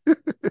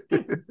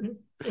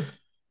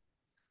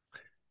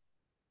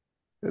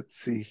 Let's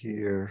see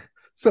here.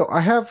 So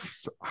I have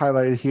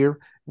highlighted here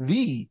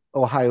the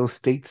Ohio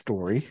State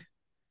story.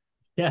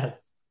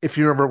 Yes. If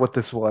you remember what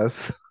this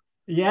was.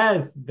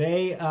 Yes,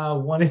 they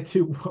wanted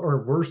to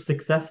or were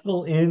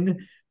successful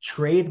in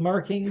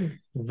trademarking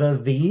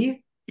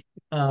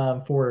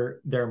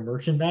for their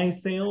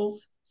merchandise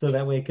sales, so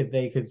that way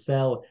they could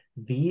sell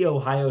the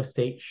Ohio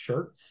State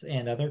shirts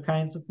and other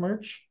kinds of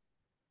merch.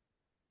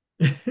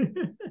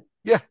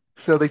 Yeah.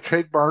 So they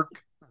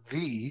trademark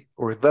the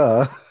or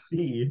the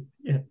The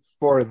yes,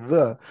 for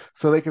the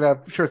so they can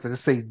have shirts that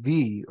just say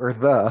the or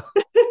the.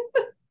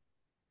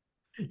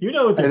 you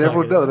know what they're And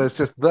everyone talking knows that about. it's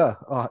just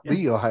Yeah,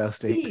 the Ohio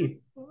State. the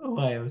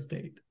Ohio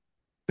State.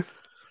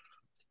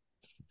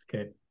 It's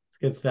good. It's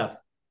good stuff.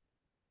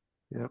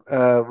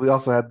 Yeah. We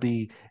also had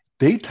the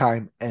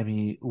daytime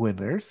Emmy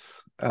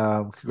winners.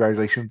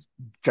 Congratulations,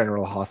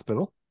 General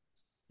Hospital.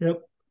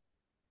 Yep.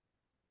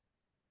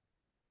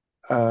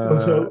 Uh,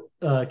 Also,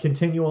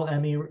 continual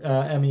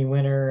Emmy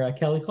winner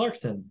Kelly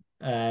Clarkson,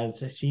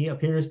 as she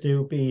appears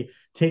to be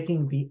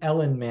taking the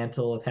Ellen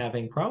mantle of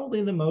having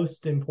probably the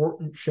most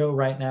important show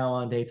right now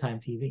on daytime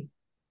TV.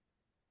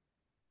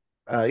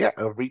 yeah,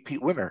 a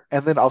repeat winner.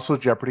 And then also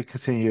Jeopardy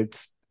continued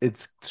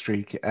its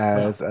streak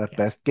as Well, a yeah,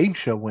 best game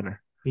show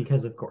winner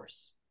because of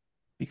course,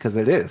 because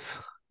it is.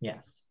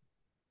 yes,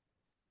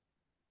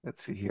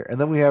 Let's see here. And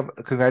then we have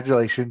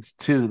congratulations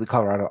to the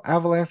Colorado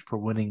Avalanche for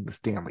winning the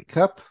Stanley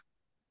Cup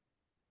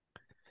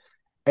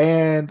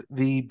and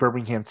the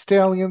Birmingham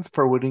Stallions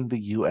for winning the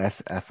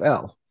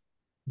USFL.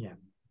 yeah,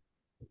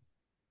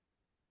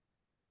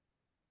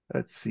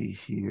 Let's see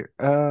here.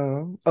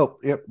 Oh, yep.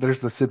 yep.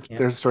 There's a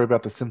story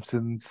about the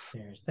Simpsons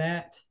There's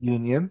that.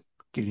 union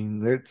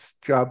getting its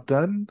job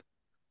done.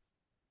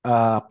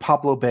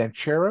 Pablo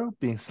Banchero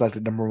being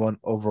selected number one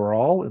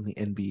overall in the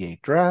NBA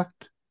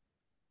draft,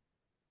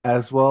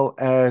 as well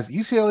as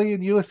UCLA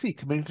and USC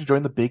committing to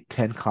join the Big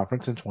Ten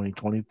Conference in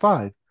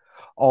 2025.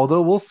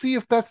 Although we'll see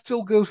if that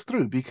still goes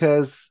through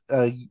because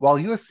while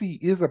USC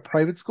is a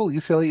private school,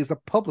 UCLA is a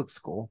public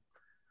school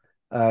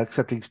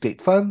accepting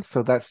state funds,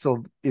 so that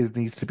still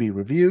needs to be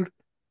reviewed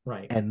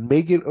Right. and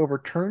may get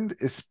overturned,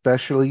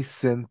 especially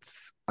since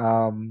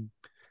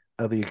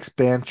of the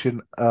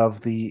expansion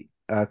of the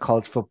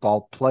college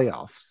football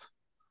playoffs,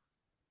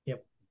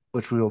 Yep.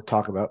 which we will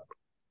talk about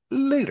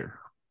later.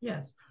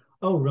 Yes.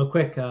 Oh, real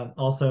quick.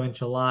 Also in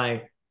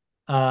July,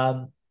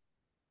 um,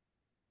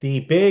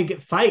 the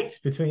big fight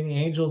between the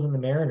Angels and the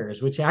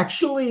Mariners, which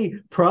actually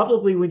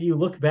probably when you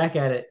look back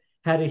at it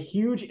had a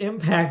huge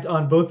impact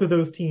on both of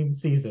those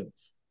teams'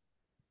 seasons.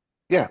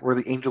 Yeah, where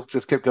the Angels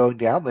just kept going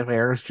down, the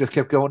Mariners just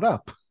kept going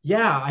up.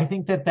 Yeah, I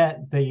think that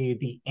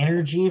the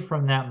energy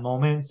from that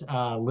moment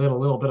lit a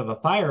little bit of a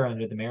fire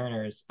under the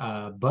Mariners'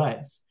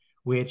 butts,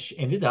 which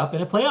ended up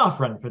in a playoff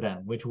run for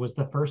them, which was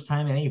the first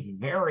time in a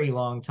very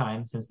long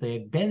time since they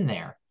had been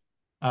there.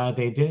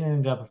 They did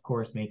end up, of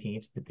course, making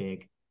it to the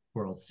big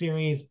World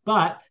Series,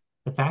 but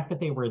the fact that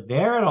they were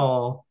there at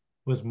all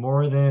was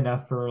more than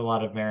enough for a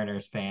lot of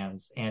Mariners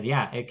fans. And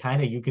yeah, it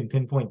kind of you can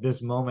pinpoint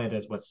this moment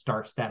as what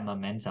starts that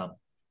momentum.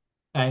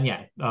 And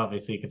yeah,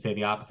 obviously you could say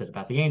the opposite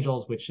about the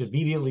Angels, which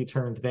immediately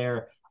turned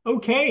their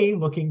okay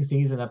looking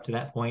season up to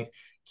that point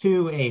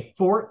to a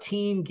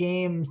 14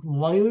 game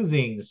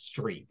losing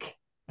streak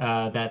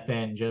that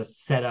then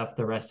just set up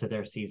the rest of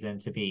their season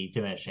to be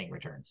diminishing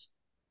returns.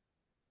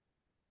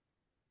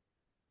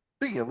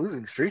 Speaking of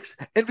losing streaks,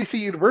 NBC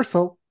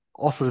Universal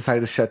also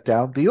decided to shut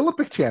down the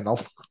Olympic Channel.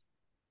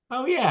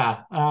 Oh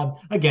yeah.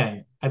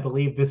 Again, I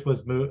believe this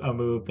was a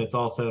move that's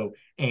also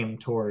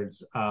aimed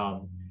towards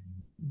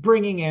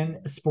bringing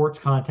in sports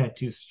content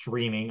to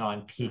streaming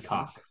on Mhm.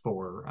 Peacock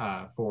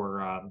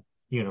for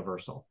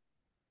Universal.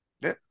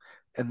 Yeah.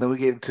 And then we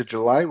get into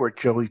July where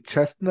Joey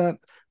Chestnut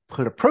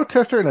put a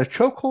protester in a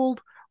chokehold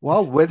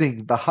while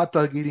winning the hot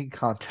dog eating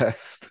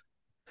contest.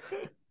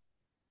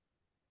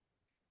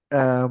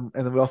 And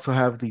then we also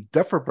have the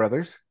Duffer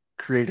Brothers,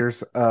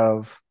 creators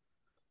of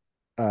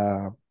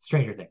uh,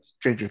 Stranger Things.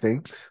 Stranger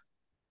Things,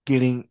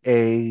 getting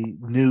a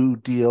new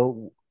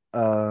deal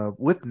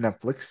with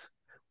Netflix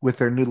with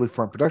their newly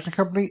formed production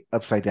company,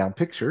 Upside Down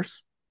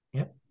Pictures.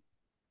 Yep.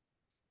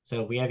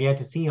 So we have yet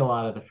to see a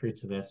lot of the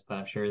fruits of this, but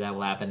I'm sure that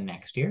will happen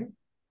next year.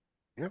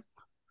 Yep.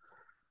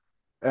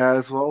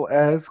 As well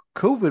as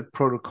COVID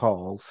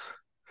protocols.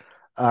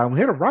 We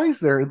had a rise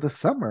there in the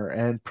summer,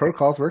 and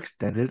protocols were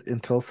extended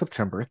until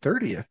September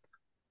 30th.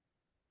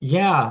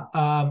 Yeah,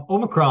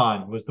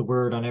 Omicron was the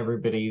word on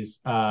everybody's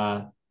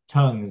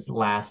tongues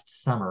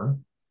last summer.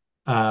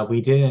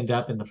 We did end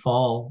up in the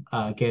fall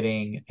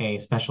getting a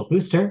special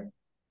booster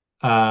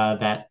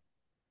that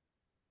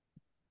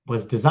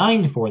was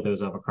designed for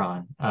those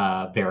Omicron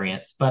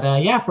variants.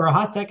 But yeah, for a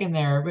hot second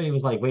there, everybody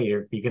was like, wait,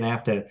 are you going to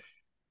have to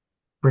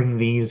bring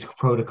these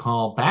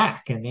protocol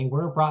back? And they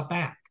were brought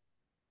back.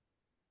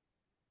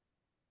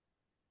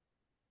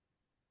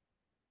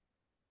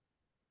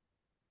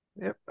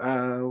 Yep.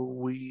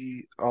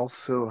 We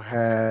also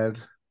had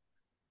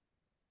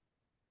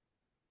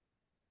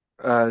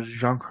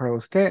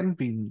Giancarlo Stanton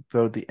being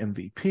voted the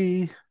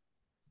MVP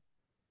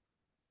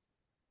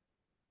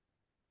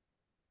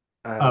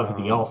Of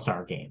the All uh,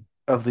 Star game.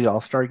 of the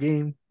All-Star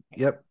game.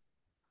 Yep.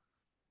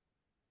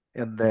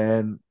 And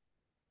then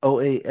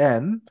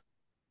OAN,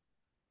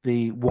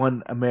 the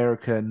One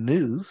America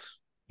News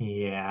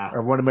Yeah.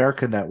 or One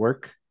America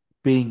Network,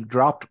 being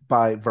dropped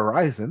by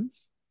Verizon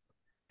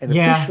and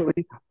Yeah.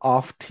 officially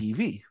off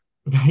TV.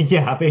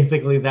 Yeah.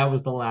 Basically, that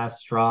was the last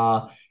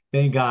straw.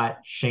 They got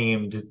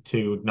shamed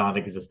to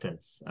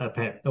non-existence,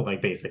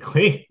 like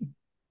basically,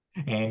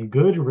 and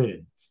good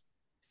riddance.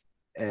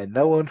 And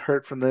no one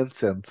heard from them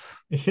since.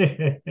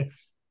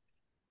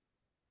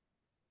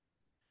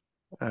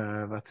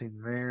 Nothing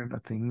there,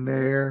 nothing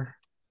there.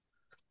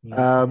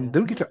 Yeah. Then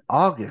we get to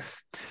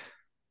August,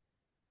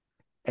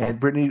 and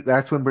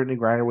that's when Brittany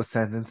Griner was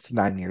sentenced to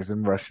 9 years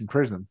in Russian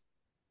prison.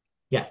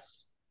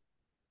 Yes.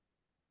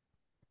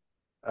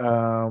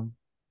 Um,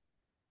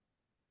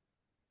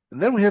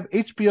 and then we have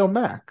HBO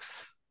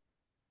Max,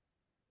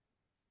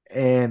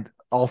 and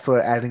also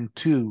adding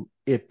to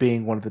it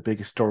being one of the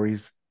biggest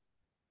stories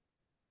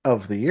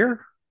of the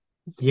year,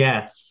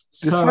 Yes.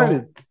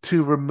 decided So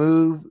to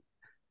remove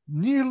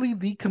nearly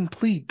the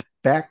complete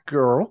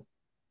Batgirl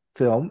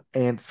film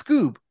and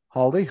Scoob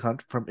Holiday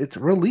Hunt from its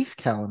release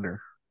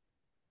calendar,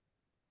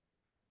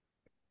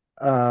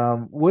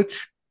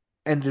 which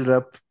ended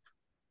up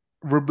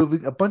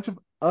removing a bunch of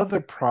other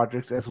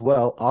projects as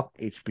well off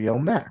HBO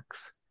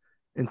Max,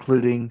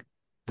 including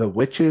The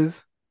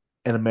Witches,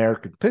 An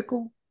American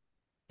Pickle,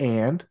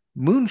 and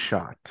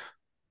Moonshot.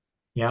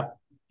 yep.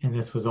 And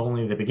this was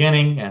only the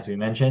beginning, as we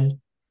mentioned.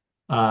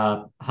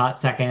 Hot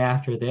second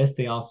after this,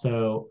 they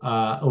also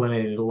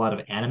eliminated a lot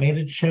of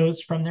animated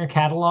shows from their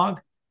catalog,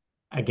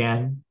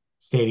 again,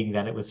 stating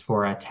that it was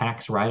for a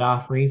tax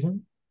write-off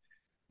reason.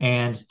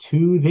 And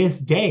to this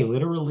day,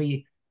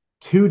 literally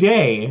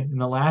today, in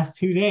the last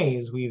 2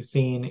 days, we've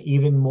seen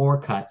even more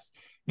cuts,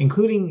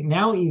 including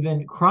now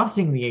even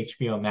crossing the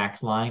HBO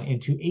Max line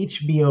into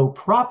HBO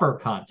proper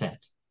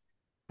content.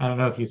 I don't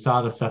know if you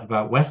saw the stuff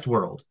about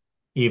Westworld,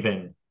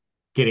 even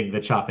getting the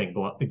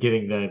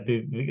getting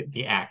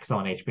the axe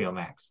on HBO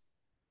Max.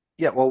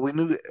 Yeah, well, we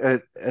knew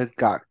it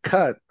got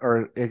cut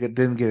or it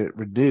didn't get it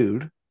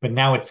renewed, But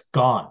now it's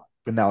gone.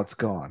 but now it's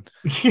gone.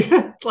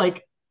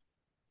 Like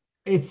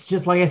it's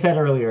just like I said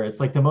earlier, it's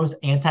like the most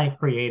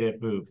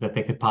anti-creative move that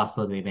they could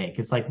possibly make.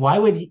 It's like why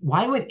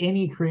would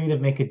any creative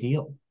make a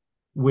deal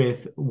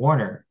with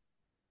Warner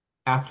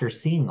after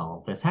seeing all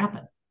of this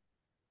happen?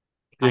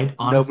 Did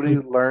I nobody honestly,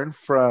 learn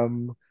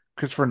from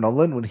Christopher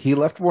Nolan when he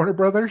left Warner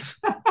Brothers?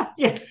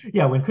 yeah,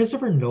 yeah. When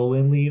Christopher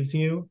Nolan leaves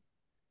you,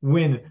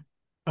 when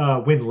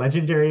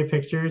Legendary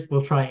Pictures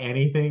will try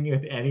anything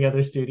with any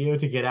other studio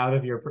to get out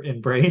of your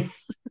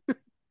embrace,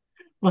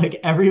 like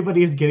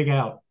everybody is getting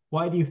out.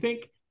 Why do you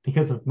think?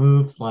 Because of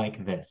moves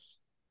like this.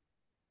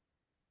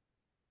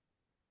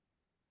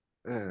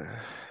 Uh,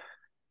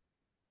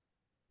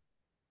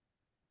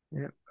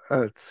 yeah.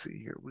 Let's see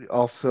here. We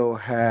also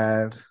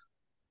had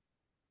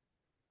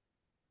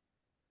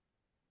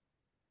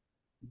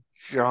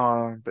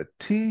John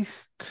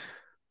Batiste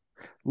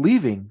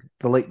leaving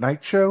the late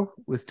night show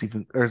with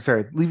Stephen, or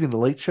sorry, leaving the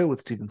late show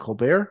with Stephen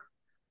Colbert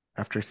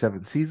after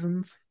 7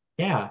 seasons.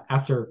 Yeah,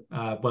 after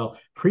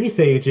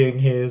presaging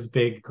his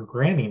big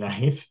Grammy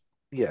night.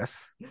 Yes.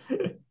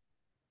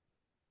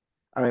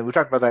 I mean, we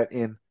talked about that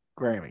in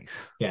Grammys.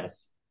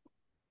 Yes.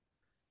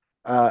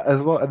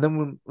 As well. And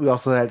then we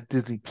also had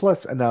Disney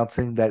Plus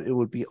announcing that it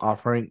would be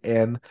offering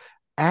an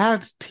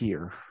ad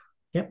tier.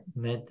 Yep.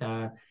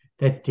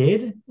 That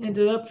did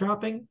ended up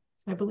dropping,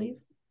 I believe.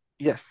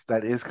 Yes,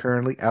 that is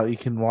currently out. You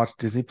can watch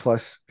Disney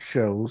Plus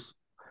shows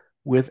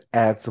with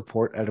ad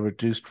support at a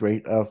reduced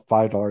rate of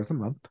 $5 a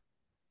month.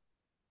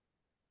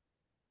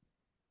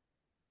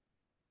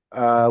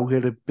 We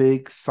had a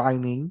big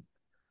signing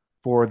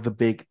for the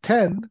Big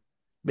Ten,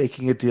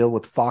 making a deal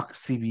with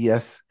Fox,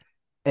 CBS,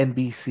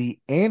 NBC,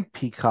 and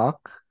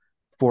Peacock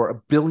for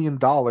 $1 billion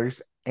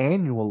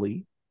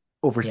annually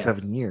over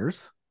seven Yes.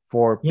 years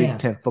for Big Yeah.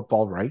 Ten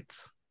football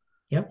rights.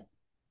 Yep.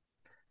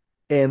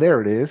 And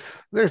there it is.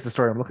 There's the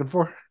story I'm looking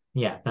for.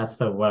 Yeah, that's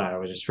the what I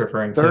was just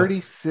referring to.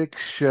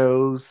 36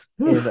 shows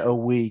in Whew. a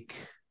week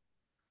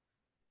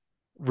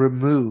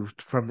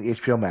removed from the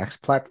HBO Max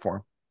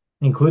platform.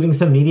 Including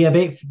some media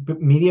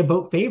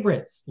boat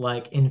favorites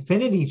like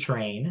Infinity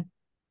Train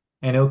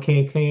and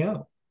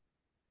OKKO.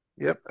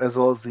 Yep, as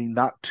well as the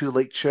Not Too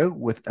Late Show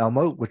with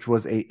Elmo, which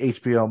was a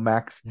HBO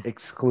Max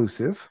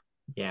exclusive.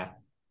 Yeah,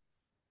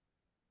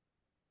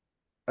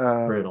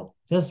 Um, brutal.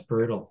 Just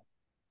brutal.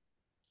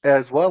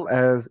 as well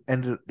as they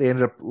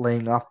ended up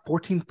laying off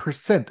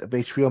 14% of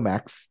HBO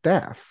Max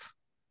staff.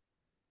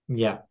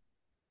 Yeah.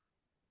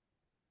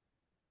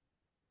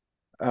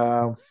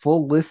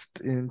 Full list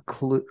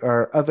include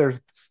or others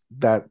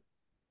that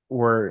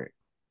were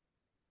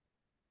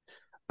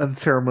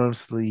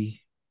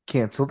unceremoniously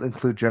canceled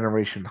include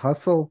Generation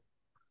Hustle,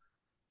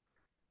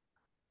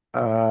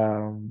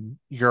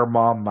 Your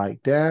Mom, My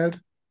Dad,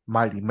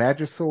 Mighty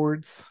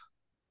Magiswords.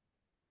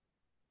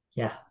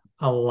 Yeah.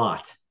 A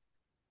lot.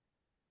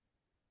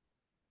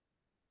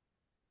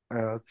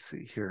 Let's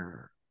see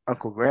here,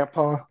 Uncle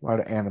Grandpa, a lot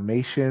of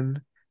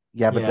animation,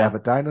 Yabba Yeah.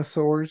 Dabba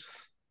Dinosaurs.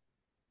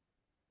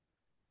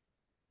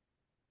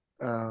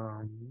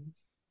 Um,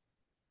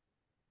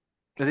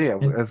 and yeah,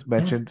 And as yeah.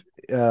 mentioned,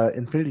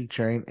 Infinity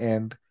Train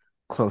and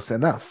Close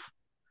Enough.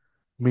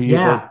 Me, the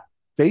Yeah.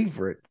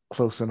 favorite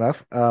Close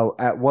Enough.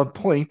 At one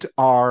point,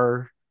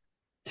 our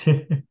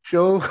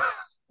show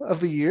of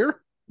the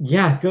year.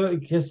 Yeah,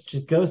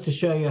 just goes to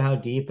show you how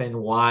deep and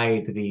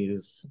wide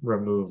these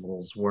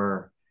removals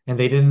were. And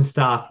they didn't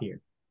stop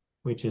here,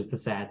 which is the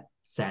sad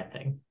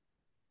thing.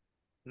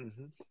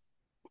 Mhm.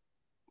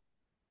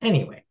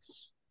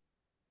 Anyways,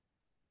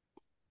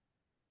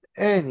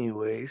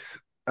 Anyways,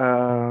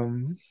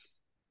 um,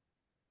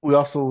 we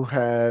also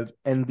had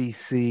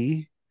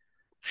NBC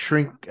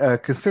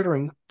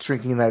considering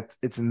shrinking that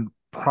its in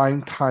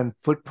prime time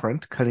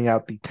footprint, cutting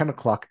out the 10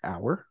 o'clock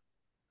hour.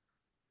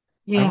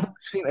 I don't think yeah, we've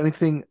seen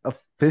anything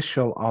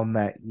official on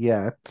that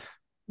yet.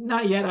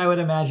 not yet. I would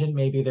imagine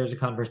maybe there's a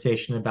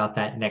conversation about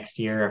that next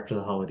year after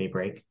the holiday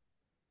break.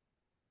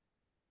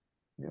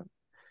 Yeah.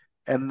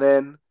 And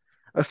then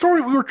a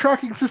story we were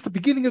tracking since the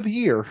beginning of the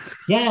year.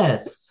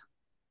 Yes.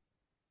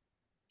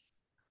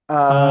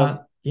 Um,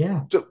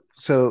 Yeah.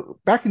 so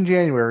back in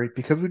January,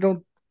 because we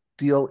don't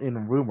deal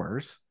in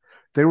rumors,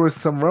 there was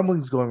some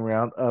rumblings going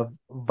around of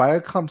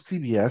Viacom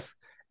CBS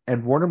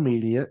and Warner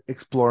Media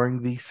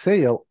exploring the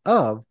sale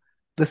of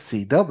the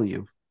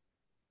CW.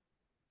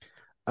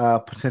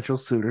 Potential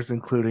suitors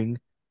including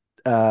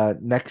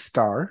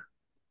Nexstar,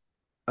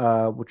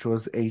 which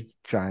was a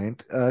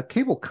giant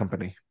cable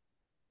company.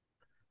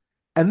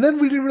 And then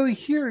we didn't really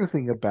hear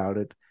anything about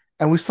it.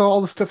 And we saw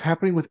all the stuff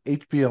happening with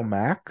HBO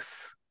Max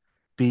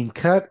being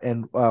cut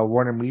and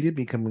Warner Media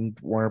becoming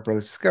Warner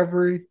Brothers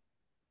Discovery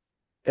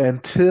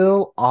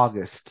until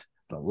August.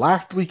 The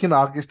last week in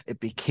August, it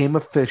became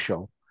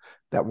official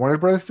that Warner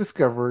Brothers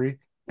Discovery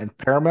and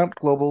Paramount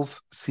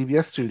Global's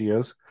CBS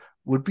Studios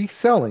would be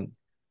selling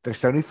their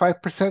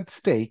 75%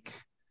 stake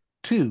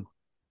to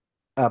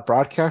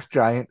broadcast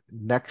giant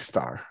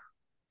Nexstar.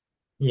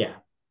 Yeah.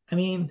 I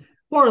mean,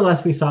 more or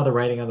less, we saw the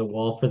writing on the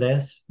wall for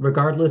this,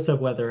 regardless of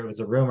whether it was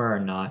a rumor or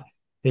not.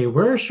 They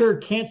were sure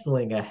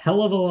canceling a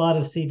hell of a lot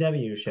of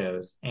CW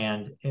shows,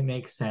 and it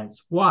makes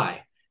sense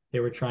why. They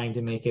were trying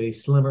to make it a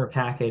slimmer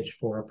package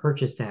for a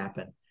purchase to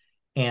happen.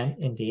 And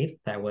indeed,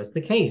 that was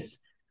the case.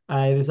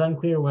 It is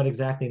unclear what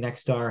exactly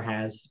Nexstar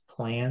has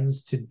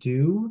plans to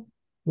do.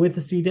 with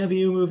the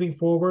CW moving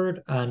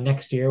forward.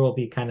 Next year will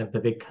be kind of the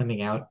big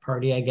coming out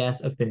party, I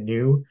guess, of the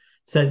new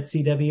said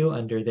CW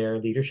under their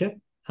leadership.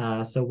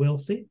 So we'll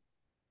see.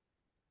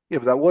 Yeah,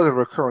 but that was a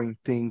recurring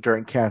theme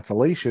during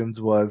cancellations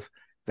was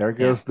there Yeah.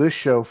 goes this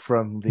show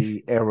from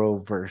the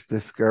Arrowverse.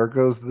 There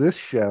goes this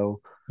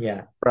show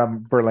Yeah.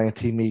 from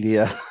Berlanti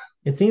Media.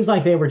 It seems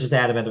like they were just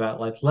adamant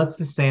about let's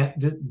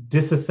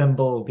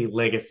disassemble the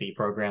legacy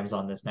programs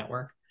on this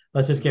network.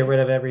 Let's just get rid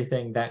of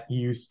everything that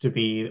used to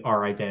be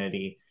our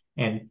identity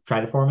and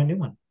try to form a new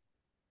one.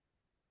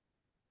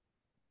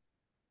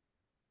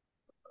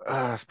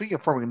 Speaking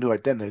of forming a new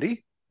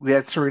identity, we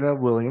had Serena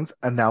Williams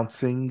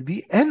announcing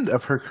the end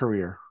of her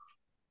career.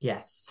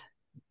 Yes.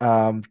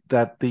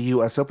 That the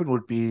U.S. Open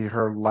would be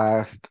her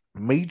last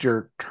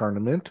major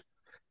tournament,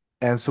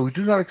 and so we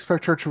do not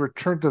expect her to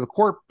return to the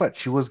court, but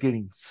she was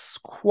getting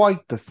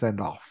quite the send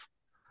off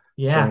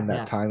Yeah, during that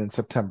yeah, time in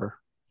September.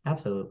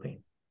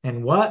 absolutely.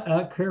 And what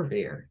a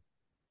career.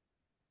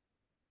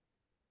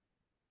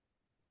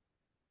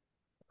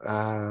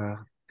 Uh,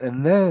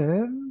 and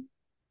then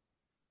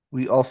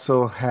we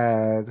also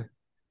had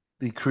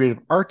the Creative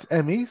Arts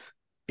Emmys,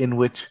 in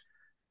which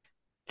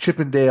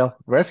Chippendale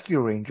Rescue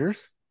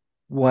Rangers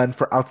won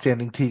for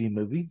Outstanding TV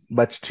Movie,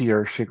 much to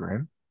your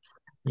chagrin.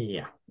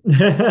 Yeah.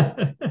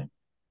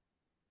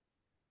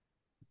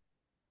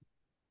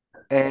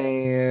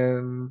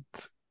 And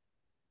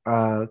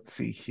let's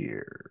see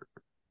here.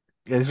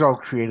 Yeah, these are all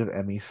creative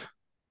Emmys.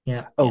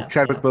 Yeah, Oh, yeah,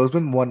 Chadwick yeah.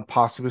 Boseman won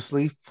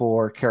posthumously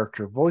for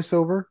character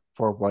voiceover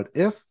for What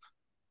If.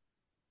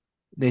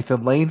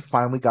 Nathan Lane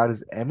finally got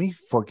his Emmy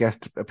for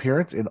guest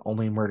appearance in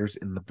Only Murders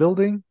in the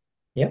Building.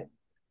 Yep.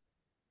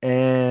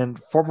 And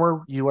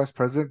former U.S.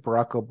 President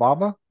Barack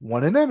Obama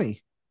won an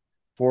Emmy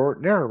for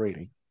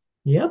narrating.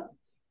 Yep.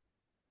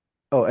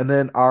 Oh, and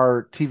then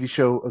our TV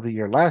show of the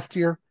year last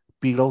year,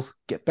 Beatles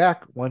Get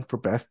Back, won for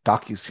Best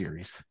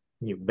Docuseries.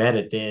 You bet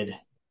it did.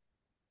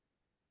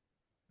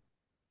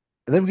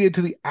 And then we get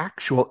to the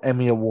actual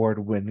Emmy Award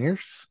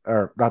winners,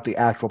 or not the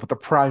actual, but the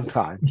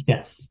primetime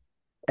Yes.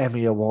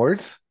 Emmy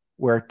Awards,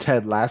 where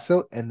Ted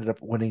Lasso ended up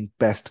winning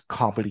Best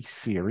Comedy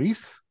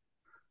Series.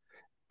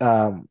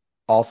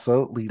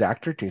 Also, lead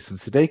actor Jason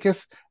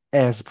Sudeikis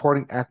and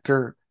supporting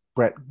actor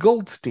Brett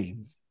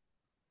Goldstein.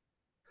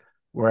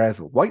 Whereas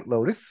White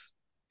Lotus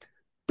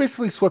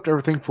basically swept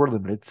everything for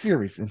limited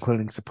series,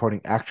 including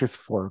supporting actress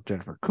for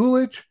Jennifer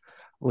Coolidge,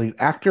 lead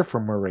actor for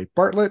Murray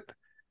Bartlett,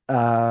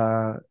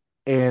 uh,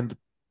 and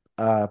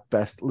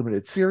best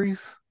limited series.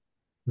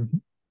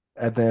 Mhm.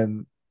 And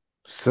then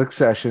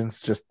Succession's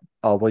just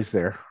always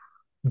there.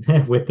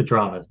 With the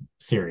drama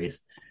series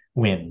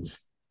wins.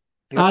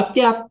 Yep.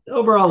 Yeah,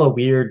 overall a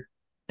weird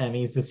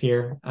Emmys this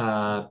year.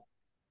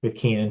 With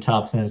Kenan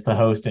Thompson as the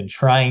host and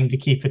trying to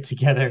keep it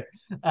together.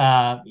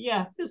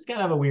 Yeah, just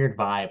kind of a weird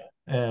vibe.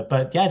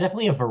 But yeah,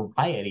 definitely a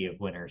variety of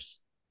winners.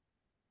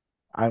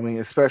 I mean,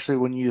 especially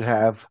when you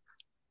have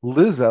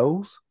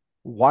Lizzo's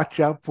Watch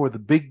Out for the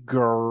Big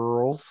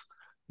Girls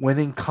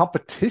winning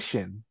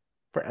competition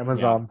for Yeah.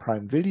 Amazon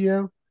Prime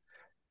Video,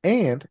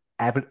 and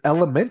Abbott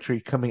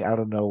Elementary coming out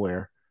of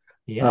nowhere,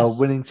 Yes.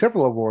 winning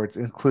several awards,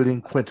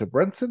 including Quinta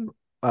Brunson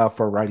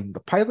for writing the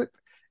pilot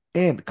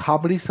and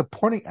comedy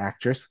supporting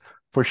actress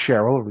for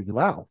Cheryl Lee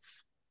Lau.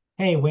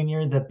 Hey, when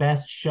you're the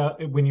best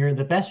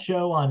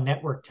show on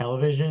network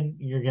television,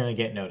 you're gonna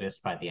get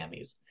noticed by the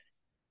Emmys.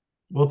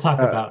 We'll talk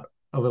Uh, about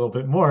a little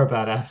bit more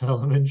about Abbott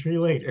Elementary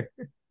later.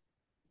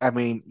 I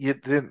mean, you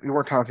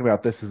weren't talking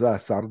about This Is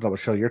Us, so I don't know what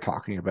show you're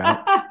talking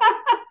about.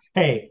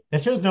 Hey,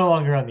 that show's no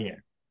longer on the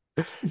air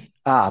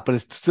But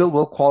it still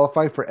will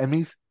qualify for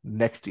Emmys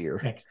next year.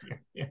 next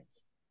year.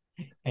 Yes.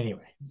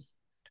 Anyways.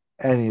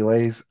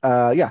 Anyways,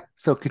 yeah.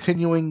 So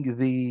continuing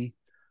the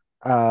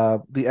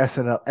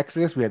SNL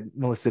Exodus, we had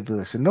Melissa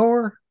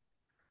Villasenor,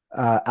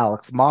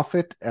 Alex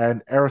Moffat,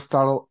 and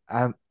Aristotle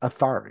and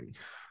Athari.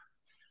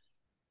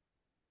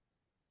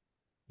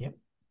 Yep.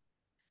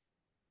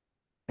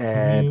 Some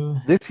And new.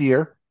 this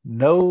year,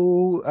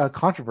 no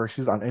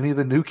controversies on any of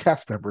the new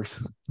cast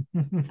members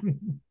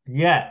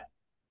Yeah.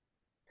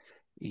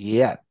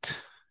 yet.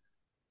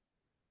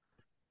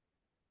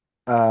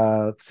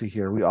 Let's see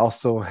here. We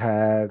also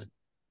had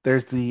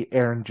there's the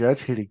Aaron Judge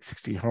hitting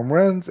 60 home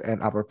runs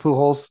and Albert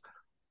Pujols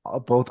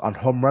both on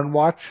home run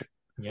watch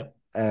Yep.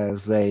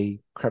 as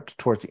they crept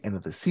towards the end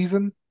of the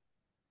season,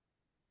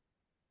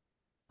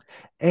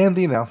 and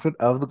the announcement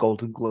of the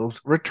Golden Globes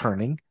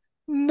returning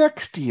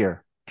next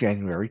year,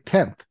 January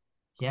 10th,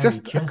 Yeah, we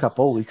just a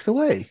couple just weeks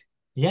away.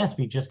 yes,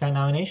 we just got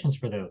nominations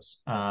for those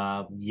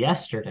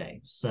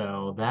yesterday.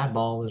 So that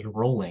ball is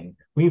rolling.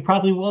 We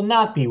probably will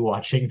not be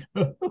watching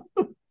those.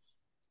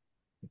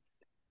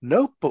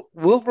 Nope, but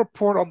we'll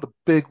report on the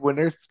big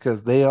winners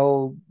because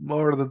they'll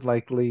more than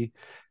likely,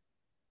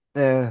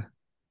 eh,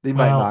 they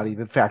might not Well,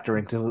 even factor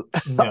into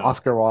no.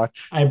 Oscar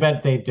watch. I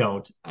bet they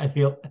don't. I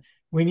feel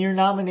when you're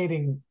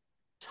nominating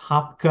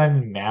Top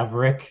Gun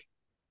Maverick,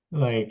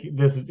 like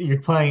this is you're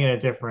playing in a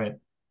different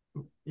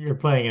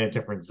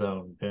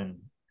zone than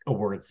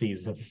award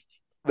season.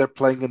 They're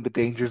playing in the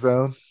danger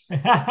zone.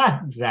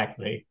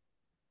 Exactly.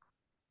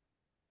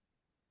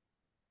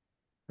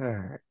 All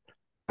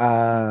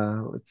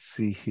right. Let's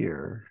see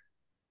here.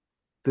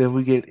 Then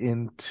we get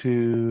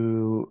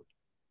into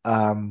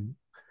um,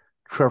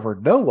 Trevor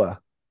Noah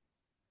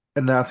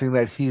announcing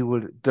that he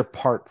would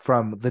depart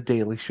from The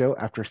Daily Show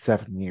after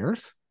 7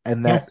 years,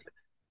 and that Yes,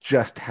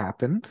 just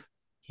happened.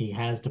 he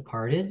has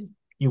departed.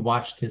 You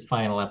watched his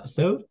final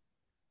episode.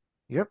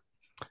 Yep.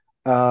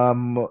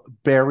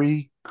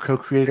 Barry,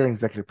 co-creator and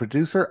executive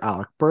producer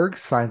Alec Berg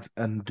signs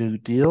a new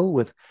deal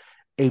with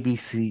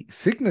ABC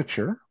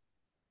Signature.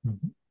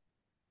 Mhm.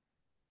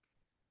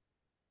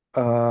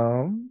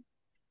 Um,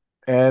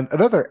 and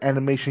another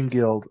Animation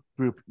Guild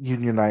group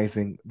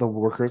unionizing the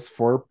workers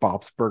for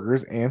Bob's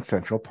Burgers and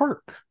Central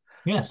Park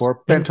Yes,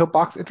 for Bento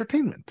Box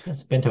Entertainment.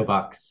 yes, Bento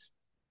Box.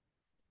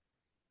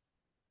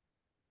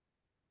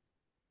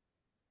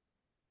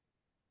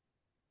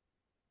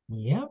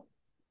 Yep.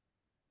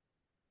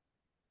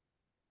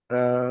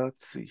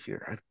 Let's see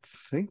here. I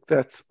think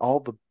that's all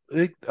the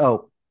big.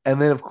 Oh,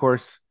 and then of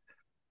course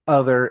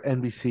other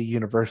NBC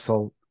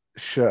Universal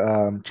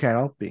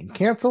channel being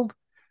canceled.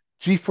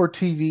 G4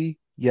 TV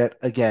yet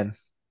again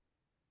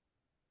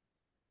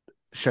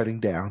shutting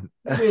down.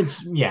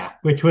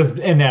 Which was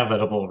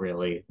inevitable,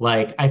 really.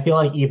 Like, I feel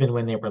like even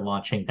when they were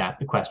launching that,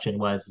 the question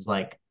was is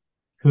like,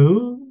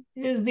 who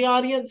is the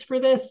audience for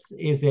this?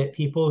 Is it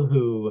people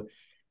who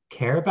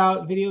care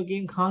about video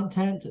game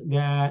content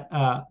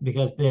that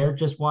because they're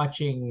just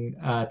watching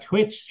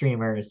Twitch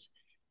streamers,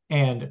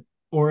 and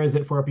or is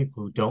it for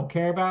people who don't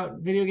care about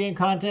video game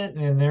content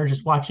and they're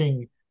just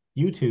watching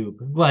YouTube?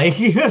 Like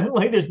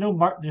like there's no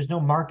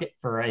market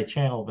for a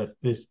channel that's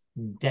this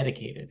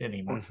dedicated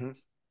anymore. Mhm.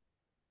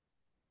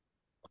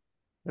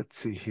 Let's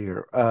see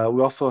here.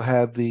 We also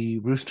had the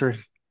Rooster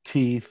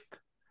Teeth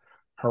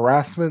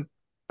harassment,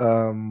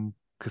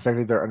 because I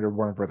think they're under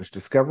Warner Brothers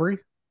Discovery.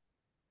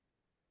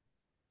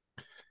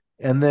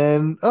 And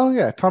then, oh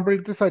yeah, Tom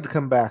Brady decided to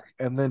come back,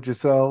 and then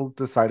Giselle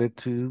decided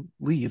to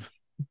leave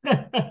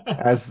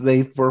as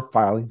they were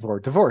filing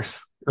for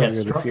divorce Yes,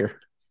 earlier this year.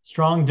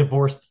 strong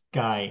divorced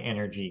guy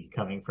energy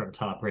coming from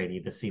Tom Brady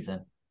this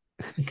season.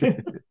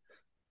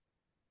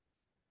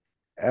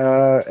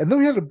 And then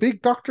we had a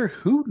big Doctor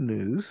Who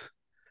news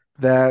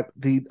that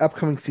the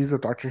upcoming season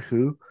of Doctor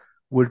Who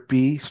would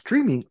be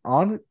streaming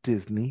on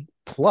Disney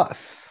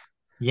Plus,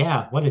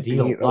 Yeah, what a taking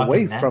deal. it away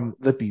Locking that. from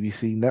the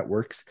BBC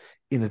networks,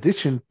 in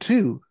addition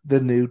to the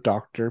new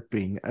Doctor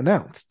being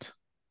announced.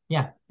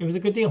 Yeah, it was a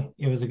good deal.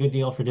 It was a good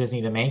deal for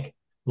Disney to make,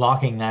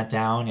 locking that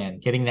down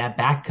and getting that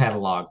back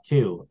catalog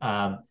too.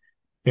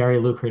 Very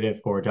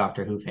lucrative for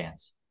Doctor Who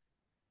fans.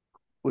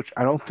 Which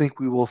I don't think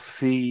we will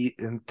see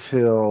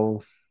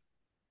until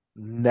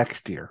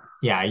next year.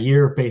 Yeah,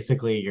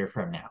 basically a year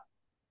from now.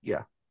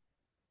 Yeah.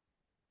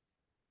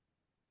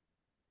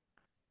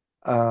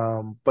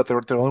 But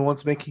they're the only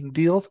ones making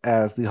deals,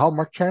 as the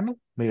Hallmark Channel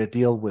made a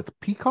deal with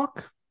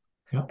Peacock,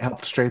 Yep.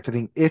 helped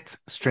strengthening its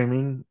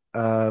streaming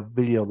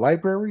video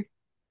library.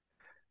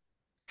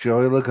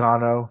 Joey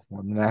Logano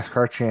won the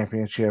NASCAR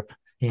championship.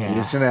 Yeah.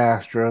 Houston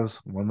Astros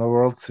won the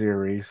World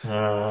Series.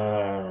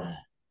 Uh,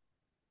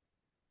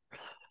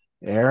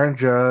 Aaron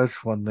Judge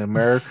won the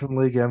American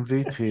League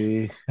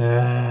MVP.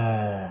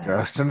 uh,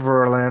 Justin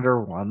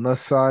Verlander won the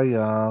Cy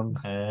Young.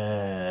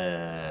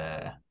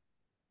 uh.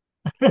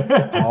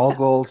 Paul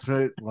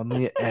Goldschmidt won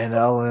the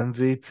NL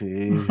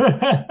MVP.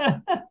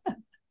 Let's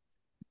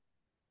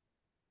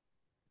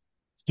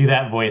do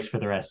that voice for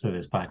the rest of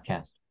this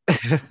podcast.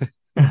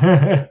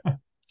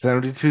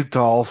 72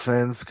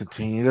 Dolphins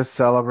continue to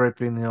celebrate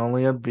being the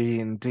only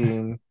unbeaten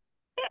team.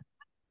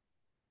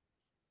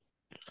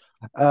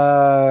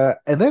 And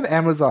then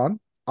Amazon,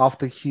 off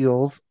the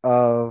heels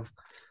of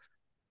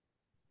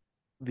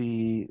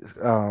the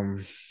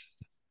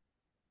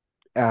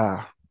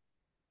uh,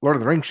 Lord of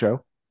the Rings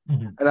show,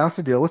 Mhm. announced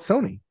a deal with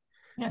Sony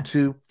Yeah.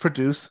 to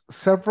produce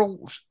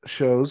several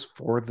shows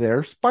for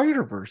their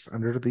Spider-Verse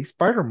under the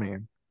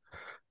Spider-Man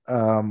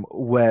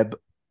web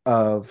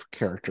of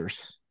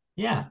characters.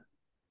 Yeah.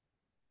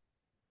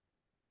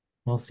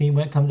 We'll see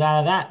what comes out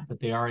of that, but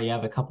they already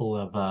have a couple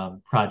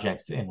of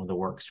projects in the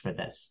works for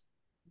this.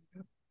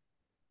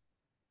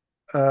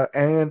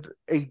 And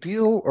a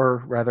deal,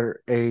 or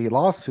rather a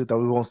lawsuit that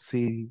we won't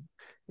see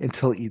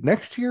until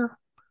next year,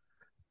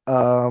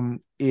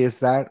 is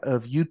that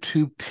of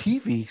YouTube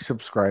TV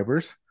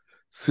subscribers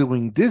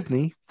suing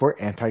Disney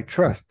for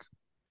antitrust,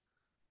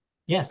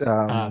 Yes.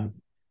 um,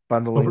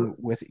 bundling Over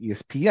with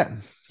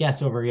ESPN.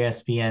 yes, over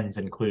ESPN's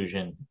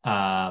inclusion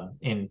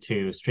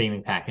into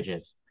streaming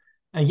packages.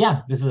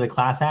 Yeah, this is a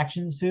class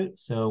action suit,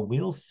 so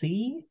we'll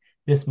see.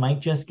 This might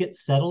just get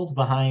settled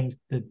behind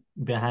the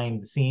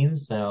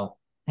scenes. So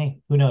hey,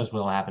 who knows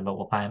what'll happen, but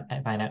we'll find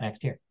out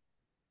next year.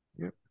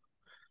 Yep.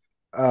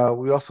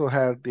 We also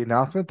had the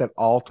announcement that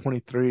all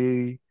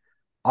 23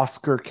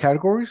 Oscar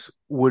categories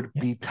would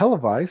Yep. be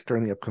televised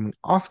during the upcoming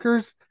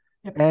Oscars,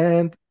 Yep.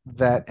 and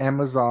that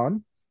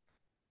Amazon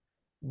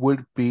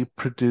would be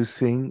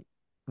producing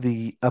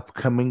the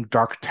upcoming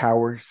Dark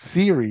Tower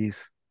series,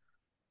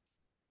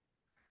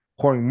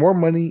 pouring more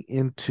money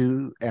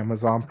into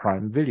Amazon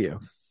Prime Video.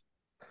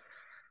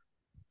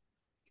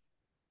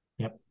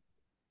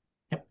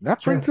 Yep,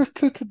 That brings sure. us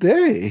to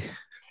today.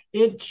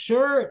 It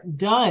sure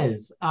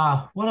does.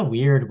 What a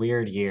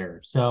weird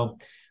year. So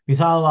we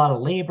saw a lot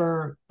of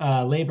labor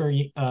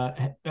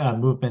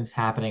movements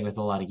happening with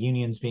a lot of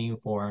unions being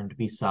formed.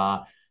 We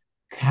saw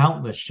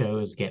countless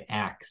shows get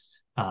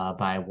axed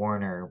by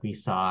Warner. We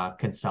saw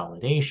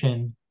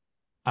consolidation,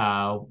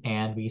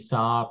 and we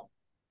saw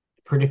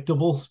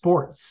predictable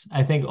sports.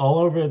 I think all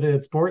over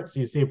the sports,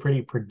 you see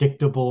pretty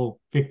predictable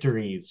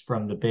victories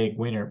from your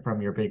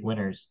big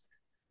winners.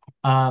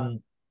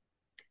 Um,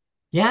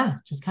 yeah,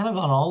 just kind of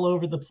an all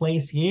over the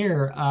place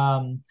here.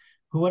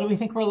 What do we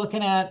think we're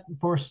looking at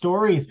for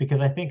stories?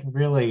 Because I think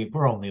really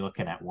we're only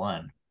looking at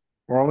one.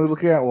 We're only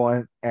looking at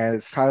one, and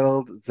it's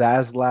titled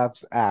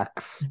Zaslav's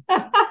Axe.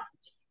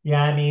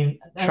 Yeah,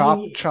 Chop,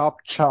 chop,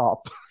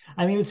 chop.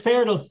 it's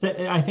fair to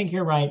say, I think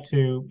you're right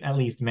to at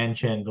least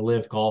mention the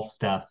live golf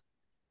stuff,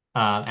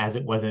 as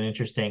it was an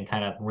interesting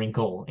kind of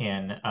wrinkle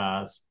in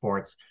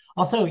sports.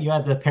 Also, you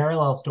had the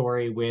parallel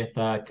story with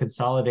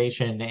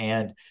consolidation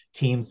and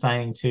teams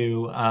signing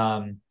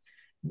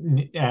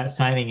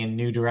in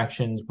new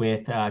directions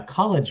with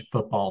college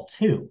football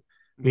too.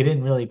 We Mhm.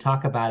 didn't really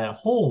talk about it a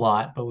whole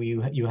lot, but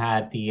you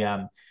had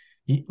the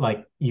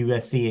like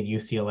USC and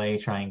UCLA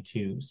trying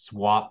to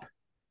swap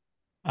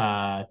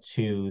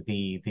to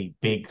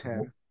Big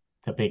Ten.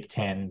 the Big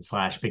Ten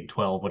slash Big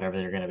 12, whatever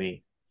they're going to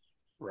be.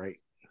 Right.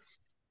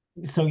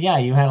 So yeah,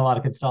 you had a lot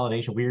of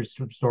consolidation, weird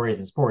stories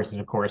in sports,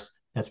 and of course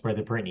that's where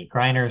the Brittany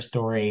Griner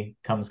story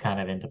comes kind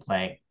of into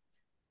play.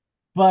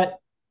 But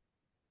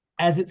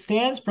as it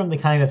stands from the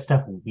kind of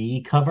stuff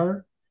we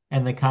cover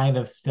and the kind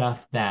of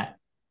stuff that's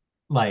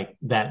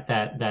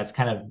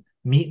kind of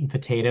meat and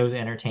potatoes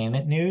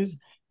entertainment news,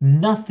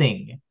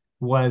 nothing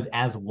was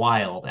as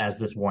wild as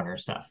this Warner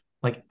stuff.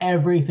 Like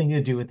everything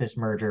to do with this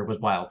merger was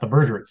wild. The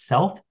merger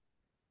itself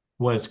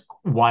was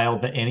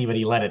wild that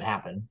anybody let it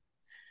happen.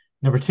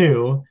 Number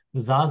two,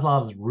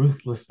 Zaslav's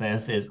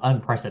ruthlessness is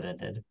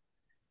unprecedented.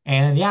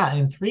 And yeah,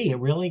 and three, it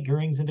really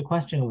brings into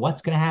question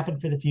what's going to happen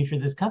for the future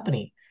of this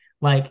company.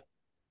 Like,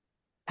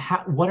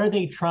 what are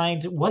they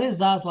trying to? What is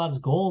Zaslav's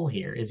goal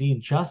here? Is he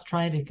just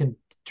trying to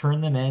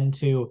turn them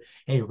into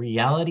a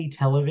reality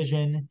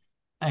television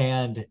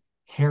and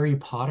Harry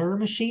Potter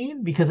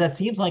machine? Because that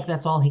seems like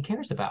that's all he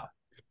cares about.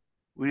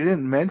 We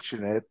didn't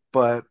mention it,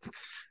 but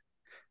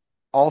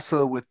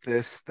also with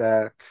this,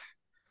 that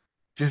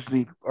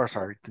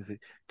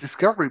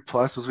Discovery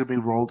Plus was going to be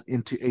rolled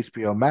into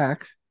HBO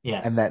Max,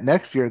 and Yes. that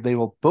next year they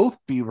will both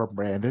be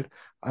rebranded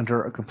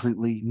under a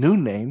completely new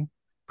name,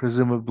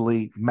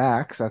 presumably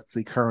Max. That's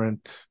the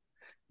current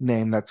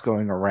name that's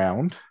going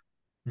around.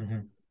 Mm-hmm.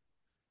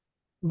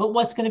 But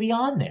what's going to be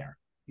on there?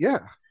 Yeah,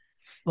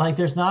 Like,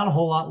 there's not a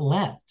whole lot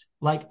left.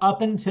 Like,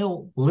 up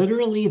until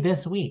literally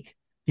this week,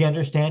 the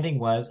understanding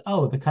was,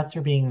 oh, the cuts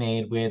are being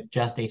made with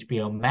just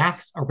HBO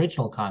Max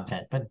original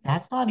content, but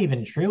that's not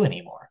even true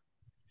anymore.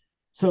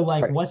 So,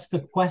 like, right. what's the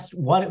quest?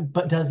 What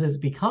but does this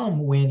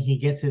become when he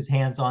gets his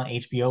hands on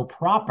HBO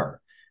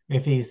proper?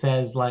 If he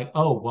says like,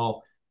 oh,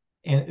 well,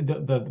 and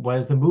the what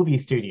is the movie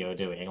studio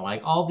doing?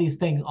 Like all these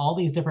things, all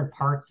these different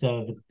parts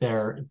of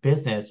their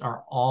business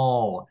are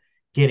all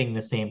getting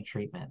the same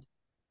treatment,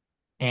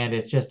 and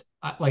it's just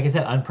like I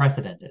said,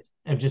 unprecedented.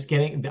 Of just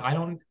getting, I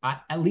don't,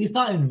 at least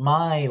not in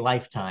my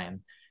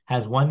lifetime,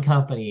 has one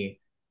company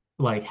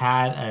like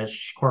had a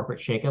corporate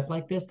shakeup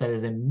like this that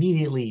has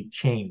immediately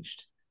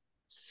changed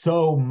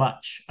so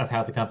much of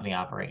how the company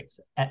operates,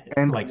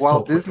 And like while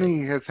so quickly.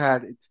 Disney has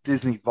had its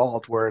Disney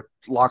Vault where it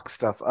locks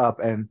stuff up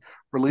and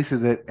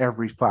releases it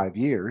every 5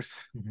 years,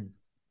 Mm-hmm.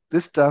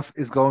 this stuff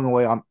is going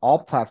away on all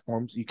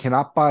platforms. You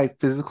cannot buy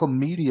physical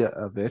media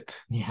of it.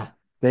 Yeah,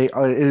 It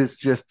is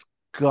just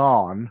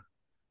gone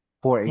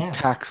for a yeah,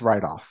 tax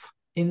write-off.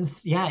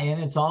 yeah,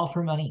 and it's all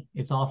for money.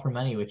 It's all for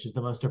money, which is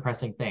the most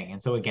depressing thing.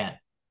 And so again,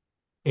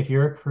 if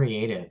you're a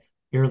creative,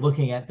 you're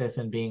looking at this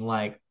and being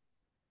like,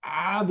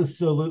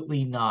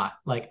 absolutely not.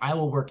 Like, I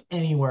will work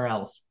anywhere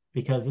else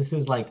because this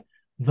is like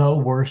the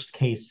worst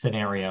case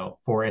scenario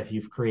for if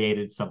you've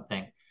created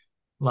something.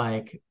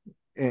 Like,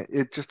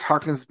 It just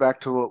harkens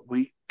back to what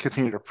we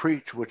continue to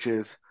preach, which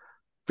is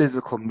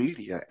physical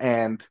media,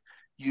 and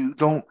you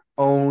don't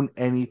own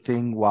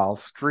anything while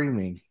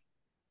streaming.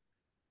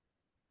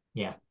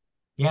 yeah,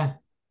 yeah.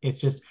 It's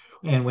just,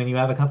 and when you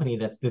have a company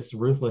that's this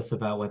ruthless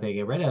about what they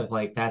get rid of,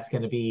 like, that's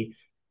going to be,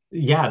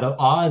 yeah, the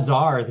odds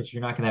are that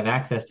you're not going to have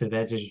access to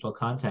that digital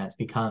content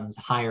becomes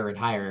higher and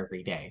higher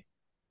every day.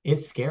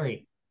 It's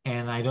scary.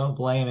 And I don't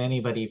blame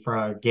anybody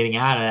for getting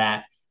out of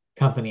that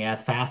company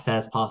as fast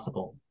as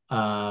possible,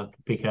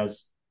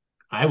 because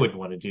I wouldn't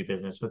want to do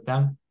business with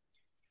them.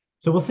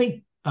 So we'll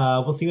see.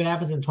 We'll see what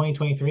happens in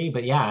 2023.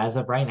 But yeah, as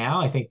of right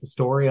now, I think the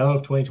story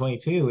of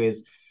 2022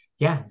 is,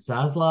 yeah,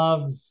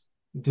 Zaslav's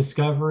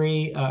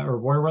discovery, or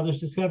Warner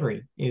Brothers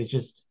discovery is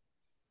just,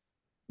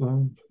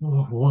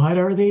 what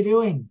are they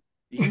doing?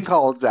 You can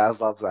call it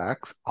Zaslav's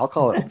Axe. I'll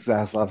call it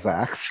Zaslav's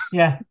Axe.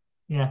 Yeah,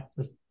 yeah,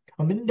 just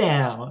coming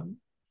down.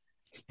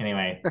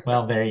 Anyway,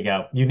 well, there you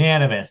go.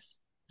 Unanimous.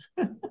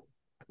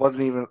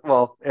 Wasn't even,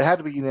 well, it had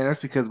to be unanimous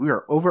because we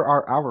are over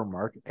our hour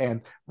mark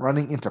and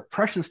running into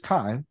precious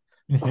time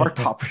of our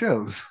top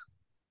shows.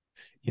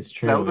 It's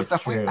Now, true. the It's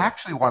stuff we true.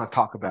 actually want to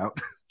talk about.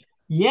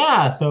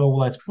 Yeah, so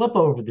let's flip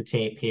over the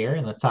tape here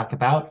and let's talk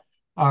about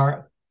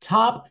our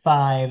top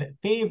five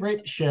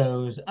favorite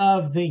shows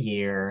of the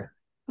year.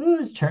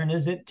 Whose turn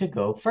is it to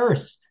go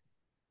first?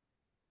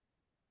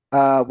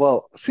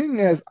 Well, seeing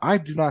as I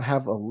do not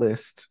have a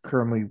list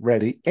currently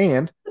ready,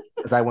 and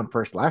as I went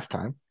first last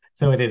time,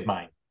 So it is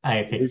mine. I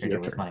it is figured it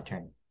your was turn. my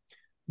turn.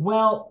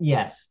 Well,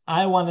 yes,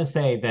 I want to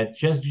say that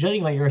just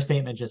judging by your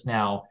statement just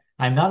now,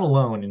 I'm not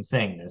alone in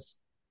saying this.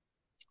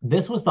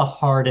 This was the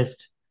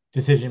hardest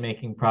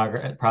decision-making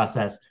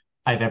process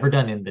I've ever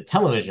done in the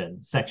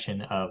television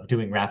section of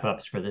doing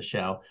wrap-ups for the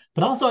show,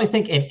 but also I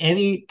think in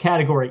any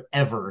category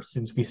ever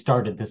since we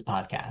started this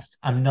podcast.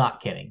 I'm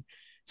not kidding.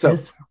 So,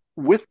 This,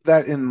 with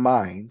that in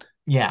mind,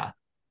 yeah,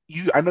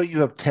 I know you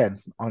have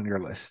 10 on your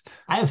list.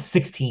 I have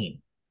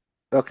 16.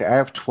 Okay, I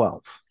have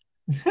 12.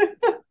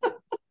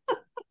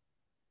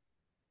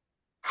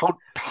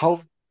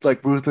 How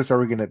like ruthless are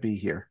we going to be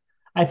here?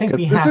 I think Because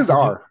we have to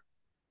do,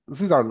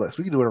 this is our list.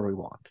 We can do whatever we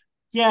want.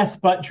 yes,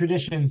 but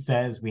tradition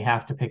says we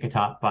have to pick a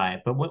top five.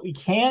 But what we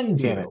can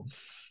Damn it. do,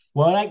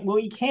 what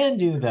we can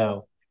do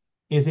though,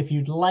 is if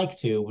you'd like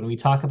to, when we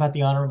talk about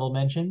the honorable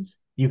mentions,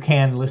 you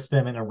can list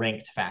them in a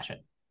ranked fashion.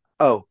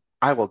 Oh,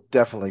 I will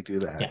definitely do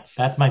that. Yeah,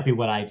 that might be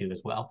what I do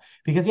as well.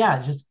 Because yeah,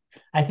 just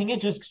I think it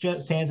just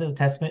stands as a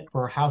testament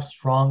for how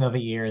strong of a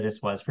year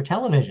this was for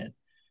television.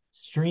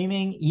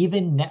 Streaming,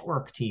 even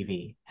network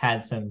TV,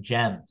 had some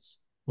gems.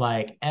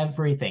 Like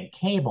everything,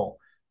 cable,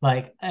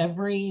 like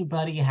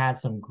everybody had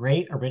some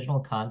great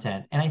original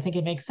content. And I think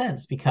it makes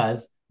sense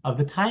because of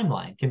the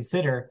timeline.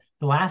 Consider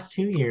the last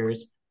 2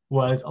 years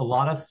was a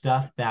lot of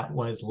stuff that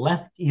was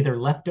either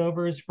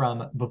leftovers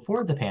from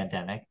before the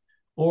pandemic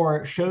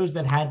or shows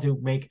that had to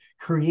make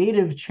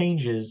creative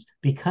changes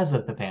because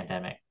of the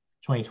pandemic.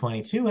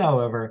 2022,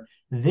 however,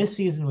 this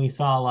season we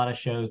saw a lot of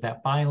shows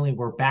that finally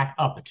were back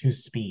up to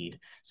speed.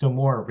 So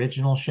more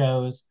original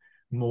shows,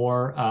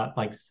 more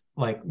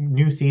like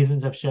new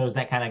seasons of shows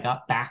that kind of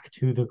got back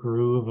to the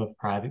groove of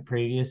private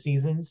previous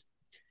seasons.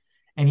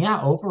 And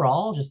yeah,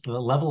 overall, just the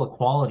level of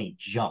quality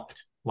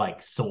jumped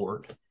like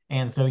soared.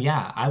 And so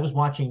yeah, I was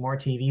watching more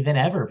TV than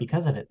ever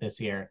because of it this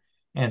year,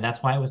 and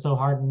that's why it was so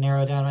hard to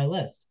narrow down my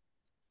list.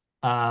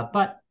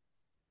 But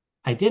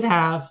I did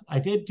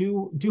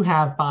do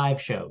have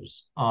five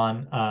shows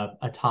on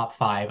a top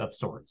five of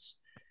sorts.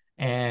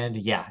 And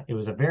yeah, it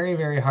was a very,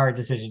 very hard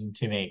decision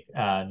to make,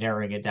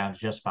 narrowing it down to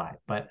just five,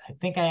 but I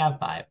think I have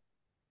five.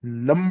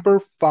 Number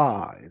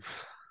 5.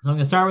 So I'm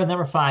going to start with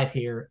number five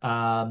here.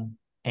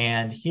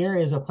 And here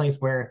is a place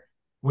where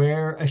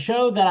a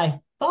show that I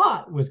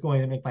thought was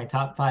going to make my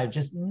top five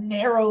just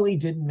narrowly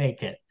didn't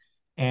make it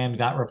and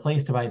got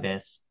replaced by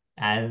this.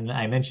 And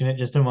I mentioned it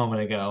just a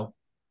moment ago,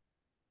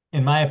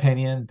 in my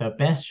opinion, the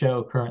best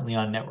show currently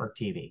on network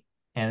TV,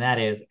 and that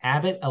is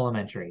Abbott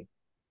Elementary.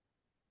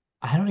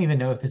 I don't even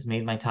know if this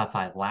made my top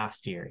five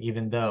last year,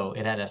 even though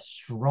it had a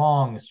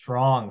strong,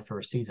 strong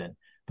first season.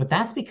 But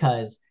that's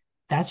because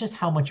that's just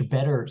how much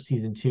better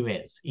season two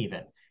is,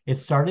 even. It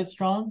started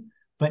strong,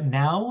 but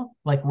now,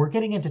 like, we're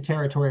getting into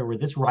territory where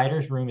this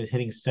writer's room is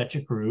hitting such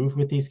a groove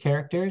with these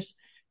characters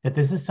that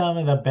this is some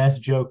of the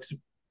best jokes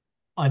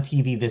on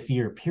TV this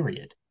year,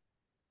 period.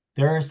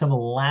 There are some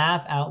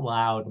laugh out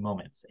loud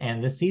moments,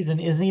 and the season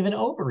isn't even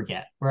over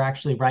yet. We're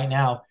actually right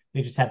now,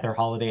 they just had their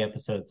holiday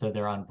episode, so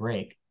they're on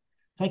break.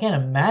 So I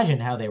can't imagine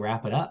how they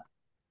wrap it up.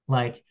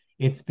 Like,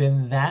 it's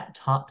been that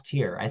top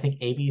tier. I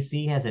think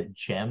ABC has a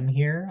gem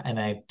here, and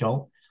I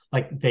don't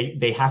like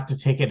they have to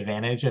take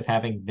advantage of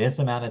having this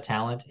amount of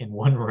talent in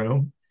one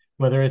room,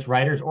 whether it's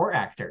writers or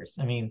actors.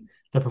 I mean,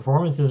 the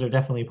performances are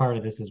definitely part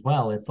of this as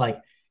well. It's like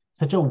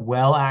such a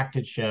well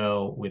acted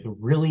show with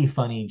really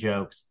funny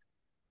jokes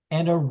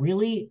and a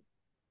really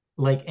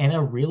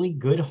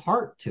good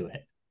heart to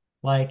it.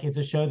 Like it's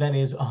a show that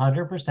is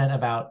 100%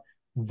 about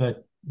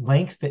the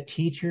lengths that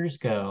teachers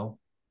go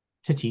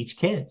to teach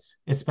kids,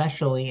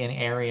 especially in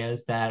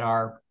areas that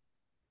are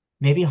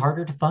maybe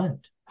harder to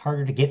fund,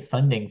 harder to get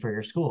funding for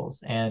your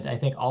schools. And I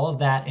think all of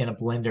that in a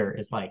blender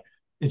is like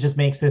it just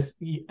makes this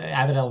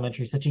Abbott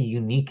Elementary such a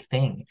unique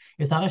thing.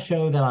 It's not a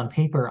show that on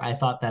paper I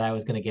thought that I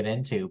was going to get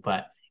into,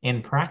 but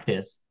in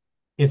practice,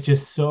 it's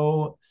just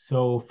so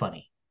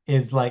funny.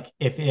 Is like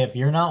if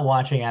you're not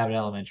watching Abbott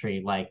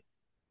Elementary, like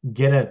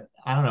get a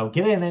I don't know,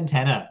 get an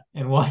antenna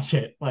and watch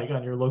it like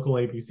on your local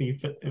ABC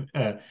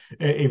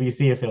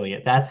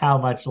affiliate. That's how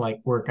much like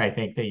work I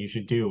think that you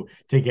should do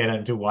to get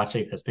into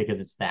watching this because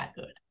it's that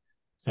good.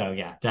 So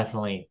yeah,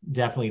 definitely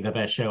the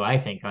best show I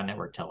think on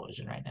network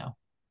television right now.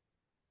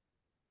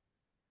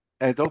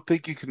 I don't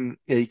think you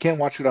can't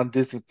watch it on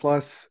Disney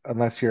Plus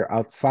unless you're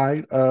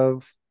outside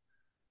of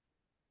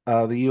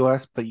the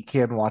US, but you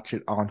can watch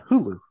it on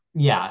Hulu.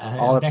 Yeah,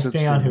 All next episodes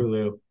day on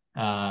streaming.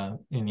 Hulu.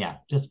 And yeah,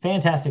 just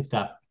fantastic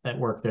stuff that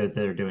work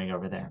they're doing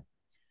over there.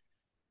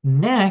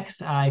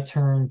 Next, I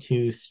turn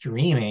to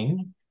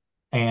streaming.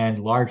 And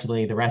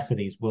largely the rest of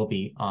these will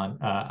be on,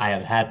 I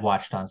have had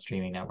watched on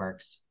streaming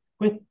networks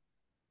with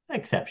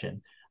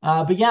exception.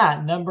 But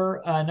yeah,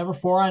 number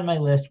four on my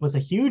list was a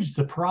huge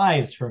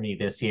surprise for me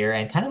this year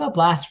and kind of a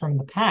blast from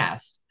the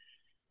past,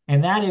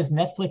 and that is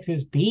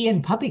Netflix's Bee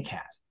and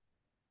Puppycat.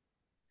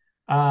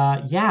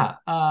 Yeah,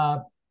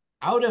 out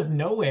of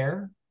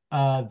nowhere,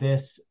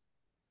 this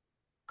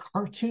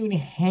cartoon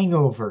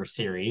hangover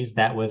series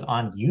that was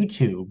on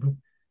YouTube,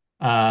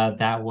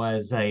 that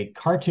was a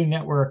Cartoon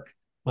Network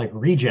like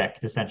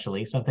reject,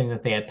 essentially, something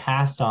that they had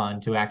passed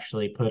on to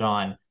actually put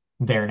on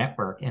their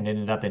network and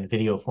ended up in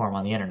video form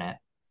on the internet.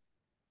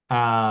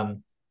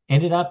 um,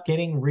 Ended up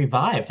getting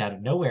revived out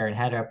of nowhere and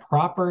had a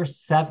proper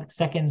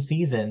second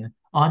season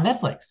on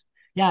Netflix.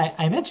 Yeah,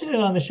 I mentioned it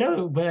on the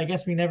show, but I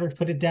guess we never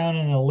put it down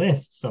in a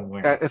list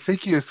somewhere. I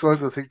think it's one of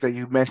the things that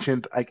you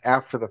mentioned like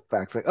after the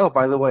fact. Like, oh,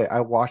 by the way,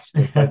 I watched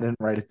this, but I didn't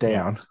write it Yeah.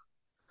 down.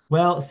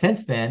 Well,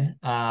 since then,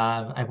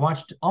 I've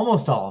watched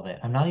almost all of it.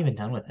 I'm not even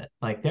done with it.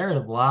 Like, there are a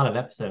lot of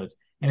episodes,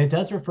 and it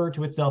does refer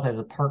to itself as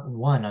a part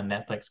one on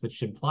Netflix,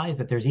 which implies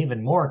that there's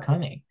even more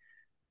coming.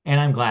 And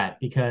I'm glad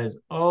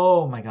because,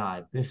 oh my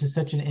God, this is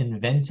such an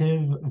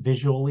inventive,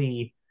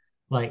 visually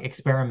like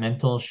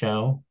experimental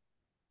show.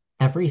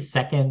 Every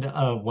second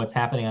of what's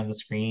happening on the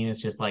screen is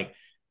just like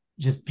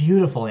just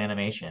beautiful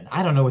animation.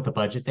 I don't know what the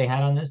budget they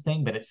had on this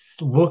thing, but it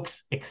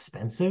looks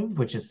expensive,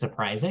 which is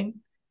surprising.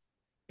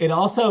 It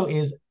also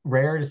is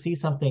rare to see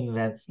something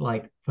that's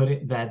like put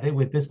it that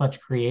with this much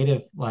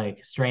creative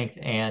like strength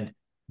and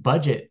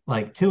budget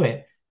like to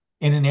it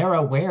in an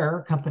era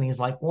where companies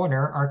like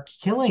Warner are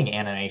killing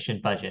animation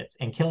budgets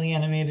and killing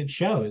animated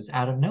shows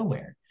out of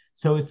nowhere.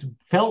 So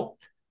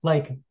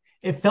like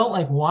it felt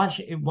like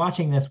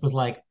watching this was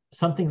like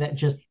something that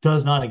just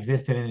does not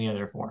exist in any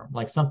other form.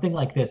 Like something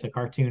like this, a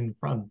cartoon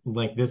from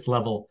like this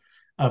level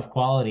of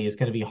quality is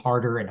going to be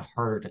harder and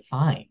harder to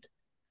find.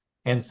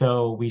 And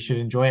so we should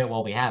enjoy it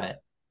while we have it.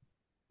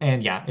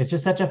 And yeah, it's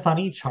just such a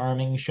funny,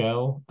 charming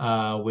show,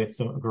 with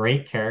some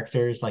great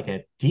characters, like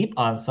a deep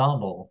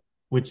ensemble,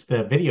 which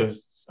the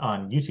videos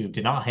on YouTube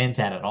did not hint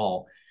at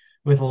all,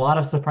 with a lot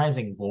of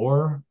surprising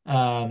lore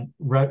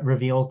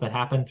reveals that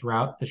happen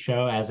throughout the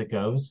show as it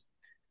goes.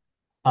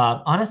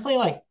 Honestly,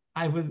 like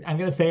I'm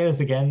gonna say this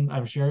again,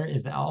 I'm sure,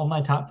 is that all my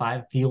top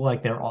five feel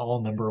like they're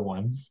all number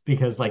ones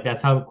because like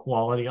that's how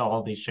quality all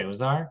of these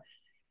shows are.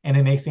 And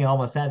it makes me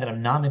almost sad that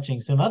I'm not mentioning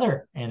some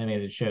other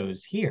animated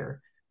shows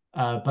here.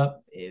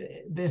 But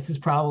this is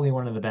probably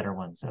one of the better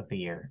ones of the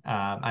year.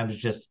 I was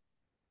just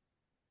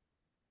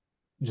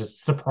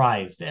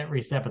surprised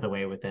every step of the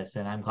way with this,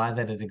 and I'm glad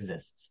that it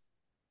exists.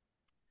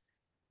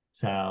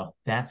 So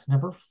that's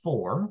number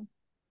four.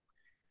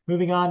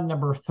 Moving on,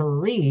 number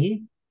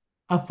three,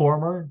 a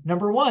former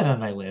number one on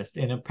my list.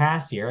 In a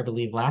past year, I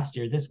believe last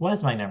year, this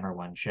was my number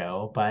one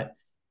show, but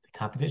the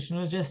competition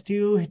was just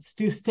too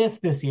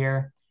stiff this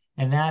year,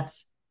 and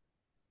that's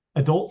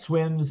Adult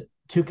Swim's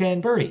Tuca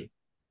and Birdie,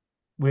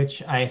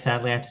 which I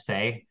sadly have to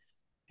say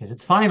is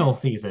its final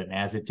season,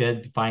 as it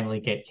did finally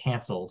get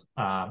canceled.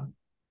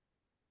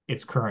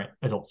 Its current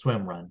Adult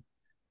Swim run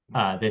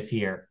this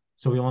year.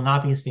 So we will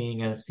not be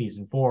seeing a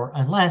season four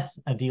unless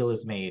a deal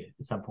is made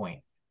at some point.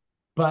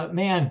 But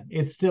man,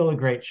 it's still a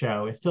great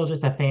show. It's still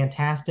just a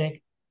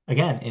fantastic,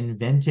 again,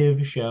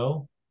 inventive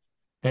show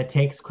that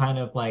takes kind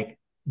of like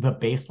the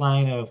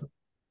baseline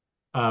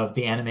of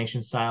the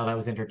animation style that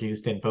was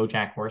introduced in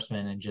BoJack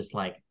Horseman and just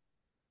like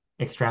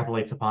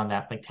extrapolates upon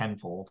that like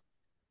tenfold.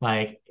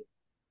 Like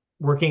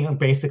working on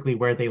basically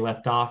where they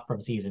left off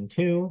from season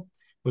two,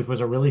 which was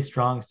a really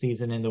strong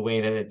season in the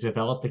way that it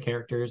developed the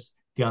characters,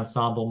 the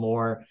ensemble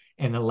more,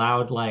 and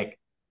allowed like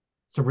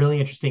some really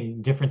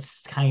interesting different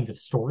kinds of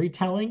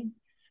storytelling.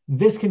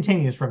 This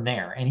continues from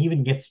there and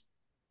even gets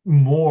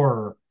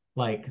more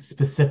like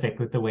specific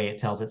with the way it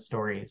tells its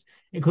stories,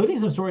 including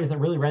some stories that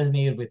really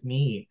resonated with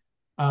me.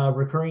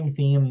 Recurring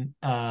theme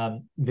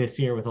this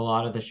year with a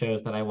lot of the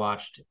shows that I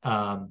watched,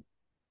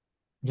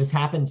 just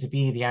happened to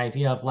be the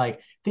idea of like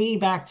thinking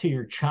back to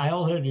your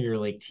childhood or your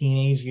like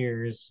teenage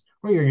years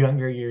or your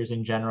younger years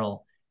in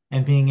general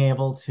and being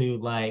able to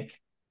like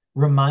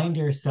remind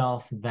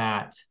yourself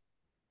that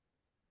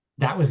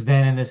that was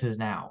then and this is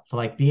now. To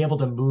like be able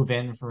to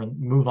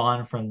move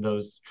on from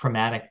those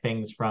traumatic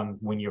things from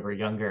when you were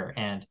younger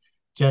and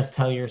just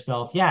tell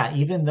yourself, yeah,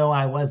 even though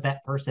I was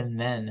that person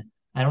then,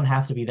 I don't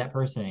have to be that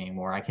person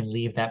anymore. I can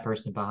leave that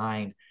person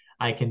behind.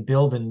 I can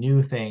build a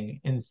new thing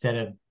instead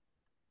of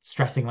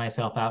stressing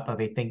myself out by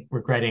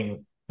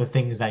regretting the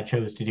things I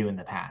chose to do in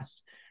the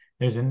past.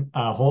 There's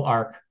a whole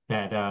arc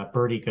that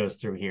Birdie goes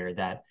through here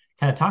that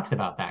kind of talks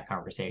about that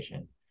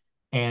conversation.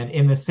 And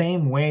in the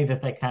same way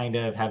that they kind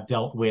of have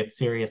dealt with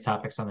serious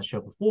topics on the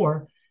show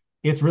before,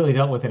 it's really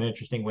dealt with in an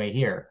interesting way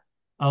here,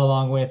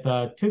 along with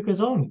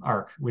Tuca's own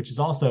arc, which is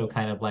also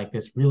kind of like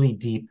this really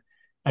deep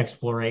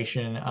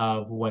exploration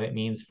of what it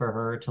means for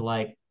her to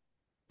like,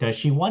 does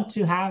she want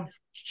to have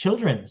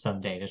children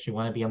someday? Does she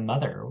want to be a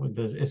mother?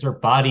 Is her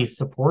body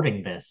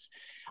supporting this?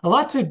 A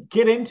lot to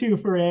get into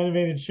for an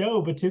animated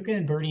show, but Tuca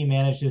and Birdie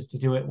manages to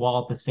do it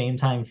while at the same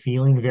time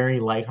feeling very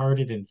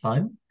lighthearted and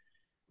fun.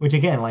 which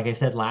again, like I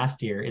said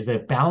last year, is a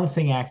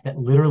balancing act that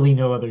literally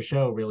no other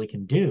show really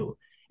can do.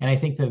 And I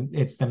think that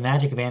it's the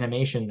magic of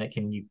animation that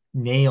can you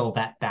nail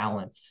that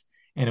balance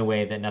in a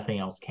way that nothing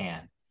else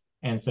can.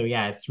 And so,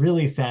 yeah, it's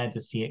really sad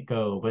to see it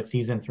go, but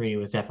season three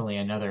was definitely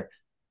another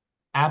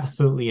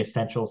absolutely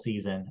essential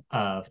season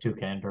of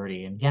Tuca and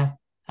Birdie. And yeah,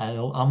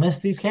 I'll miss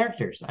these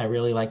characters. I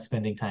really like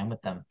spending time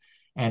with them.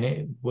 And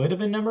it would have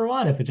been number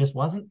one if it just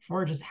wasn't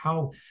for just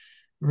how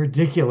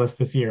ridiculous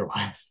this year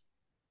was.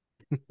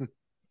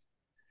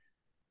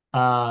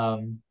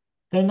 Um,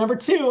 then number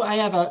two, I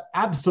have an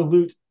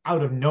absolute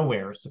out of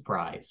nowhere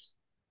surprise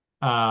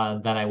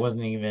that I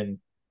wasn't even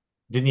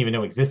didn't even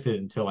know existed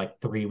until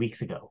like 3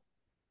 weeks ago,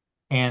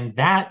 and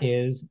that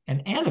is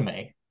an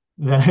anime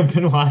that I've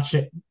been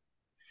watching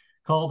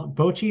called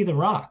Bocchi the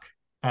Rock.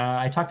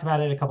 I talked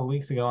about it a couple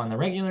weeks ago on the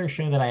regular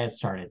show that I had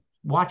started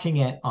watching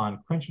it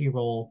on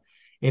Crunchyroll.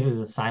 It is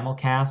a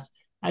simulcast.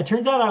 It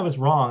turns out I was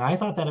wrong. I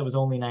thought that it was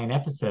only 9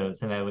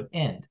 episodes and that it would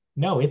end.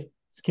 No,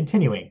 it's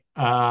continuing.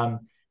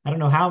 I don't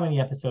know how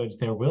many episodes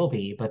there will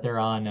be, but they're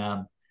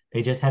on.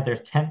 They just had their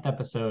 10th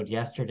episode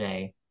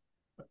yesterday,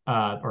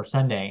 or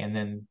Sunday, and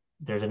then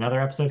there's another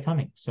episode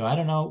coming. So I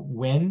don't know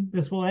when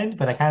this will end,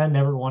 but I kind of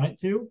never want it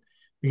to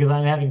because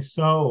I'm having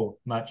so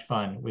much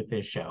fun with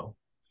this show.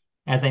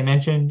 As I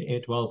mentioned,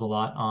 it dwells a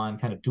lot on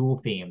kind of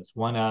dual themes.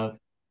 One of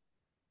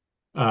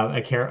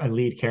a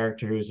lead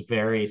character who's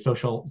very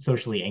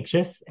socially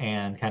anxious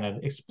and kind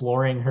of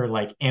exploring her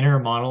like inner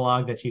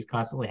monologue that she's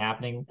constantly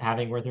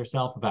having with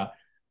herself about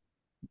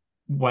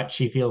what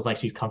she feels like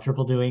she's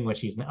comfortable doing, what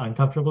she's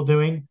uncomfortable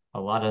doing. A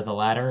lot of the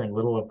latter and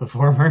little of the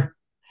former.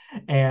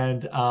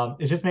 And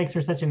it just makes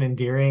her such an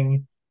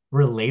endearing,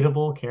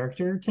 relatable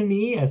character to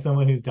me as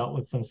someone who's dealt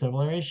with some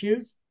similar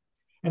issues.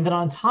 And then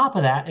on top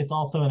of that, it's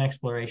also an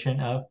exploration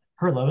of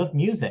her love of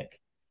music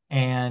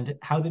and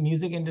how the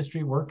music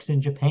industry works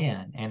in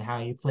Japan and how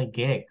you play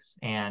gigs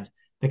and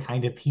the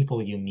kind of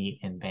people you meet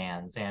in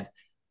bands and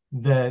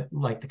the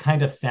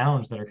kind of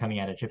sounds that are coming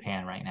out of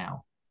Japan right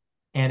now.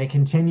 And it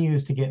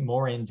continues to get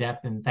more in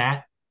depth in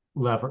that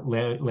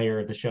layer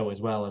of the show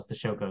as well as the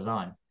show goes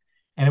on.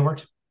 And it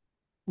works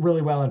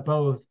really well in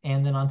both.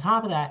 And then on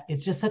top of that,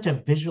 it's just such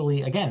a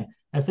visually, again,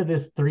 I've said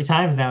this 3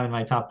 times now in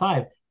my top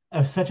five,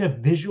 of such a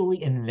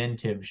visually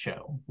inventive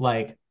show.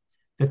 Like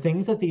the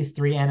things that these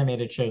three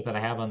animated shows that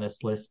I have on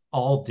this list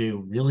all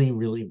do really,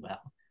 really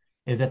well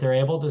is that they're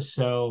able to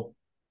show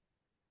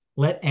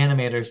let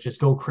animators just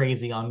go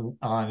crazy on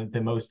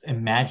the most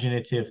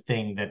imaginative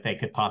thing that they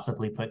could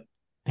possibly put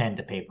pen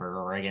to paper,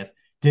 or I guess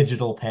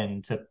digital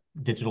pen to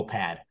digital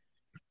pad.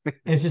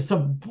 It's just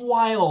some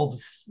wild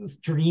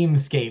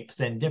dreamscapes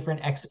and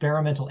different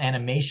experimental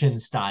animation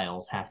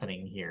styles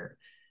happening here.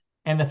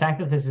 And the fact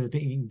that this is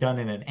being done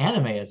in an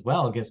anime as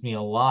well gives me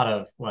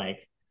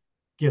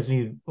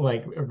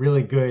like a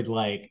really good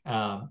I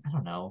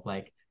don't know,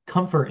 like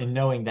comfort in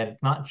knowing that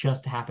it's not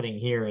just happening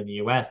here in the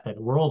US,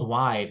 that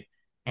worldwide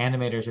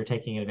animators are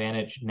taking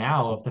advantage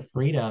now of the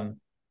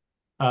freedom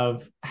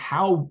of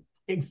how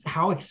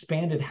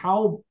expanded,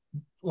 how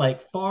how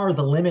far out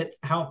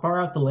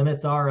the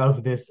limits are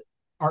of this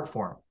art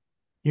form.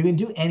 You can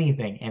do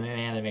anything in an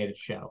animated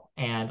show,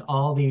 and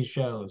all these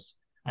shows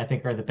I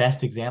think are the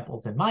best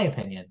examples, in my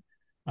opinion,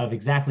 of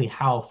exactly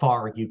how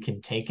far you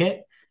can take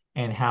it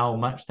and how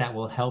much that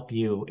will help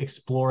you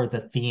explore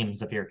the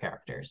themes of your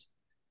characters.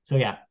 So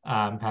yeah,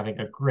 I'm having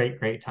a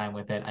great time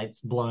with it. It's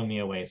blown me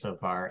away so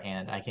far,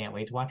 and I can't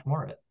wait to watch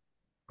more of it.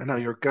 I know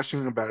you're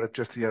gushing about it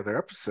just the other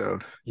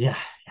episode. Yeah,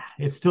 yeah,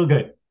 it's still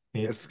good.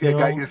 It's It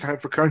got you still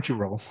signed for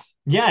Crunchyroll.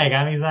 Yeah, it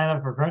got me signed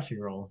up for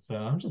Crunchyroll. So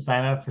I'm just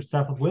signing up for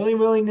stuff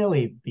willy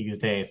nilly these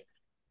days.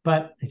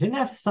 But I didn't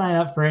have to sign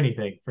up for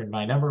anything for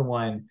my number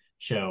one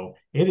show.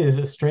 It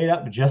is straight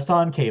up just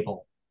on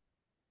cable.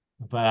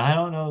 But I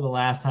don't know the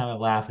last time I've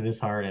laughed this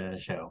hard at a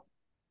show.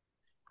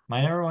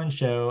 My number one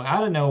show,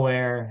 out of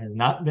nowhere, has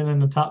not been in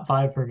the top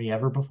five for me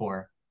ever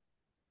before.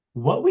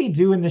 What We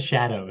Do in the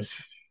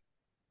Shadows.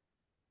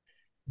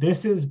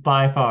 This is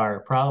by far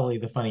probably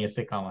the funniest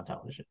sitcom on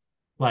television.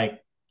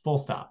 Like, full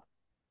stop.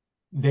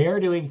 They are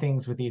doing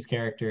things with these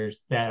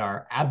characters that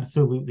are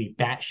absolutely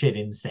batshit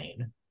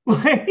insane.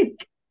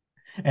 Like,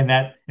 and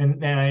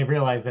I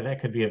realized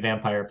that could be a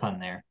vampire pun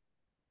there.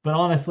 But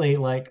honestly,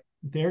 like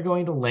they're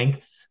going to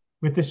lengths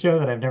with the show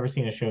that I've never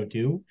seen a show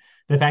do.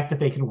 The fact that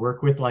they can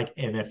work with like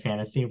in a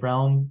fantasy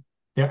realm,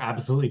 they're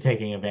absolutely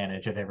taking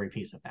advantage of every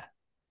piece of that.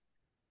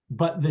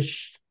 But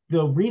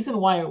the reason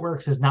why it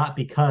works is not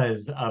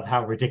because of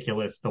how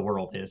ridiculous the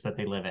world is that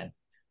they live in.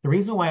 The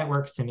reason why it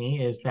works to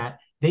me is that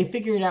they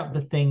figured out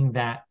the thing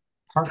that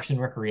Parks and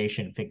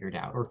Recreation figured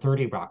out, or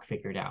 30 Rock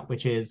figured out,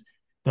 which is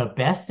the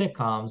best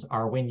sitcoms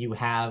are when you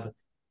have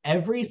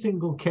every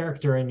single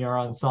character in your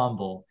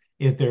ensemble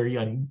is their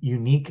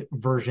unique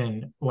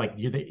version,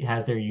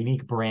 has their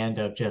unique brand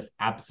of just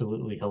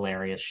absolutely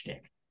hilarious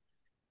shtick.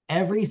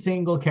 Every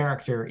single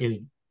character is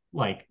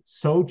like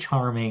so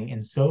charming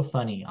and so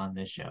funny on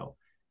this show.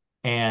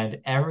 And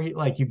every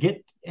like you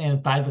get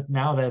and by the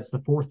now that it's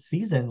the fourth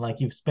season, like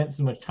you've spent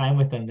so much time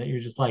with them that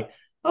you're just like,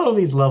 Oh,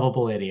 these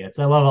lovable idiots.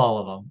 I love all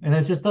of them. And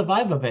it's just the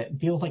vibe of it. It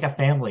feels like a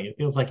family. It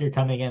feels like you're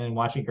coming in and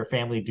watching your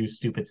family do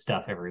stupid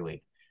stuff every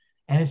week.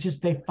 And it's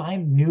just they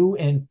find new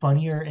and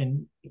funnier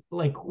and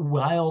like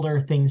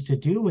wilder things to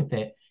do with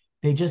it.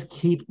 They just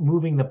keep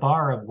moving the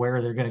bar of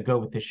where they're going to go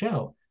with the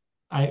show.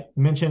 I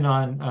mentioned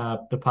on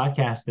the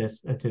podcast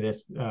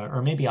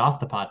or maybe off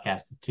the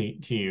podcast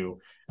to you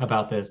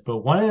about this, but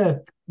one of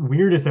the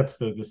weirdest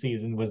episodes of the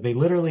season was they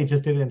literally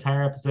just did an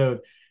entire episode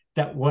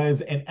that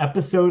was an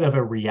episode of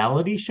a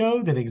reality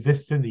show that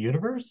exists in the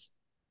universe,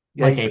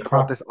 Yeah, like you a talk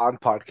about prop. this on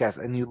podcast,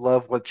 and you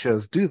love what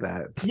shows do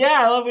that. Yeah,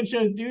 I love when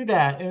shows do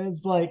that. And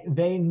it's like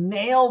they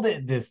nailed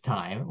it this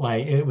time.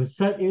 Like it was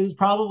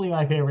probably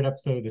my favorite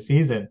episode of the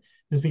season,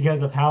 just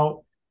because of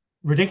how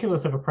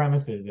ridiculous of a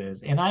premise it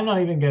is. And I'm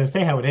not even going to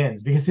say how it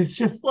ends because it's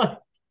just like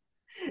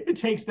it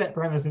takes that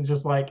premise and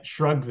just like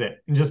shrugs it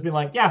and just be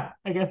like, yeah,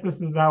 I guess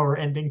this is how we're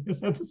ending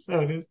this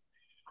episode. Is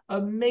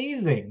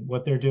amazing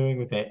what they're doing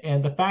with it.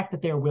 And the fact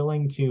that they're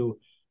willing to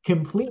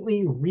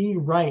completely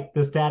rewrite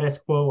the status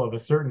quo of a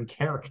certain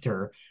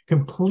character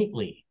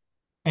completely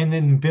and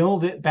then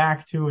build it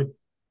back to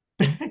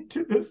back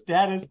to the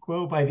status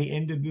quo by the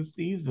end of the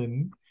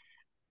season.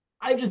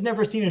 I've just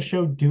never seen a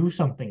show do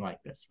something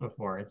like this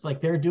before. It's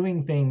like they're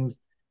doing things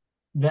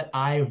that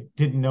I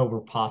didn't know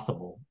were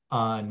possible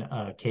on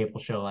a cable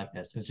show like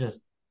this. It's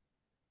just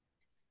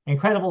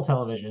incredible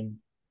television.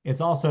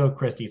 It's also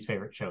Christie's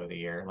favorite show of the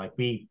year. Like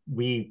we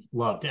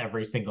loved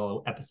every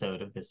single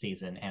episode of this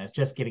season, and it's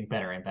just getting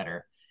better and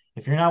better.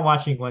 If you're not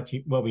watching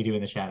what we do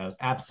in the shadows,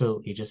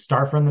 absolutely just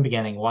start from the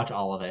beginning, watch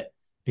all of it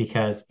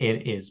because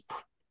it is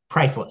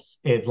priceless.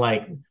 It's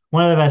like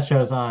one of the best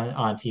shows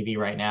on TV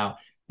right now.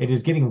 It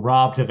is getting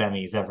robbed of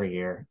Emmys every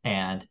year,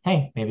 and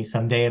hey, maybe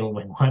someday it'll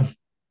win one.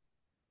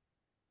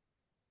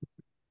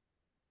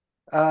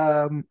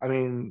 I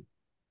mean,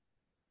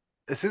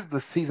 this is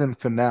the season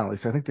finale,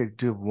 so I think they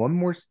do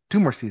two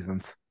more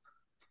seasons.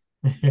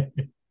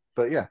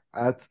 But yeah,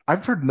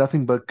 I've heard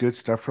nothing but good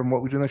stuff from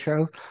What We Do in the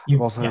Shadows.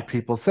 I've also Yeah, heard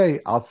people say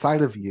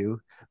outside of you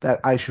that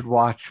I should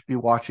be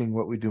watching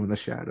What We Do in the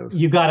Shadows.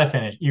 you gotta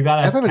finish. You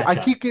gotta As I mean, I catch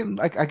up. keep getting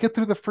like I get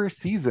through the first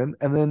season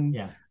and then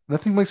Yeah.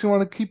 nothing makes me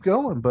want to keep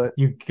going, but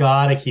You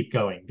gotta keep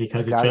going I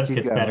because it gotta just keep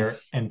gets going. better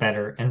and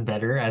better and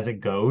better as it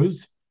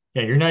goes.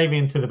 Yeah, you're not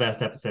even to the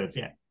best episodes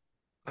yet.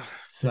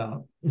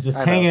 So it's just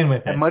I hang know. in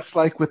with And it. much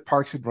like with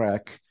Parks and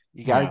Rec,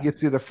 you got to Yeah, get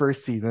through the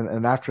first season,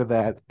 and after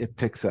that, it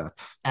picks up.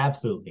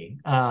 absolutely.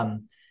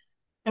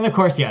 And of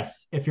course,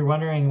 yes, if you're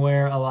wondering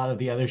where a lot of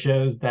the other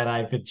shows that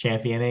I've been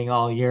championing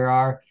all year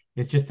are,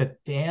 it's just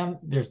that damn,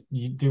 there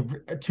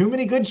are too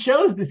many good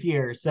shows this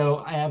year. So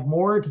I have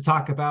more to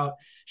talk about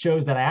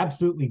shows that I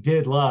absolutely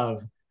did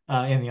love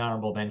in the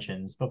honorable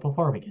mentions. But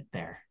before we get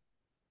there,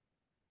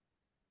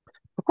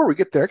 Before we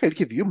get there, I got to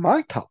give you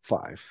my top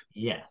five.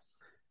 yes.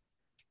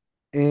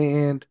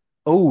 And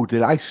oh,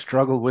 did I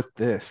struggle with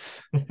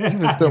this?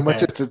 Even so I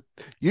much bet. as to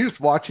you're just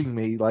watching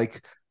me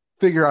like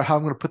figure out how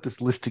I'm going to put this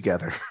list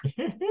together.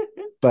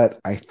 But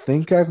I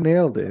think I've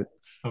nailed it.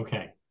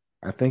 Okay.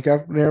 I think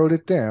I've narrowed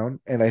it down,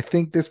 and I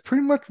think this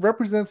pretty much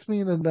represents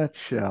me in a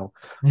nutshell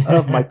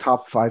of my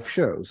top five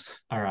shows.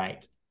 All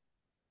right.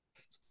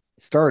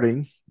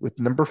 Starting with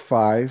number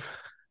five,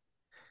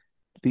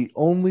 the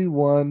only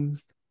one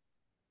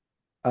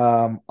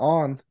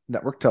on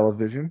network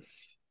television,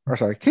 or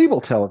sorry,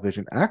 cable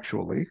television,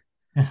 actually,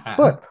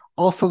 but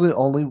also the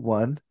only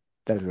one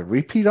that is a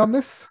repeat on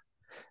this,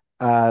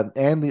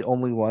 and the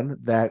only one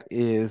that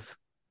is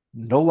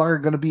no longer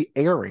going to be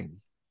airing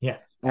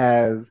Yes.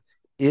 as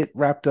it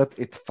wrapped up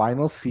its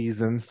final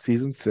season,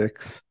 season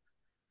six,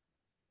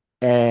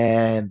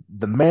 and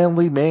the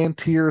manly man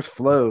tears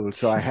flowed.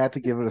 So I had to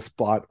give it a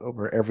spot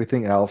over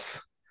everything else,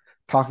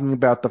 talking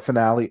about the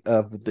finale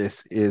of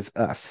This Is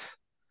Us.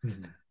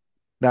 Mhm.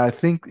 Now, I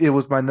think it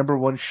was my number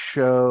one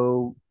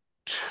show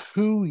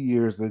 2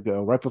 years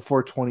ago, right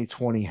before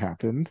 2020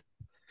 happened,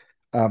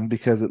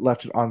 because it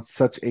left it on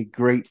such a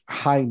great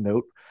high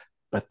note.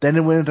 But then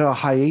it went into a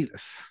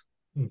hiatus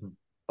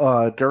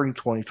Mhm. during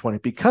 2020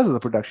 because of the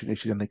production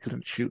issues and they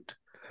couldn't shoot.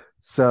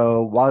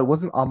 So while it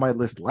wasn't on my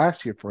list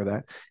last year for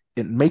that,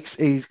 it makes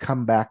a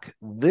comeback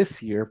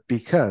this year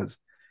because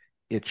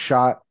it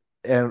shot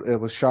and it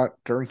was shot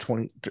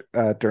during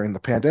the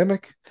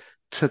pandemic,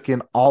 took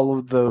in all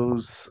of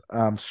those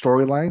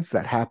storylines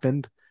that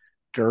happened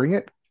during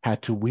it,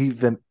 had to weave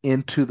them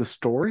into the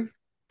story.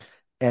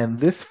 And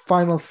this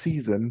final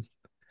season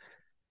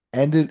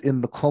ended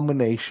in the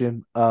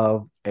culmination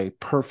of a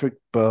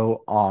perfect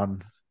bow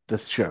on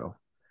this show.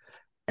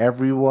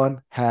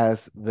 Everyone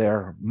has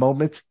their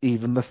moments,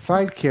 even the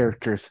side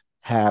characters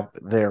have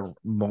their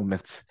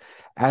moments.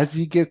 As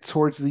you get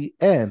towards the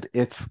end,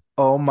 it's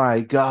oh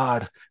my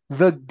God,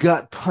 the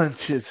gut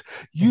punches.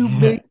 You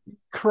made me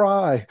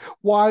cry.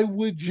 Why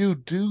would you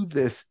do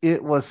this?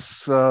 It was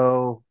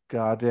so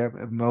goddamn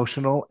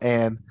emotional.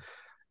 And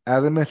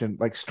as I mentioned,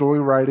 like story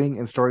writing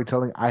and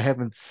storytelling, I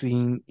haven't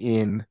seen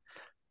in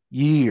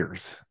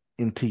years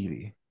in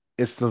TV.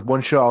 It's the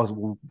one show I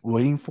was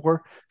waiting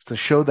for. It's the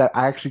show that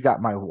I actually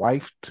got my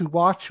wife to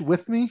watch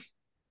with me.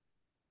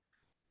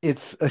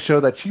 it's a show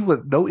that she was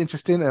no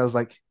interest in. And I was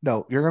like,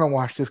 no, you're gonna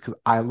watch this because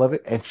I love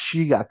it, and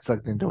she got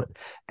sucked into it.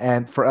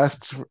 And for us,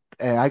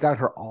 and I got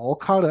her all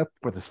caught up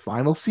for this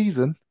final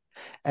season,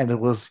 and it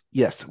was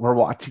yes, we're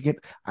watching it.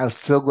 I'm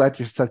so glad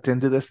you're sucked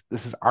into this.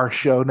 This is our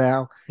show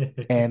now,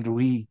 and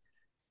we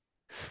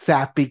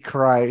sappy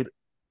cried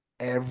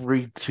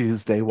every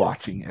Tuesday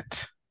watching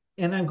it.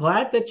 And I'm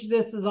glad that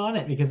this is on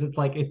it because it's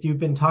like if you've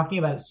been talking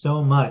about it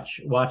so much,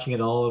 watching it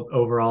all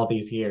over all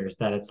these years,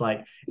 that it's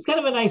like it's kind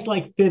of a nice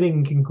like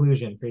fitting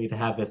conclusion for you to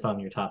have this on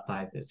your top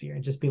five this year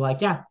and just be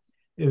like, yeah,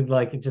 it was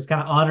like just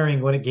kind of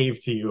honoring what it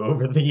gave to you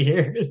over the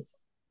years.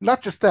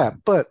 Not just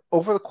that, but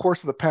over the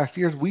course of the past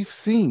years, we've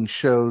seen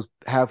shows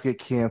have get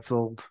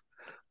canceled.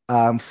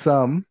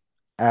 Some,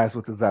 as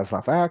with the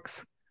Zaslav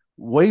Acts,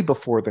 way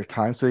before their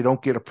time, so they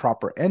don't get a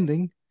proper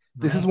ending.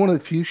 This is Right. one of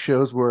the few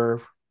shows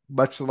where,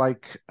 much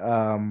like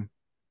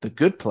The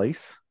Good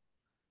Place,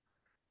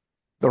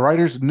 the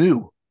writers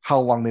knew how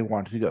long they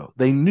wanted to go.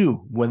 They knew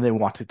when they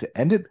wanted to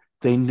end it.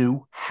 They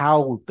knew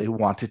how they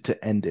wanted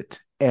to end it.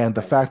 And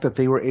the Right. fact that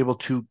they were able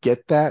to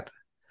get that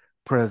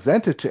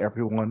presented to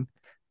everyone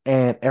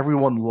and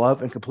everyone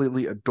love and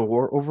completely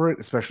adore over it,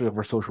 especially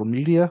over social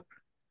media,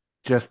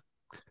 just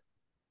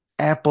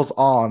amples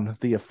on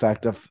the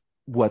effect of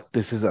what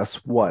This Is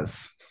Us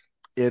was.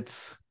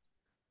 It's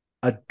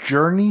a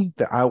journey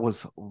that I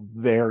was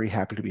very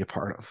happy to be a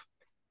part of,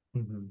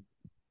 Mhm.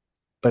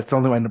 but it's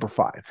only my number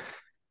five.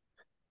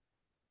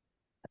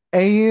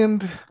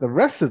 And the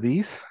rest of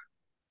these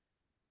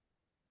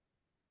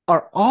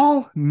are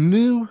all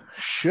new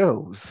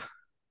shows.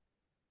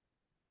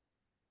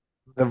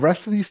 The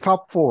rest of these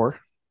top four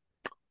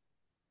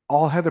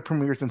all had their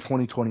premieres in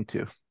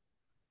 2022.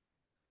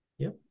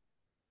 Yep.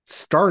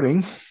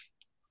 Starting,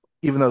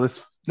 even though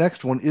this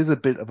next one is a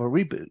bit of a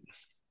reboot,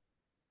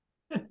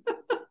 because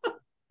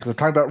I'm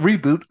talking about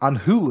reboot on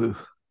Hulu.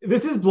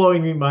 This is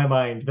blowing my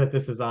mind that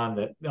this is on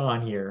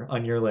here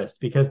on your list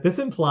because this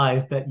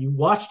implies that you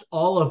watched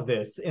all of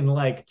this in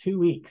like 2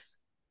 weeks.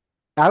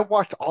 I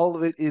watched all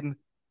of it in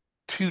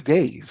 2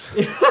 days.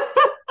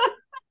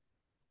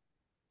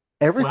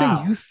 Everything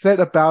you Wow. said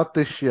about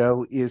this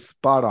show is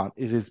spot on.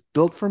 It is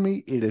built for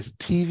me. It is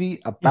TV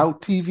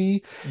about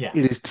TV. Yeah.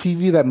 It is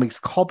TV that makes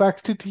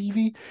callbacks to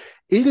TV.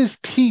 It is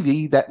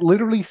TV that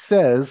literally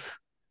says,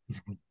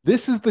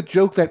 this is the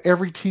joke that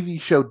every TV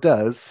show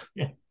does,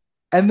 Yeah.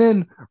 and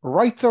then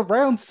writes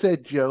around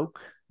said joke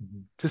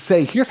Mhm. to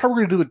say, here's how we're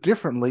going to do it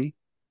differently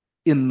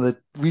in the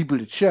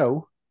rebooted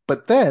show,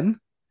 but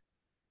then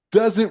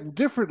does it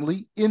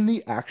differently in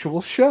the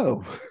actual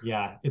show.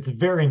 Yeah, it's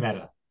very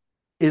meta.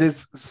 It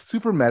is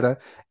super meta.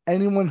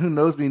 Anyone who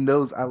knows me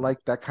knows I like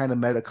that kind of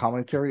meta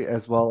commentary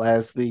as well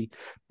as the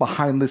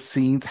behind the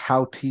scenes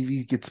how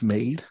TV gets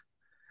made.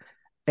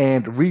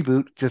 And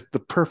Reboot, just the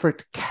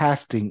perfect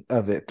casting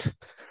of it.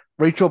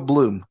 Rachel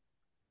Bloom,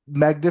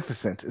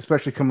 magnificent,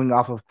 especially coming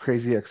off of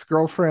Crazy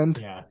Ex-Girlfriend,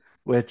 Yeah.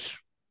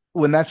 which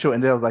when that show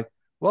ended, I was like,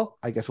 well,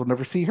 I guess we'll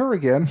never see her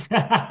again.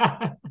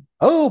 Yeah,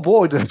 Oh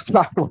boy, does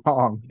not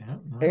wrong.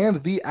 no.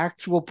 And the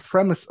actual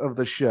premise of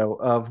the show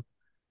of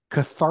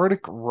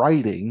cathartic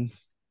writing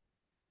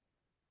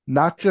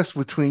not just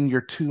between your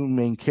two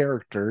main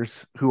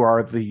characters, who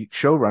are the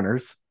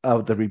showrunners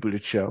of the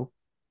rebooted show,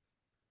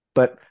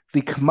 but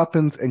the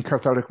comeuppance and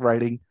cathartic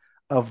writing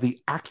of the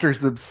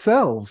actors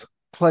themselves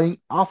playing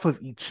off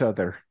of each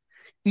other.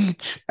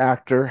 Each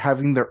actor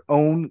having their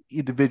own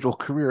individual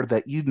career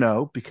that you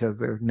know because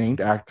they're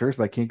named actors,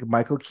 like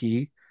Michael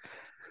Key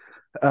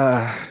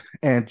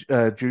and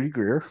Judy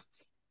Greer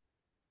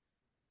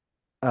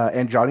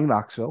and Johnny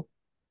Knoxville,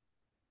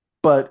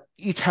 but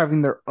each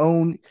having their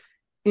own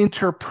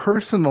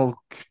interpersonal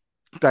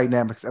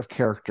dynamics of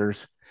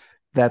characters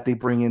that they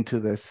bring into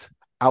this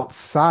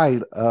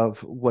outside of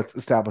what's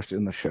established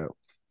in the show.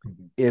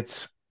 Mhm.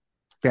 It's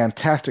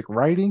fantastic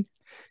writing,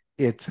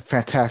 it's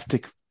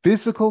fantastic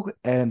physical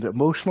and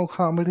emotional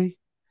comedy,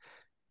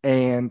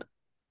 and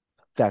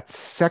that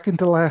second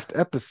to last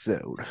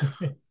episode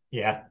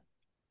Yeah.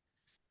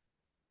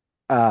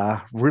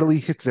 really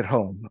hits it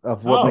home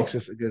of what makes Oh,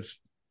 this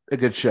a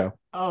good show.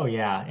 oh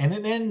yeah. And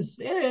it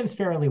ends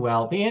fairly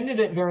well. They ended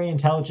it very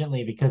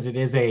intelligently because it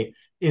is a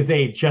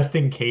just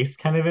in case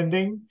kind of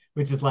ending,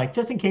 which is like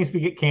just in case we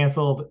get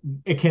canceled,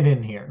 it can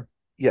end here.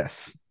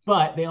 Yes,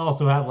 But they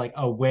also have like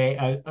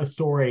a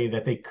story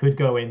that they could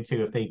go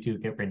into if they do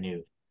get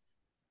renewed.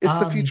 it's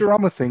the Um,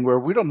 Futurama thing where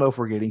we don't know if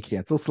we're getting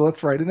canceled, so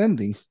let's write an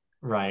ending.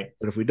 right.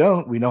 But if we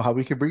don't, we know how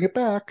we can bring it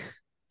back.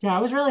 Yeah, I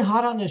was really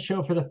hot on this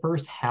show for the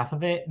first half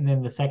of it, and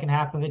then the second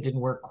half of it didn't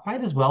work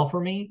quite as well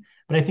for me.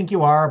 But I think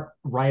you are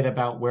right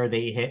about where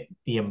they hit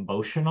the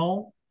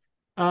emotional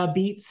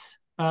beats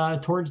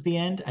towards the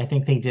end. I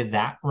think they did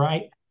that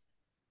right.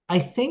 I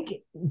think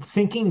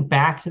thinking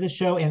back to the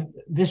show, and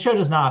this show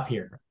does not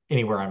appear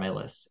anywhere on my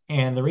list.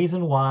 And the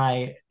reason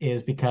why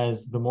is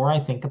because the more I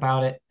think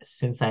about it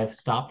since I've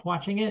stopped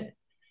watching it,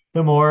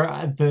 the more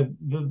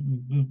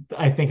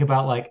I think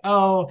about like,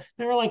 oh,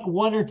 there were like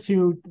one or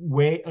two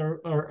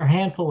or a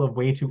handful of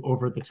way too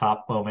over the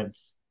top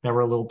moments that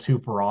were a little too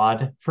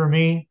broad for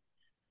me.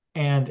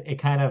 and it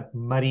kind of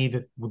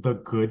muddied the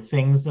good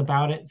things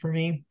about it for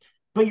me.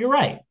 But you're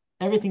right.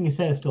 Everything you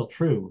said is still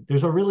true.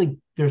 There's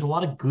a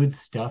lot of good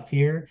stuff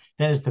here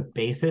that is the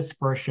basis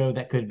for a show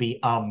that could be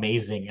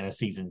amazing in a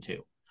season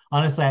two.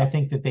 Honestly, I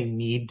think that they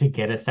need to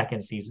get a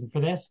second season for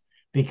this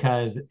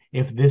because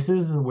if this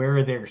is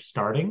where they're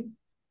starting,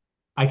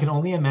 I can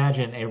only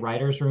imagine a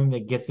writer's room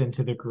that gets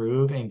into the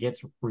groove and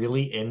gets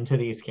really into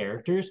these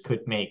characters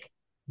could make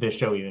the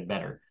show even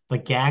better. The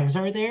gags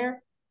are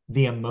there,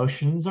 the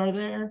emotions are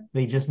there.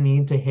 They just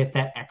need to hit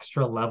that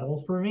extra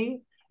level for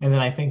me. And then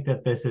I think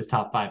that this is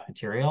top five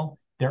material.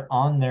 They're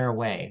on their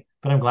way.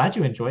 But I'm glad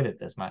you enjoyed it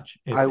this much.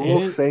 I It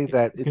will is say it's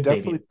that a it good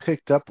definitely debut.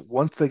 picked up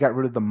once they got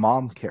rid of the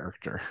mom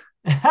character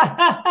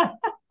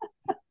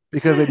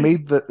because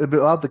they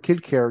allowed the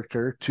kid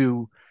character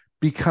to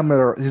become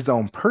his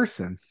own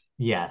person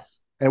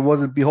Yes. and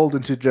wasn't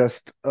beholden to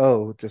just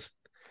oh,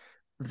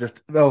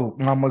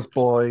 mama's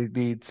boy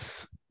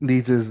needs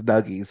his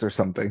nuggies or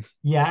something.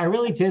 Yeah, I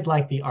really did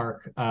like the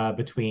arc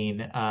between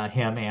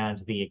him and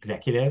the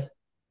executive.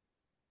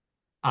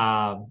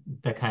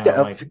 That kind of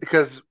Yeah, like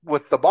because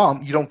with the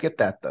mom, you don't get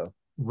that though.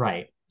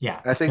 right.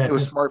 Yeah. I think it That,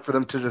 was that smart for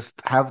them to just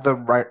have the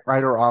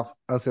writer off.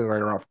 I'll say the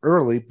writer off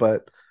early,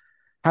 but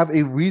have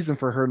a reason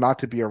for her not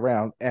to be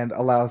around and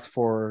allows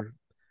for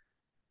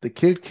the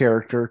kid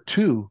character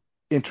to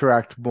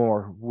interact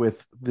more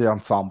with the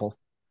ensemble.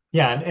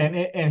 yeah,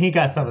 and he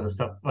got some of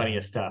the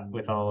funniest stuff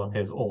with all of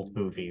his old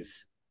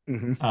movies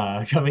Hmm.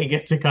 coming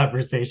into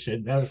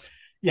conversation.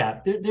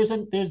 Yeah, there's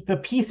the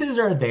pieces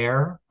are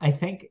there, I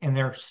think, and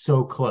they're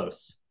so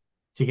close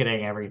to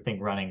getting everything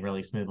running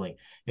really smoothly.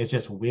 It's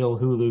just will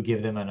Hulu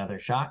give them another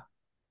shot?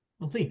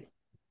 We'll see.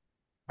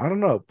 I don't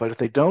know, but if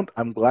they don't,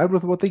 I'm glad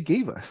with what they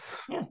gave us.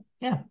 Yeah,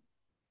 yeah.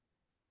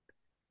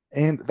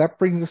 And that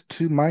brings us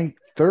to my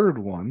third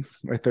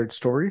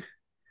story,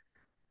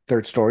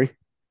 third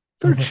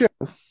show.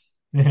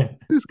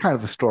 This is kind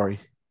of a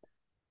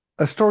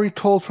story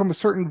told from a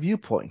certain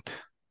viewpoint.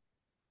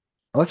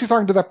 Unless you're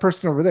talking to that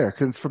person over there,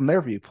 because it's from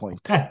their viewpoint.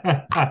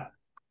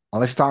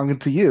 Unless you're talking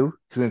to you,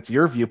 because it's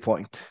your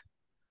viewpoint.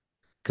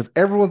 Because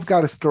everyone's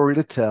got a story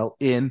to tell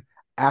in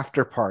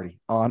After Party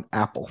on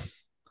Apple.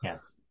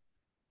 Yes.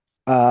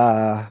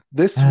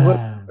 This was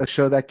a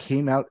show that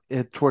came out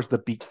towards the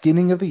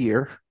beginning of the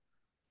year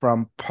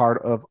from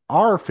part of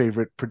our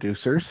favorite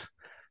producers,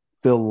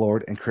 Phil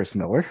Lord and Chris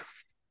Miller.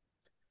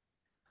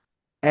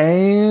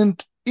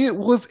 And it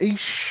was a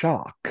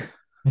shock,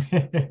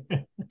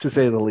 to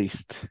say the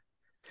least.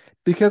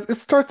 Because it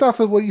starts off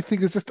with what you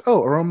think is just,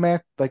 oh, a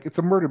romantic, like it's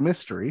a murder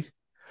mystery.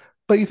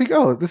 But you think,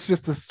 oh, this is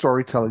just the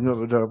storytelling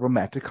of a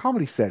romantic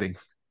comedy setting.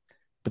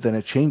 But then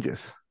it changes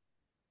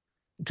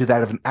to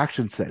that of an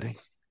action setting.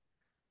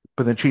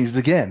 But then changes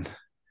again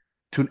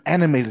to an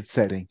animated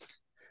setting.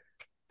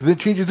 But then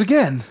changes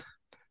again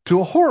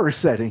to a horror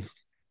setting.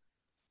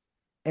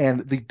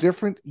 And the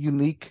different,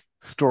 unique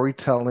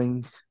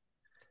storytelling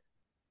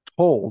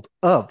told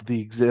of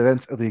the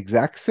events of the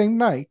exact same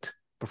night,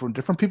 but from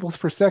different people's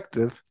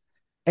perspective,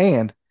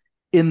 and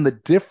in the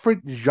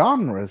different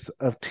genres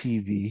of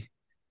TV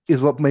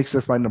is what makes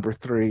this my number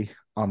three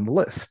on the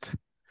list.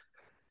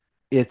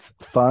 It's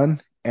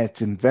fun and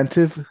it's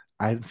inventive.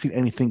 I haven't seen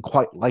anything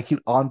quite like it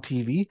on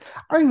TV.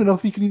 I don't even know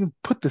if you can even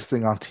put this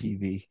thing on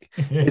TV.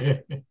 It's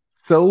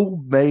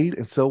so made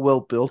and so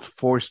well built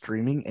for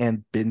streaming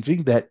and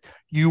binging that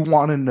you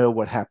want to know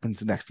what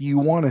happens next. You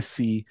want to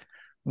see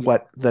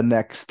what the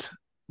next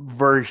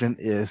version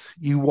is.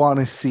 You want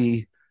to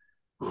see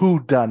who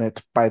done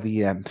it by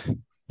the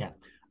end. Yeah.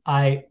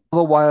 I All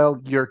the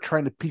while you're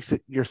trying to piece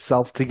it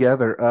yourself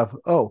together of,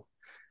 oh,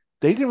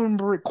 they didn't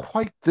remember it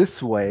quite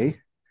this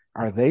way.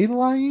 Are they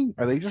lying?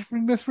 Are they just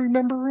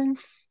misremembering?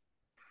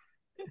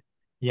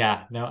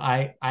 Yeah, no,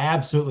 I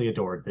absolutely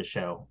adored the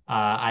show.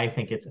 I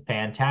think it's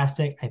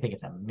fantastic. I think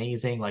it's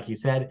amazing. Like you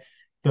said,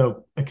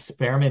 the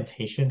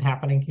experimentation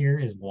happening here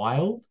is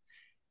wild.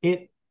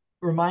 It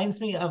reminds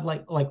me of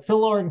like Phil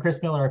Lord and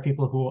Chris Miller are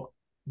people who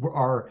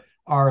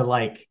are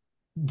like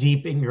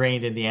deep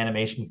ingrained in the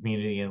animation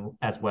community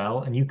as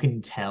well, and you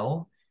can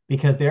tell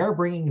because they are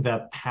bringing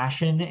the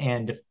passion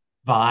and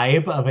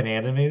vibe of an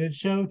animated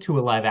show to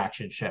a live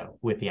action show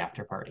with the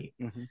After Party.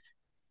 Mm-hmm.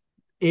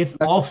 It's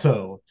That's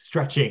also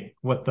stretching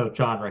what the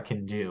genre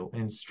can do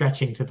and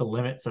stretching to the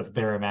limits of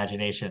their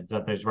imaginations,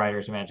 of those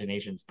writers'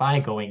 imaginations, by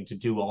going to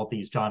do all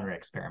these genre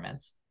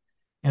experiments.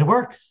 And it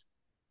works.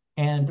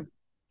 And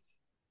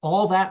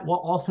all that while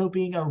also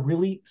being a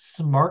really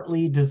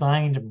smartly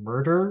designed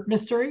murder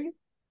mystery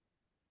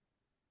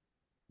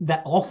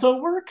that also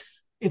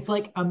works. It's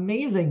like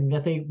amazing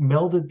that they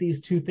melded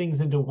these two things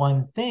into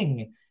one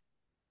thing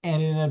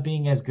and it ended up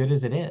being as good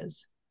as it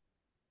is.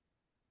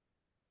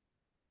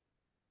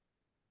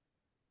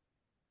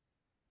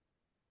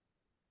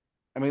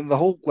 I mean, the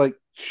whole like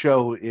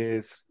show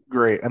is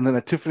great, and then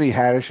the Tiffany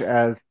Haddish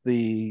as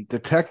the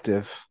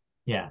detective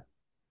Yeah.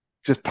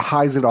 just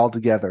ties it all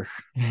together.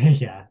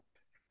 Yeah.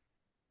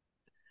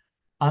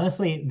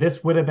 Honestly,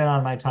 this was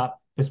on my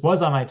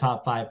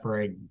top five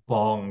for a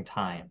long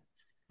time.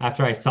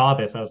 after I saw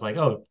this, I was like,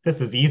 oh,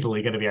 this is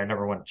easily going to be our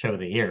number one show of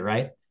the year,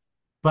 right?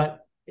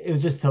 But it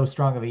was just so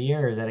strong of a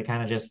year that it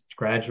kind of just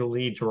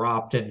gradually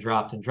dropped and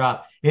dropped and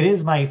dropped. It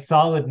is my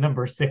solid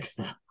number six,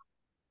 though.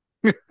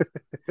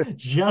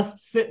 Just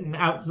sitting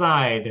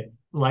outside,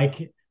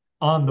 like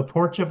on the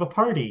porch of a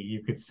party,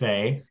 you could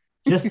say,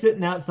 just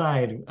sitting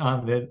outside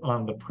on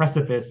the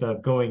precipice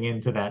of going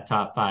into that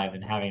top five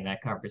and having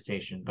that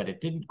conversation, but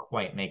it didn't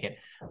quite make it.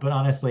 But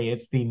honestly,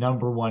 it's the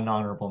number one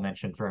honorable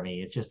mention for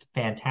me. It's just a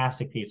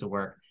fantastic piece of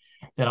work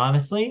that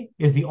honestly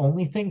is the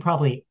only thing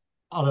probably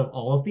out of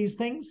all of these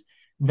things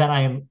that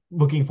I am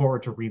looking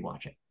forward to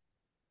rewatching.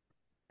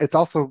 It's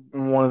also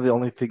one of the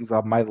only things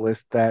on my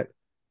list that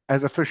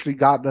has officially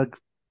gotten a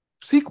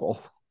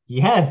sequel,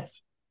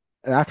 Yes,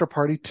 an After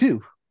Party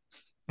 2,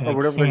 and or I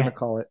whatever they're going to can't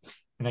call it.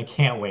 And I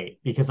can't wait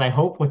because I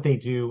hope what they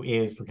do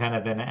is kind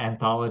of an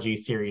anthology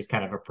series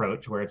kind of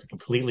approach where it's a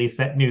completely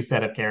new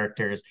set of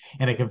characters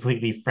and a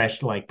completely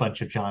fresh like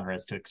bunch of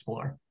genres to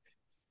explore.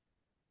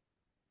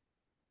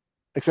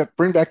 Except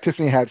bring back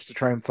Tiffany Haddish to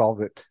try and solve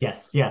it.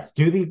 Yes, yes.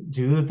 Do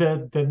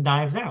the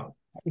Knives Out.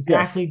 Yes.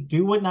 Exactly.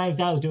 Do what Knives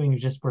Out is doing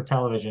just for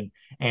television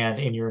and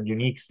in your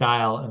unique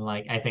style. And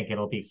like I think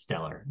it'll be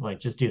stellar. Like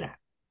just do that.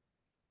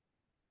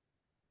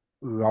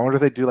 Ooh, I wonder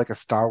if they do like a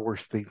Star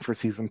Wars theme for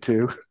season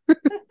 2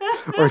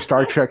 or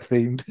Star Trek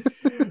themed.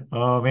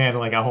 Oh man,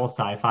 like a whole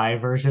sci-fi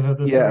version of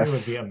the story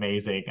would be Yes.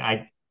 amazing.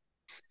 I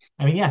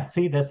mean, yeah,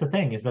 see, that's the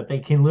thing is that they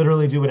can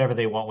literally do whatever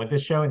they want with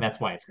this show, and that's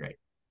why it's great.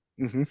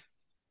 Hmm.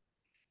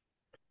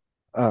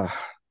 Uh,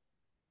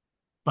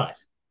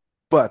 But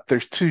but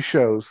there's two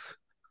shows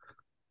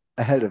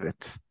ahead of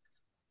it.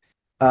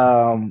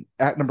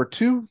 At number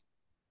two,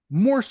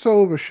 more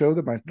so of a show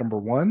than my number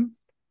one,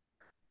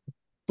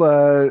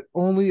 but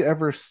only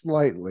ever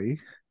slightly.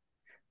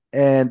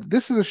 And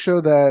this is a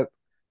show that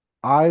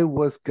I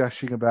was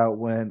gushing about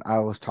when I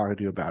was talking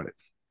to you about it.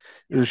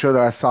 It was a show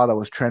that yes. I saw that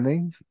was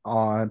trending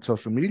on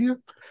social media.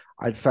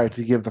 I decided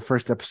to give the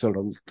first episode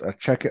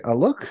a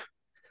look,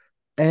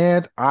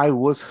 and I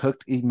was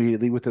hooked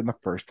immediately within the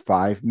first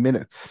 5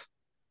 minutes.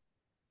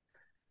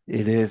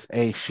 It is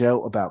a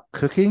show about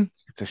cooking.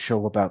 It's a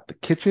show about the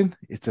kitchen.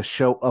 It's a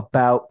show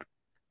about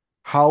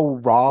how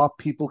raw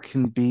people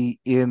can be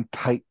in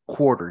tight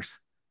quarters.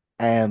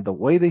 And the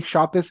way they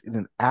shot this in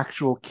an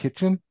actual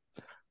kitchen,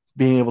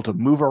 being able to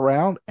move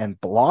around and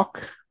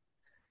block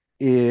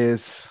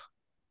is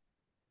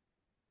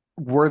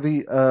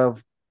worthy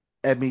of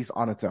Emmys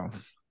on its own.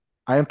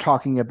 I am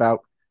talking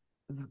about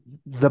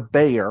The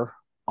Bear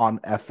on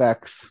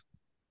FX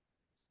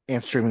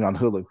and streaming on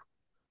Hulu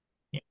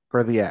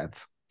for the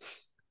ads.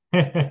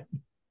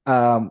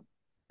 Um,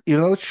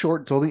 Even though it's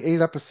short, it's only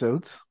 8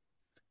 episodes.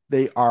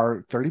 They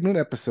are 30-minute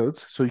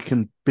episodes, so you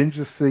can binge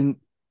this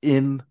thing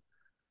in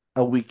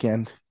a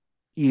weekend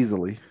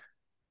easily.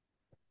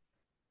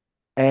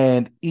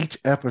 And each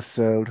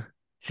episode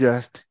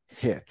just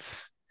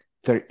hits.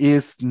 There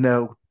is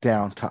no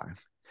downtime.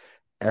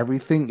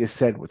 Everything is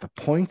said with a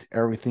point,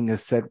 everything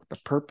is said with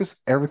a purpose,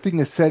 everything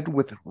is said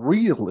with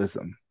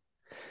realism.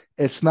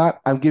 It's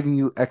not, I'm giving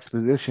you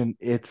exposition,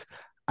 it's,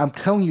 I'm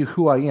telling you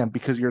who I am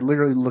because you're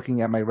literally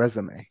looking at my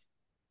resume.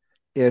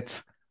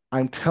 It's,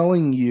 I'm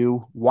telling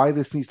you why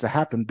this needs to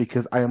happen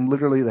because I am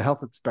literally the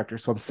health inspector.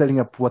 So I'm setting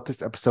up what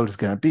this episode is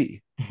going to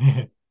be.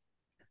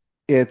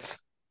 It's,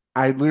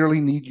 I literally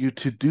need you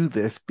to do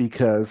this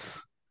because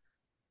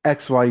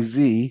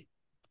XYZ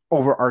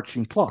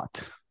overarching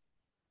plot.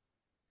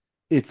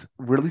 It's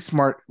really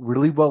smart,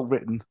 really well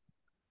written.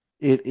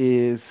 It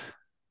is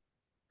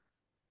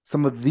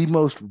some of the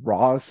most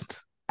rawest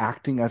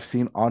acting I've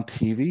seen on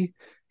TV,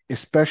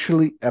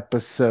 especially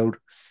episode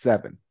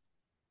 7.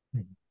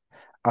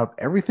 Out of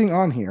everything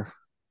on here,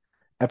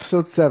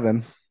 episode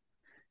 7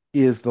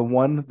 is the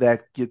one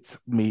that gets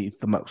me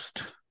the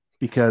most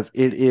because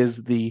it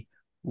is the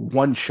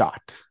one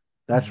shot.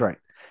 That's right.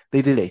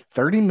 They did a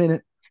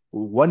 30-minute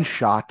one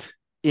shot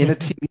in a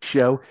TV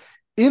show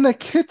in a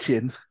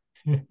kitchen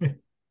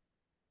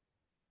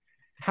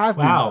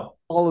having Wow.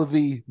 all of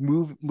the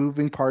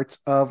moving parts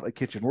of a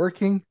kitchen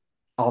working,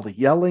 all the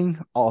yelling,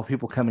 all the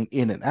people coming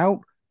in and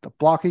out, the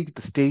blocking,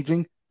 the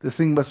staging. This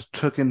thing must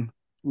have taken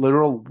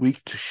literal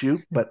week to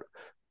shoot, but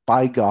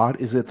by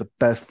God, is it the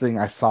best thing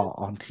I saw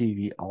on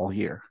TV all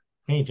year?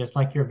 Hey, just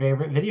like your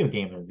favorite video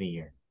game of the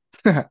year.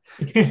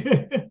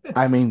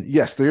 I mean,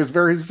 yes, there's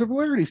very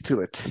similarities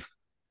to it,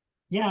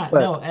 Yeah, but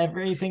no,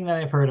 everything that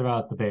I've heard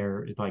about the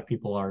bear is like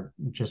people are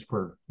just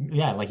were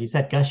yeah, like you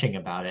said, gushing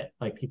about it.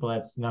 Like people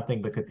have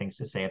nothing but good things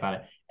to say about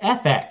it.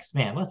 FX,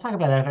 man, let's talk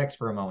about FX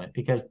for a moment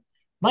because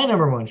my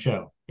number one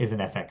show is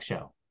an FX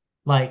show.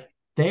 Like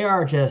they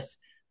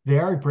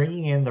are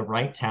bringing in the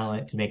right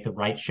talent to make the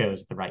right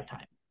shows at the right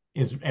time.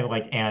 Is and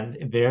like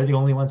and they're the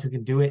only ones who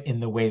can do it in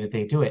the way that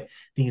they do it.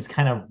 These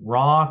kind of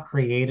raw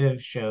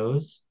creative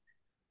shows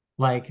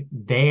like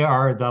they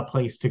are the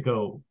place to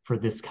go for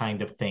this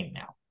kind of thing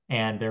now.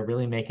 And they're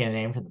really making a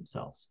name for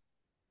themselves.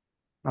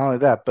 not only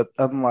that, but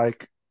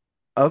unlike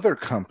other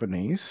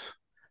companies,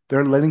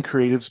 they're letting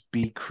creatives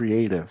be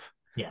creative.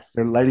 Yes.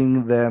 They're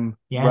letting them run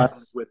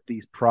Yes. with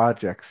these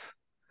projects.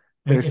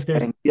 I mean, They're if there's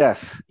saying,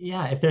 yes,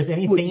 yeah, if there's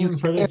any what you theme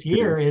for can this do.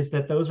 year is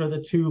that those are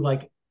the two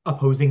like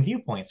opposing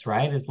viewpoints,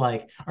 right? It's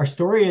like our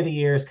story of the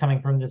year is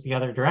coming from the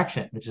other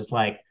direction, which is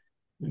like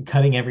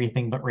cutting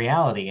everything but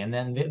reality. And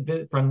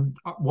then from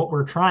what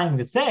we're trying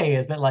to say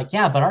is that like,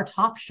 yeah, but our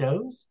top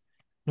shows,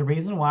 the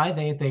reason why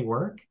they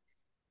work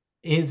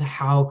is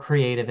how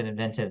creative and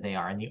inventive they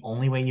are. And the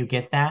only way you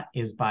get that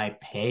is by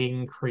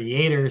paying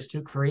creators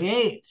to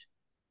create.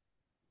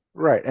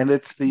 Right. And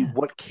it's the Yeah.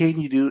 what can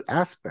you do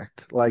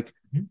aspect, like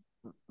Mhm.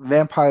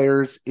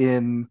 vampires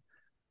in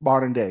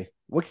modern day.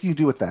 What can you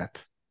do with that?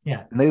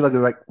 Yeah. And they look at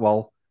it like,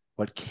 well,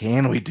 what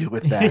can we do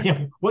with that?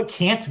 Yeah. What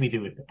can't we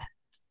do with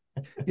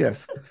that?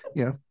 Yes.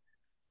 You know,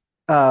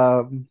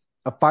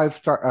 a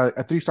 5-star,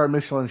 a 3-star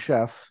Michelin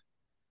chef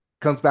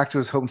comes back to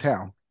his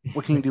hometown.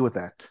 What can you do with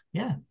that?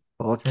 Yeah.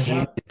 Well, what Turns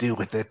can out, you do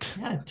with it?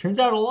 yeah, it turns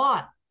out a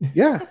lot.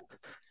 Yeah.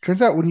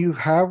 Turns out when you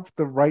have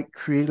the right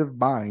creative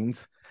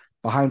minds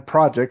behind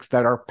projects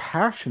that are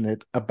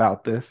passionate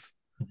about this,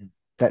 Mhm.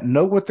 that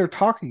know what they're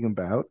talking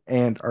about,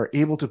 and are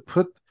able to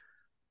put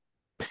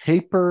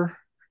paper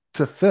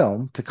to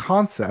film to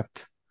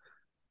concept,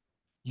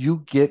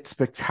 you get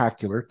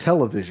spectacular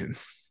television.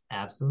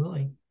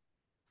 Absolutely.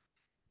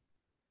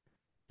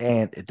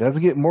 And it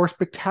doesn't get more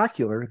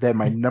spectacular than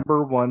my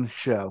number one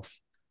show.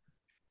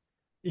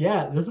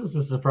 Yeah, this is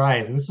a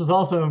surprise. And this was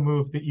also a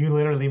move that you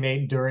literally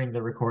made during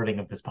the recording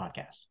of this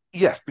podcast.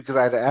 Yes, because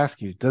I had to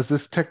ask you, does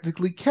this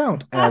technically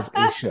count as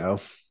a show?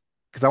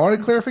 Because I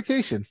wanted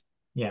clarification.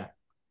 Yeah,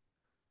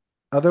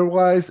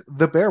 Otherwise,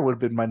 The Bear would have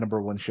been my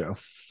number one show.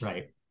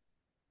 right.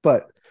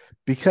 But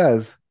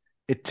because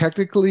it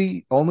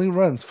technically only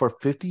runs for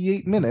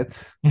 58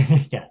 minutes,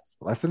 Yes.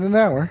 less than an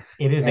hour,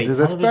 It is and a is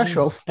a television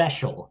special,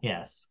 special.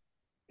 Yes.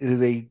 it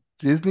is a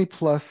Disney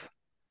Plus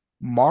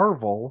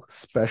Marvel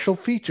special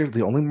feature,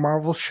 the only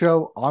Marvel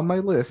show on my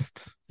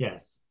list,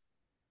 Yes.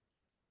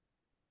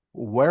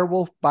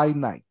 Werewolf by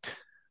Night,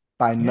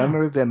 by none Yeah.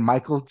 other than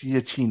Michael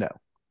Giacchino,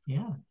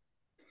 Yeah.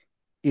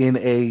 in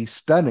a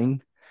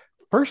stunning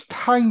first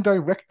time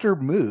director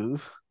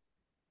move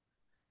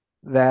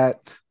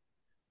that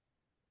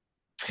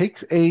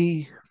takes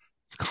a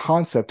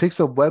concept, takes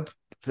a web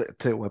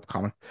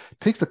comic,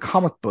 takes a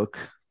comic book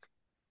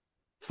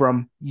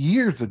from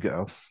years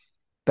ago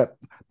that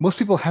most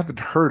people haven't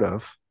heard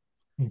of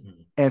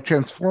Mhm. and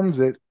transforms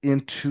it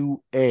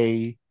into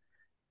a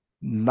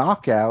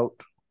knockout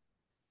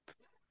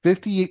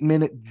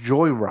 58-minute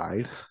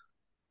joyride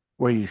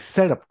where you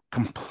set up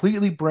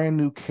completely brand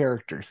new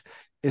characters,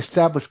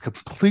 establish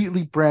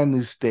completely brand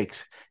new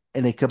stakes,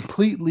 and a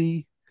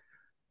completely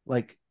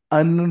like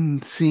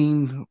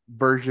unseen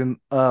version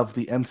of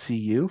the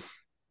MCU,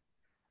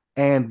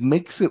 and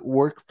makes it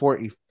work for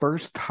a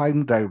first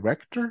time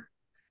director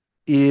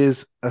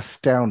is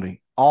astounding.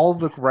 All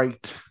the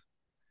right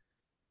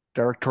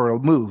directorial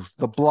moves,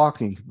 the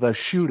blocking, the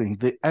shooting,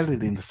 the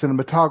editing, the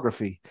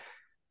cinematography,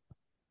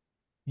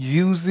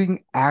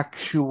 using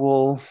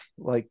actual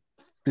like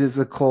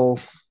physical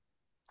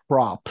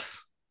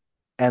props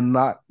and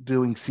not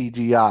doing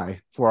CGI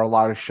for a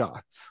lot of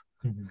shots.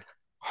 Mhm.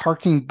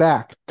 Harking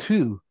back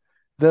to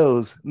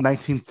those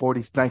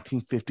 1940s,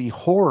 1950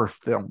 horror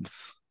films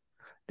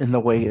in the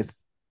way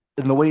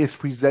it's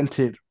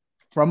presented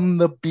from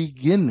the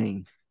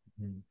beginning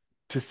Mhm.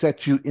 to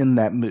set you in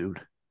that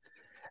mood.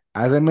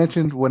 As I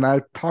mentioned when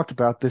I talked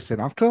about this in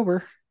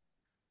October,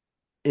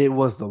 it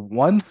was the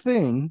one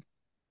thing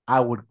I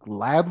would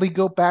gladly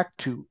go back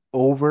to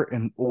over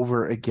and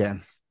over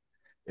again,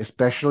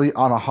 especially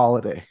on a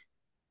holiday.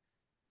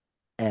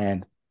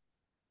 And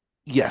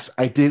yes,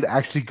 I did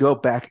actually go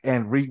back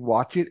and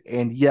rewatch it,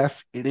 and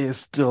yes, it is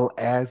still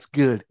as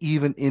good,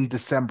 even in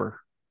December.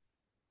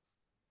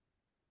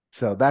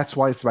 So that's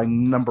why it's my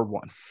number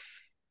one.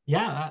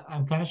 Yeah,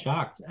 I'm kind of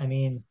shocked. I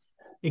mean,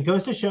 it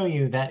goes to show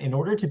you that in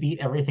order to beat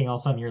everything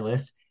else on your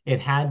list, it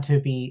had to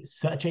be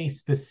such a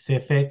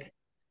specific,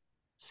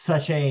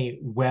 such a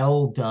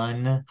well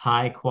done,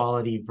 high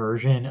quality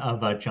version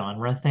of a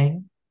genre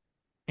thing.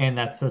 And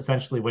that's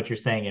essentially what you're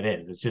saying it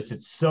is. It's just,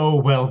 it's so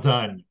well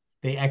done.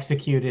 They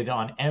executed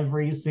on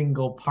every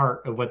single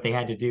part of what they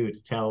had to do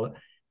to tell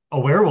a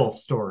werewolf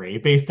story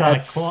based on a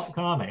As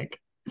comic.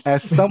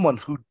 as someone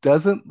who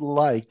doesn't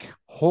like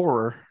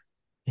horror,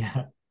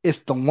 Yeah. it's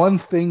the one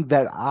thing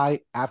that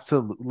I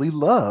absolutely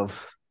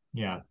love.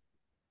 Yeah.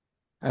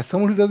 As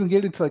someone who doesn't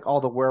get into like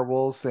all the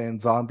werewolves and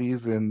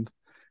zombies and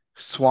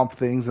swamp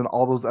things and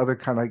all those other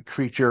kind of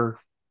creature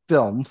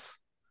films,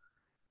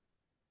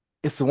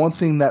 it's the one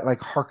thing that like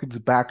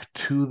harkens back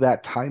to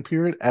that time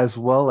period as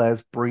well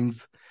as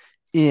brings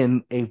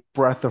in a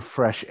breath of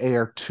fresh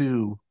air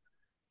to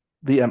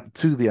the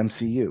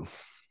MCU.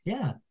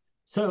 Yeah.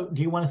 So,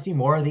 do you want to see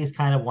more of these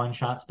kind of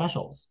one-shot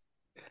specials?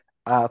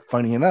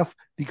 Funny enough,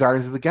 the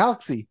Guardians of the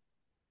Galaxy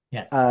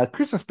Yes.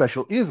 Christmas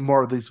special is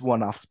more of these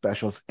one-off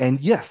specials, and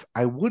yes,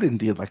 I would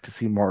indeed like to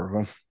see more of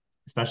them.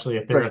 Especially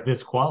if they're But of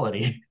this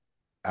quality.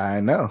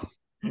 I know.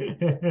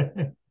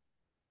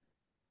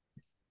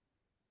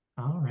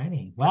 All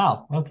righty.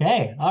 Wow.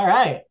 Okay. All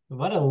right.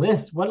 What a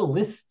list. What a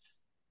list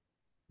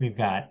we've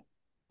got.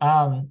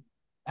 Um,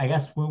 I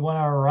guess we want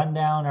to run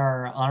down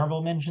our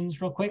honorable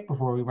mentions real quick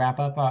before we wrap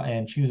up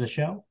and choose a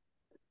show.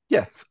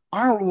 Yes,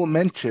 honorable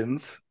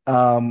mentions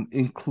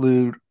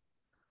include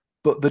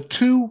the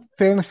two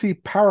fantasy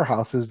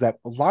powerhouses that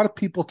a lot of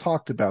people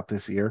talked about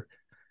this year,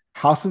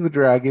 House of the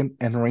Dragon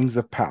and Rings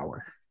of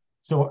Power.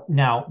 So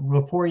now,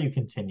 before you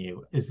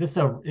continue,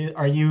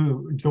 are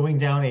you going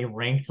down a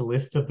ranked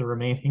list of the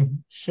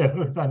remaining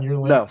shows on your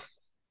No, list?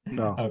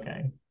 no.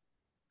 Okay.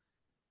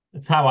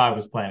 That's how I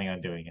was planning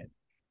on doing it.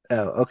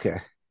 Oh, okay.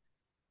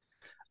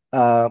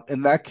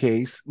 In that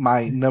case,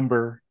 my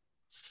number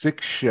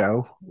six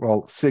show,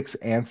 well, six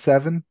and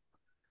seven,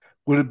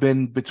 would have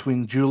been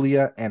between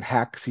Julia and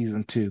Hack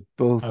season two,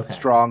 both Okay.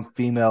 strong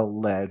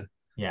female-led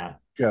Yeah.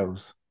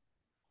 shows.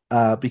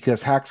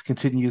 Because Hacks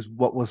continues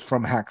what was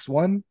from Hacks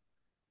one,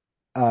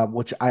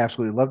 which I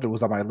absolutely loved. It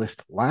was on my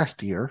list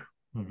last year.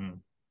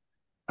 Hmm.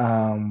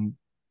 Um,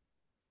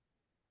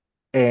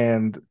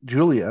 and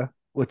Julia,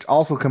 which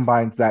also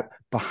combines that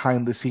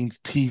behind the scenes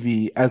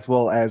TV as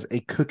well as a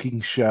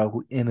cooking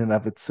show in and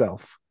of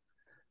itself.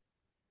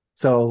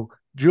 So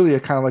Julia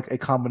kind of like a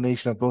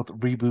combination of both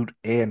Reboot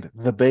and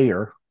The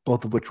Bear,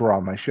 both of which were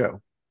on my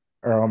show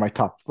or on my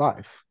top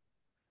five.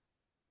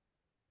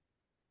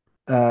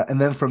 And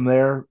then from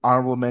there,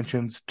 honorable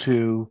mentions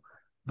to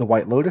The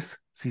White Lotus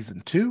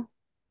season two,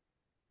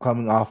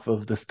 coming off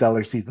of the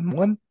Stellar season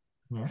one,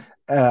 Yeah.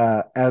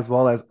 as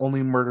well as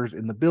Only Murders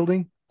in the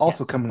Building,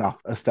 also Yes. coming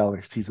off a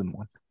Stellar season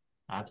one.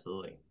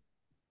 Absolutely.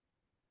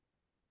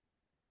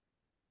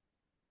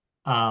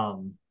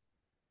 Um,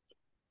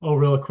 we'll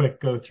real quick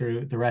go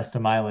through the rest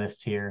of my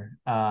list here.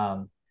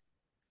 I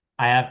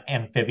have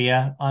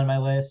Amphibia on my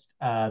list.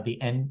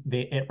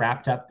 It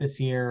wrapped up this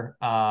year.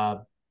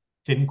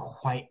 Didn't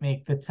quite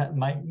make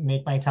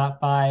my top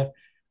five.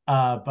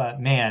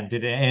 But man,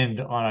 did it end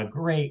on a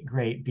great,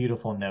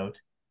 beautiful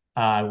note.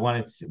 I would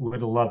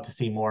have loved to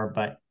see more,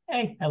 but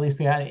hey, at least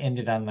they got it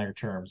ended on their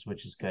terms,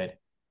 which is good.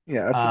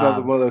 Yeah, that's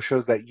another Um, one of those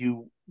shows that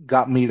you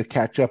got me to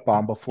catch up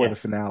on before the yes,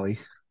 finale.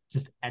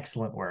 just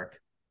excellent work.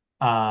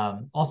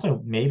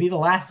 Also, maybe the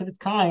last of its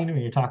kind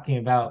when you're talking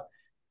about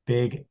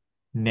big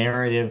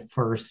narrative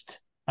first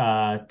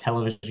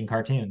television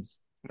cartoons.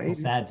 A little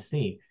Maybe. sad to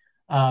see.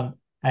 I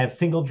have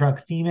Single Drunk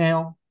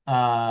Female,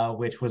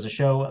 which was a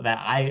show that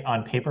I,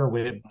 on paper,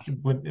 would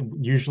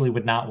usually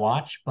would not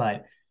watch,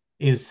 but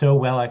is so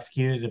well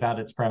executed about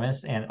its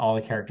premise, and all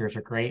the characters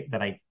are great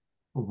that I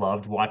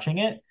loved watching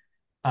it.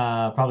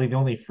 Probably the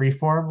only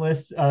freeform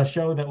list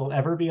show that will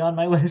ever be on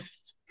my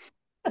list.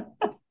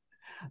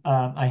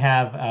 I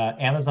have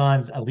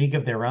Amazon's A League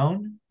of Their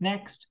Own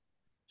next.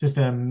 Just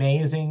an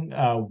amazing,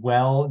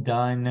 well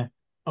done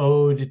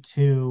ode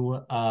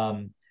to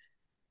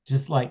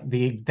just like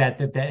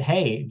that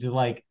hey,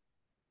 like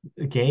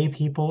gay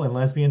people and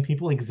lesbian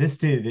people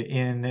existed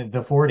in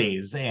the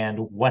 40s and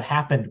what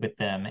happened with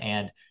them,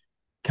 and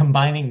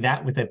combining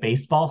that with a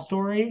baseball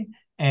story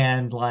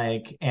and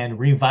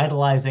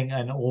revitalizing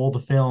an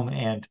old film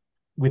and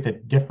with a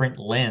different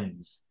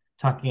lens,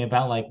 talking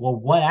about like, well,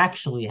 what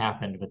actually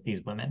happened with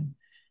these women.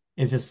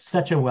 Is just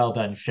such a well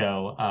done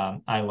show.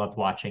 I loved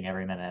watching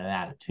every minute of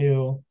that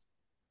too.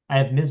 I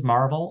have Ms.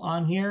 Marvel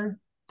on here.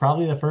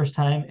 Probably the first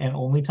time and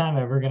only time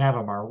I'm ever gonna have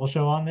a Marvel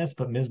show on this,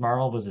 but Ms.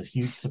 Marvel was a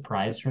huge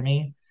surprise for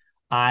me.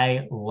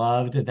 I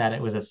loved that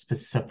it was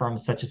from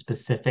such a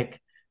specific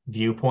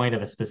viewpoint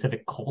of a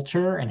specific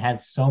culture and had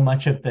so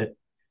much of the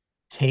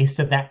taste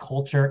of that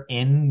culture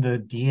in the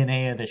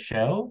DNA of the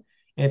show.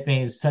 It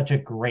made such a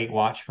great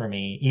watch for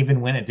me,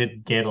 even when it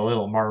did get a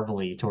little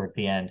marvelly toward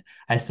the end.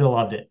 I still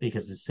loved it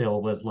because it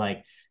still was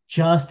like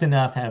just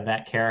enough of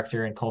that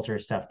character and culture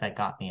stuff that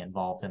got me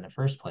involved in the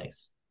first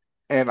place.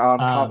 And on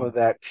top of Um,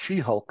 that,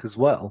 She-Hulk as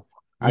well.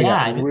 I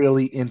yeah, got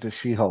really into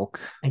She-Hulk.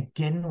 I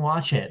didn't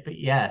watch it, but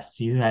yes,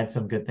 you had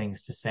some good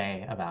things to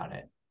say about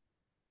it.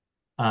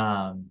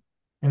 And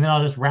then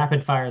I'll just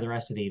rapid fire the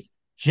rest of these.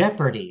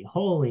 Jeopardy!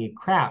 Holy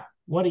crap!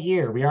 What a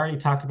year! We already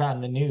talked about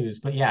in the news,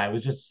 but yeah, it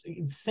was just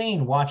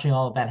insane watching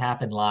all of that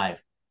happen live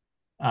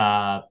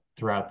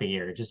throughout the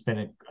year. Just been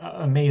an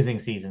amazing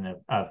season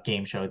of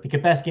game show. I think the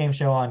best game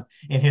show on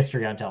in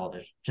history on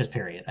television. Just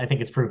period. I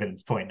think it's proven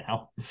its point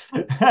now.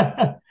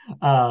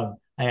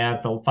 I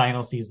have the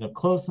final season of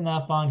Close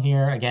Enough on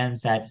here. Again,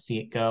 sad to see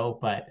it go,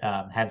 but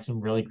had some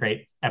really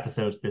great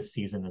episodes this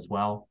season as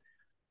well.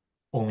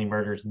 Only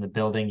Murders in the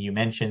Building, you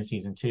mentioned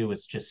season two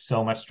was just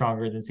so much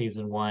stronger than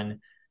season one.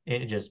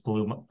 It just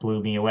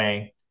blew me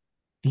away.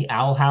 The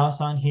Owl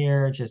House on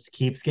here just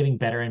keeps getting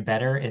better and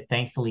better. It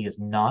thankfully is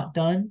not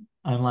done,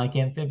 unlike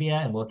Amphibia,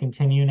 and will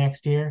continue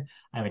next year.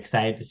 I'm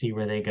excited to see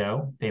where they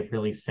go. They've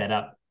really set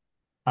up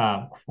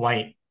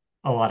quite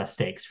a lot of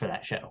stakes for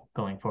that show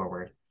going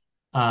forward.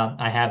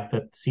 I have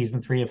the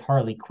season three of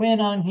Harley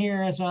Quinn on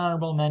here as an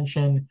honorable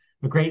mention.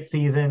 A great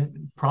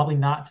season, probably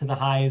not to the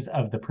highs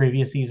of the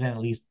previous season, at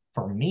least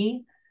for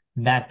me.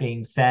 That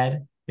being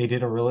said, they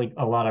did a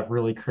lot of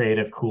really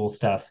creative, cool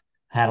stuff.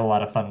 Had a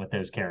lot of fun with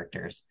those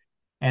characters.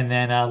 And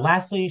then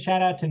lastly,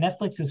 shout out to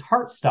Netflix's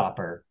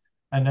Heartstopper,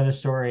 another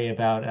story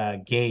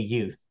about gay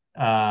youth.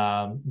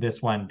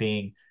 This one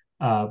being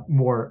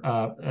more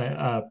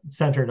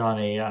centered on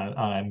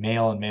a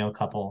male and male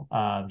couple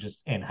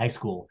just in high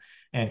school,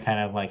 and kind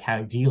of like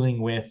how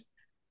dealing with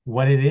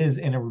what it is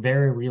in a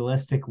very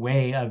realistic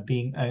way of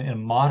being in a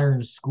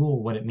modern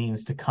school, what it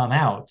means to come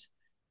out,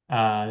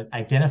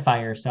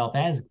 identify yourself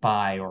as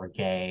bi or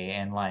gay,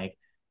 and like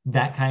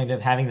that kind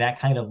of having that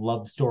kind of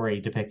love story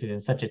depicted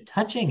in such a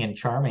touching and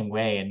charming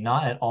way and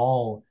not at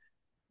all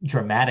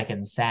dramatic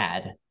and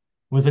sad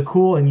was a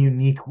cool and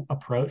unique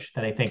approach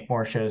that I think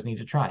more shows need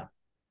to try.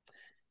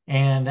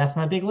 And that's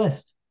my big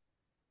list.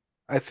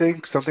 I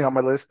think something on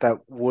my list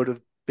that would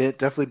have been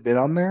definitely been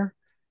on there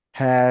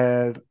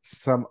had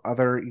some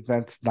other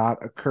events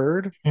not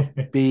occurred,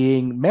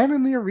 being Man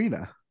in the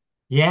Arena.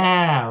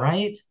 Yeah,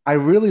 right? I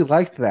really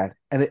liked that,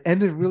 and it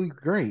ended really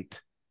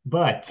great.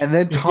 But And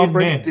then it Tom didn't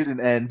Brady end. didn't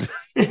end.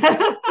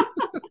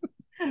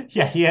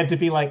 Yeah, he had to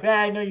be like,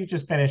 I know you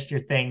just finished your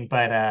thing,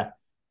 but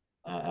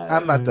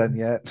I'm not uh done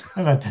yet.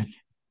 I'm not done.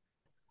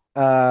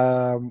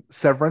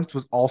 Severance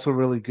was also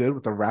really good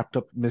with a wrapped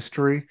up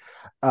mystery.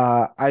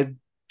 I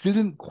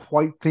didn't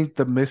quite think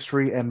the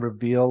mystery and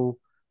reveal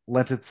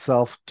lent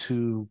itself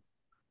to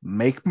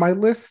make my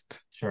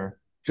list. Sure.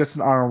 Just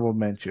an honorable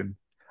mention.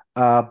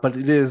 But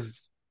it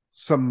is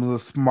some of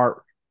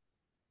the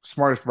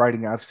smartest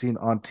writing I've seen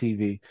on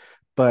TV.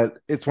 But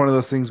it's one of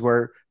those things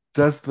where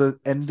does the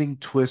ending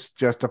twist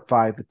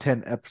justify the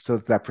 10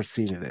 episodes that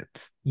preceded it?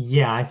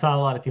 Yeah, I saw a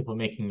lot of people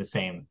making the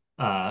same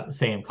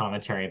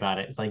commentary about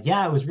it. It's like,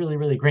 yeah, it was really,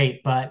 really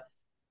great, but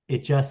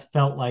it just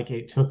felt like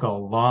it took a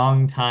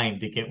long time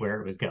to get where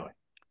it was going.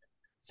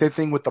 Same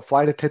thing with the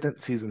flight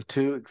attendant season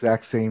two,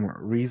 exact same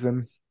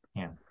reason.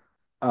 Yeah.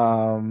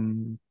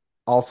 Um,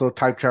 Also,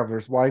 Time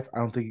Traveler's Wife. I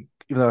don't think,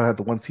 even though I had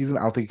the one season,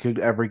 I don't think you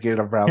could ever get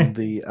around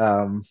the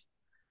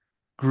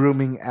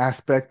grooming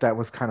aspect that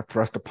was kind of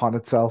thrust upon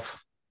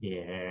itself.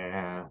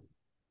 Yeah.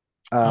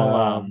 Oh,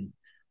 Um,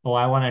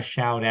 I want to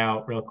shout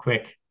out real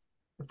quick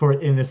for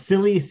in the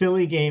silly,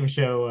 silly game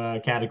show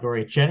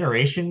category,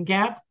 Generation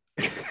Gap,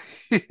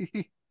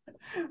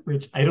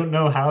 which I don't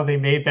know how they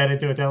made that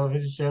into a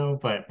television show,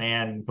 but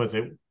man, was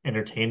it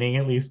entertaining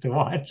at least to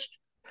watch.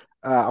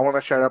 I want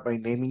to shout out my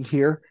naming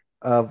here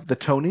of the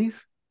Tonys,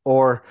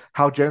 or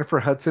how Jennifer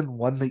Hudson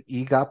won the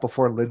EGOT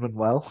before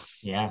Lin-Manuel.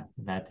 Yeah,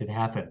 that did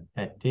happen.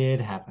 That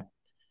did happen.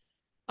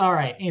 All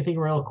right, anything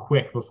real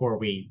quick before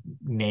we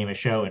name a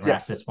show and wrap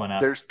Yes, this one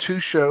up? there's two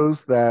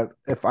shows that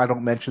if I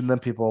don't mention them,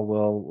 people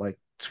will like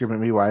scream at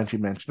me, why didn't you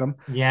mention them?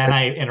 Yeah, and That's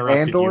I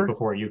interrupted you Andor.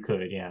 before you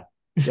could. Yeah.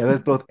 Yeah,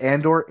 that's both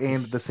Andor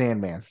and The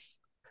Sandman.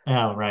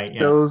 Oh, right.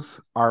 Yes.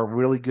 Shows are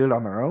really good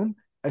on their own,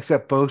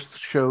 except both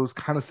shows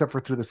kind of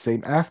suffer through the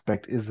same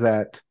aspect, is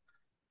that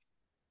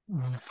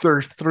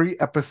there's 3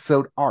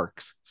 episode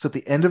arcs. So at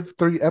the end of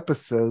 3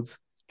 episodes,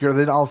 you're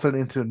then all of a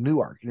sudden into a new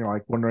arc. You're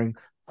like wondering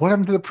what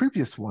happened to the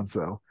previous ones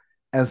though.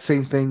 And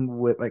same thing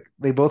with like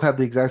they both have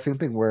the exact same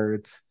thing where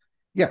it's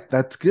yeah,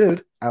 that's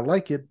good. I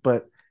like it,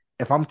 but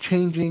if I'm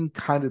changing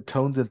kind of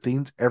tones and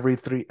themes every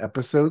 3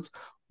 episodes,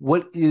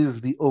 what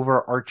is the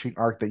overarching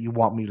arc that you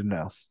want me to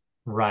know?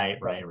 Right,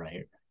 right,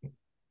 right.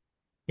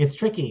 It's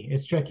tricky.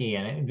 It's tricky,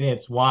 and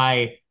it's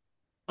why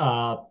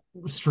uh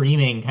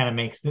streaming kind of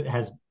makes it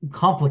has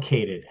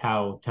complicated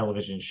how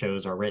television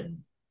shows are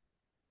written.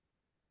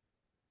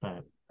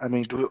 But I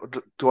mean,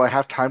 do I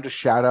have time to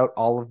shout out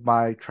all of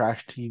my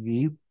trash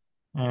TV?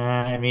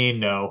 I mean,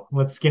 no.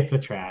 Let's skip the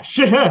trash.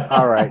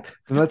 All right,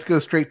 then let's go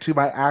straight to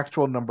my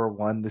actual number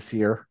one this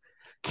year.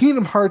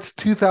 Kingdom Hearts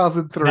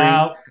 2003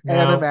 No, no,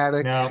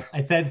 animatic. no.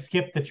 I said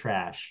skip the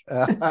trash.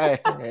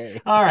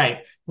 Hey, All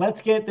right,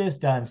 let's get this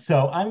done.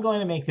 So I'm going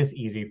to make this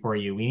easy for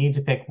you. We need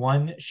to pick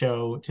one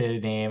show to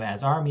name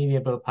as our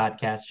Media Boat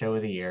Podcast Show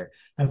of the Year.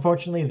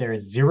 Unfortunately, there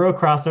is zero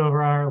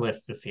crossover on our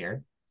list this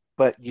year.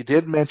 but you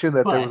did mention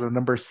that there was But a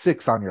number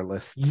 6 on your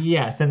list.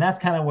 yes, and that's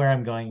kind of where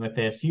I'm going with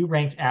this. You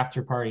ranked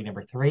After Party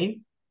number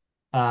three.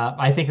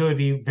 I think it would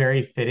be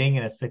very fitting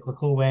in a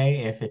cyclical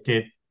way if it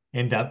did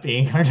end up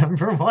being our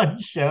number one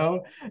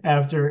show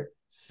after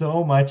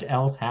so much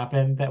else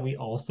happened that we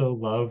also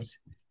loved.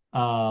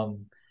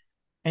 Um,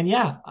 and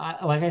yeah,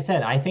 like I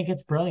said, I think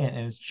it's brilliant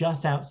and it's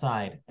just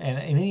outside. And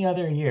in any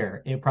other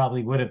year, it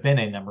probably would have been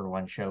a number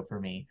one show for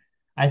me.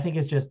 I think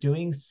it's just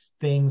doing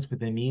things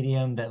with a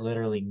medium that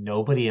literally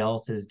nobody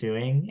else is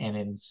doing and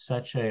in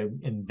such a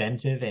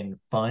inventive and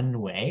fun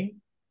way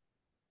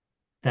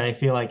that I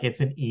feel like it's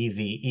an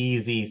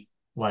easy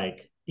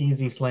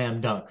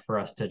slam dunk for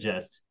us to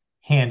just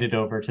hand it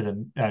over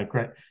to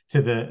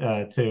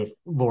to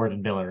Lord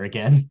and Miller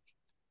again.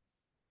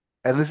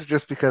 And this is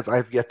just because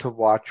I've yet to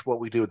watch What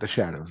We Do with the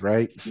Shadows,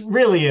 right?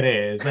 Really, it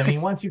is. I mean,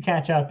 once you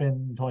catch up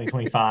in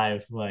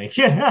 2025, like,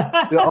 yeah,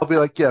 I'll be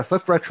like, yes,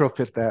 let's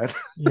retrofit that.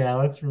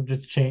 let's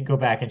just go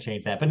back and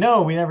change that. But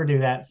no, we never do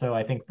that. So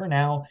I think for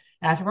now,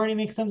 After Party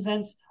makes some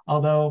sense.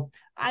 Although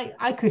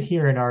I could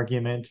hear an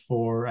argument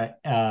for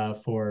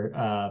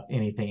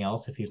anything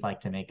else if you'd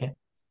like to make it.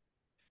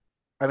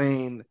 I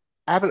mean,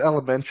 Abbott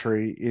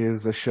Elementary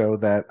is a show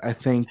that I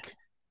think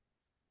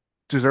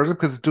deserves it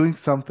because it's doing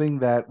something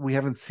that we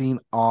haven't seen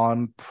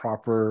on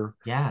proper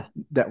Yeah.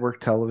 network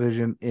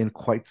television in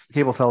quite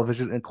cable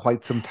television in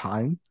quite some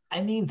time.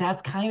 I mean,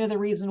 that's kind of the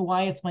reason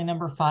why it's my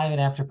number five and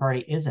After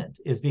Party isn't,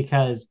 is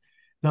because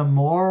the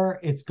more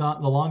it's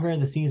gone, the longer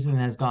the season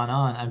has gone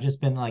on, I've just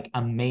been like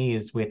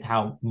amazed with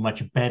how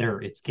much better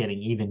it's getting,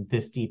 even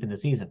this deep in the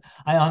season.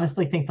 I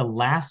honestly think the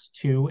last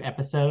two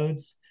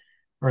episodes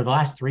or the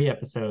last three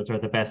episodes are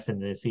the best in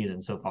the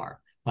season so far.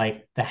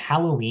 Like the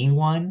Halloween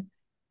one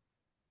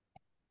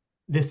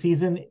this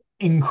season,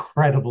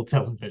 incredible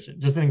television,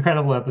 just an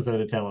incredible episode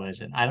of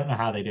television. I don't know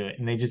how they do it,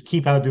 and they just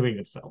keep outdoing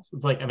themselves.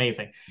 It's like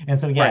amazing. And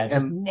so yeah, Right. it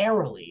just And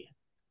narrowly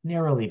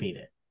beat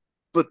it.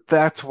 but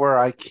that's where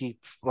I keep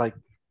like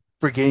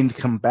forgetting to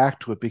come back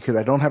to it because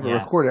I don't have it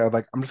Yeah, recorded. I'm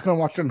like, I'm just gonna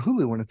watch it on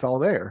Hulu when it's all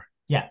there.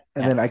 yeah,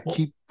 And yeah. then I Well,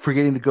 keep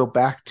forgetting to go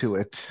back to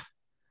it.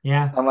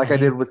 yeah. I Unlike I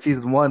did mean, with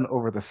season one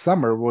over the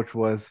summer, which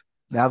was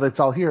now that it's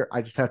all here,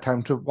 I just have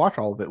time to watch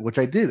all of it, which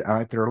I did, and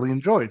I thoroughly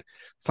enjoyed.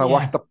 So I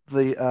watched yeah,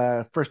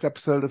 the first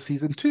episode of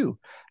season two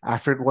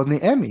after it won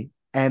the Emmy,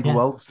 and yeah.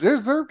 well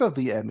deserved of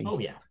the Emmy. Oh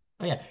yeah.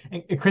 Oh yeah.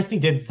 And Christy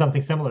did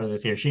something similar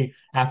this year. She,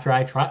 after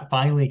I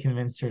finally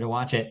convinced her to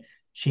watch it,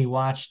 she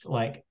watched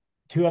like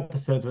two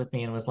episodes with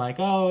me and was like,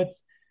 "Oh,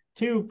 it's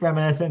too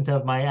reminiscent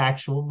of my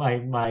actual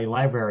my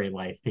library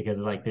life because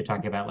like they're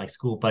talking about like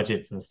school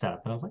budgets and stuff."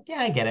 And I was like, "Yeah,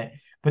 I get it."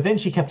 But then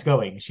she kept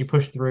going. She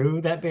pushed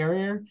through that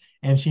barrier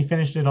and she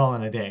finished it all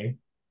in a day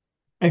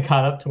and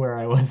caught up to where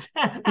I was.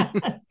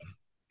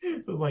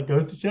 So it like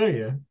goes to show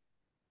you.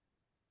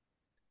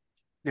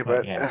 Yeah, But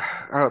but yeah.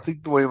 I don't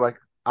think the way like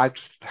I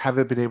just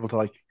haven't been able to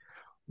like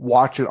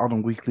watch it on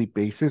a weekly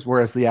basis.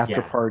 Whereas the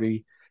after Yeah.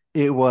 party,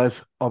 it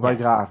was, oh my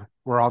Yes. God,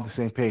 we're on the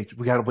same page.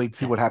 We got to wait and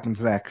see Yeah. what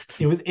happens next.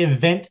 It was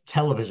event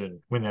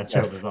television when that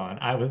show Yes. was on.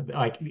 I was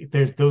like,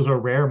 there's those are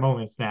rare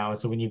moments now.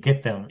 So when you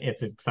get them,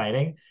 it's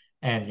exciting.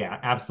 And yeah,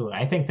 absolutely.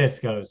 I think this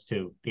goes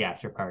to the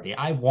after party.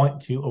 I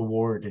want to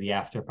award the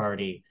after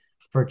party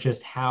for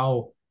just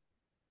how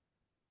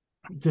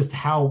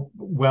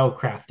well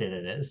crafted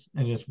it is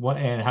and just what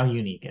and how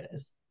unique it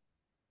is.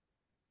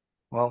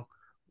 Well,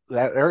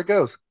 there it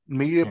goes.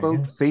 Media There you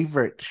Boat go.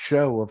 favorite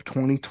show of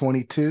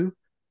 2022,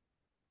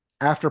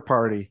 After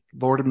Party.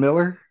 Lord and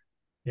Miller,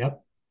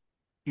 Yep.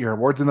 your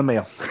awards in the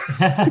mail.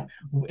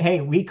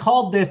 Hey, we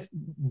called this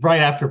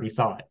right after we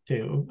saw it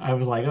too. I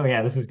was like, oh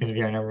yeah, this is gonna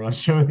be our number one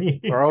show of the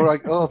We're all year.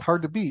 like, oh, it's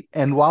hard to beat.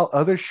 And while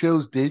other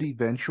shows did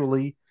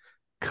eventually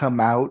come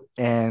out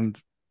and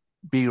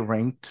be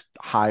ranked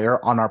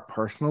higher on our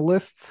personal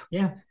lists,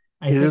 Yeah.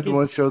 I it is think the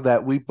one show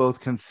that we both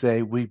can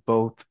say we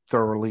both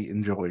thoroughly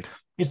enjoyed.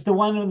 it's the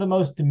one of the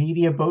most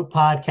media boat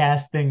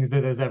podcast things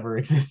that has ever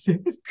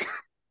existed.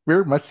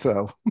 Very much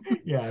so.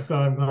 Yeah, so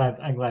I'm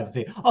glad to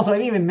see. Also, I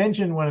didn't even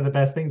mention one of the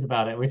best things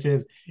about it, which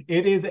is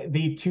it is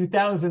the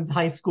 2000s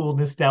high school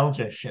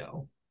nostalgia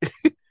show.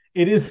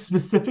 It is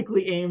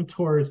specifically aimed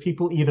towards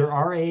people either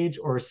our age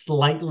or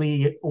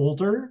slightly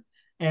older,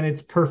 and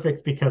it's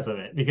perfect because of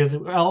it. Because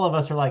all of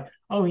us are like,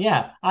 "Oh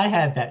yeah, I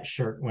had that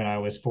shirt when I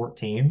was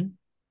 14."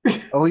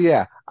 Oh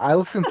yeah, I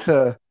listened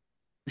to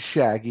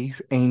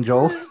Shaggy's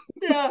Angel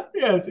Yeah,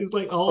 yes, it's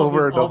like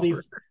over and all over.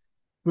 these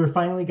we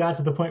finally got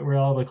to the point where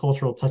all the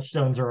cultural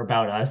touchstones are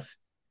about us.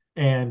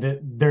 And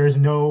there's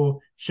no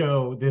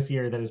show this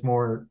year that is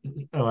more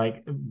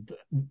like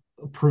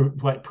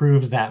what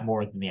proves that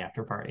more than the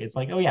after party. It's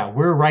like, oh yeah,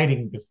 we're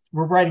writing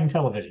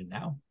television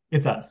now.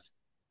 It's us.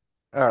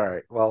 All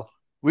right, well,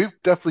 we've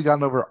definitely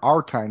gotten over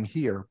our time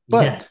here,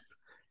 but Yes.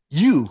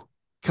 you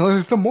can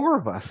listen to more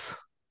of us.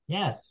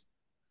 Yes.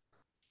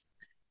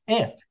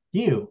 If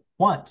you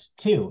want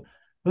to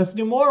listen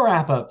to more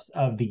wrap ups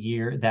of the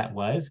year that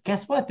was,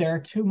 guess what? There are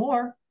two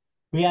more.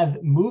 We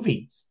have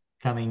movies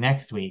coming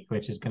next week,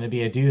 which is going to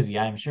be a doozy,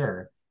 I'm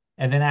sure.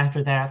 And then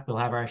after that, we'll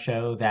have our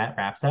show that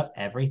wraps up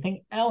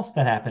everything else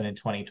that happened in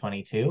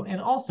 2022 and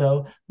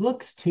also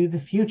looks to the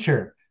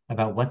future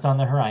about what's on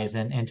the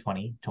horizon in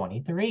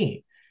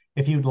 2023.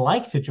 If you'd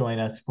like to join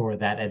us for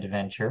that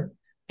adventure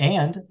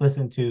and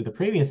listen to the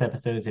previous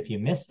episodes if you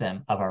missed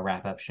them of our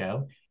wrap up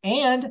show,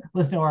 and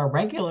listen to our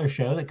regular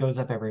show that goes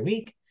up every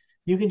week,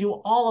 you can do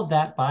all of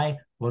that by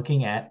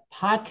looking at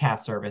podcast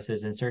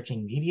services and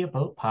searching Media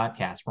Boat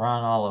Podcast. We're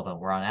on all of them.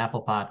 We're on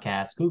Apple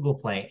Podcasts, Google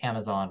Play,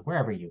 Amazon,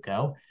 wherever you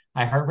go,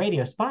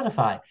 iHeartRadio,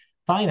 Spotify.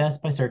 Find us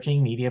by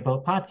searching Media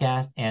Boat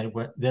Podcast, and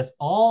this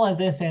all of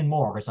this and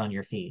more is on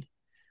your feed.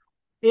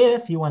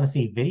 If you want to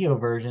see video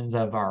versions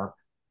of our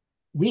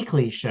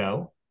weekly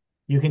show,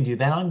 you can do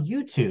that on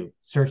YouTube.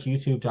 Search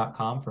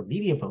youtube.com for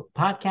Media Boat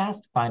Podcast.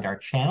 Find our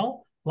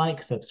channel,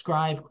 like,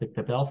 subscribe, click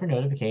the bell for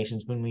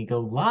notifications when we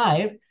go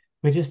live,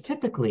 which is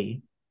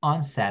typically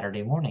on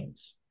Saturday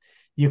mornings.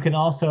 You can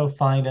also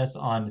find us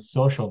on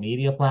social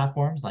media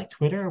platforms like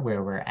Twitter,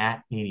 where we're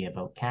at Media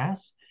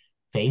Boatcast,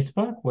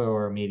 Facebook, where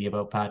we're Media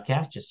Boat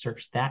Podcast. Just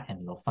search that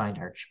and you'll find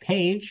our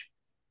page.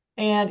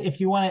 And if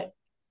you want to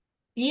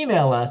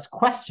email us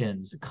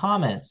questions,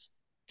 comments,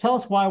 Tell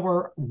us why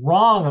we're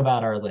wrong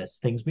about our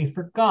list, things we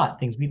forgot,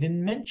 things we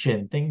didn't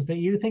mention, things that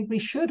you think we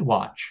should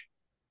watch.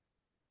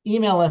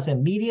 Email us at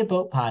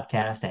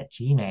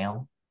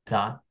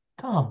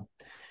mediaboatpodcast@gmail.com.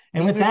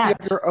 And with Even if you have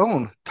that, your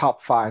own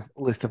top five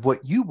list of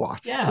what you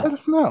watch, yeah, let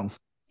us know.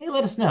 hey,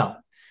 let us know.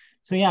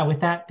 So, yeah, with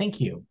that, thank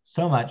you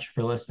so much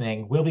for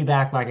listening. We'll be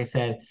back, like I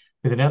said,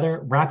 with another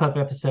wrap up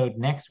episode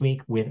next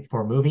week with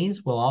for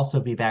movies. We'll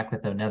also be back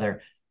with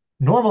another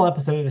normal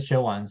episode of the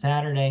show on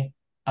Saturday.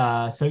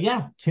 So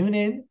yeah, tune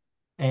in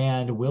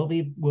and we'll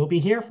be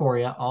here for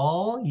you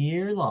all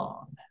year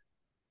long.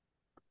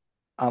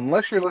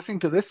 Unless you're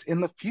listening to this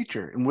in the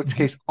future, in which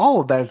case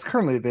all of that is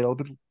currently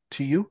available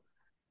to you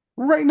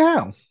right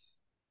now.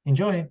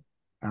 Enjoy.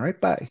 All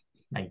right, bye.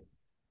 Bye.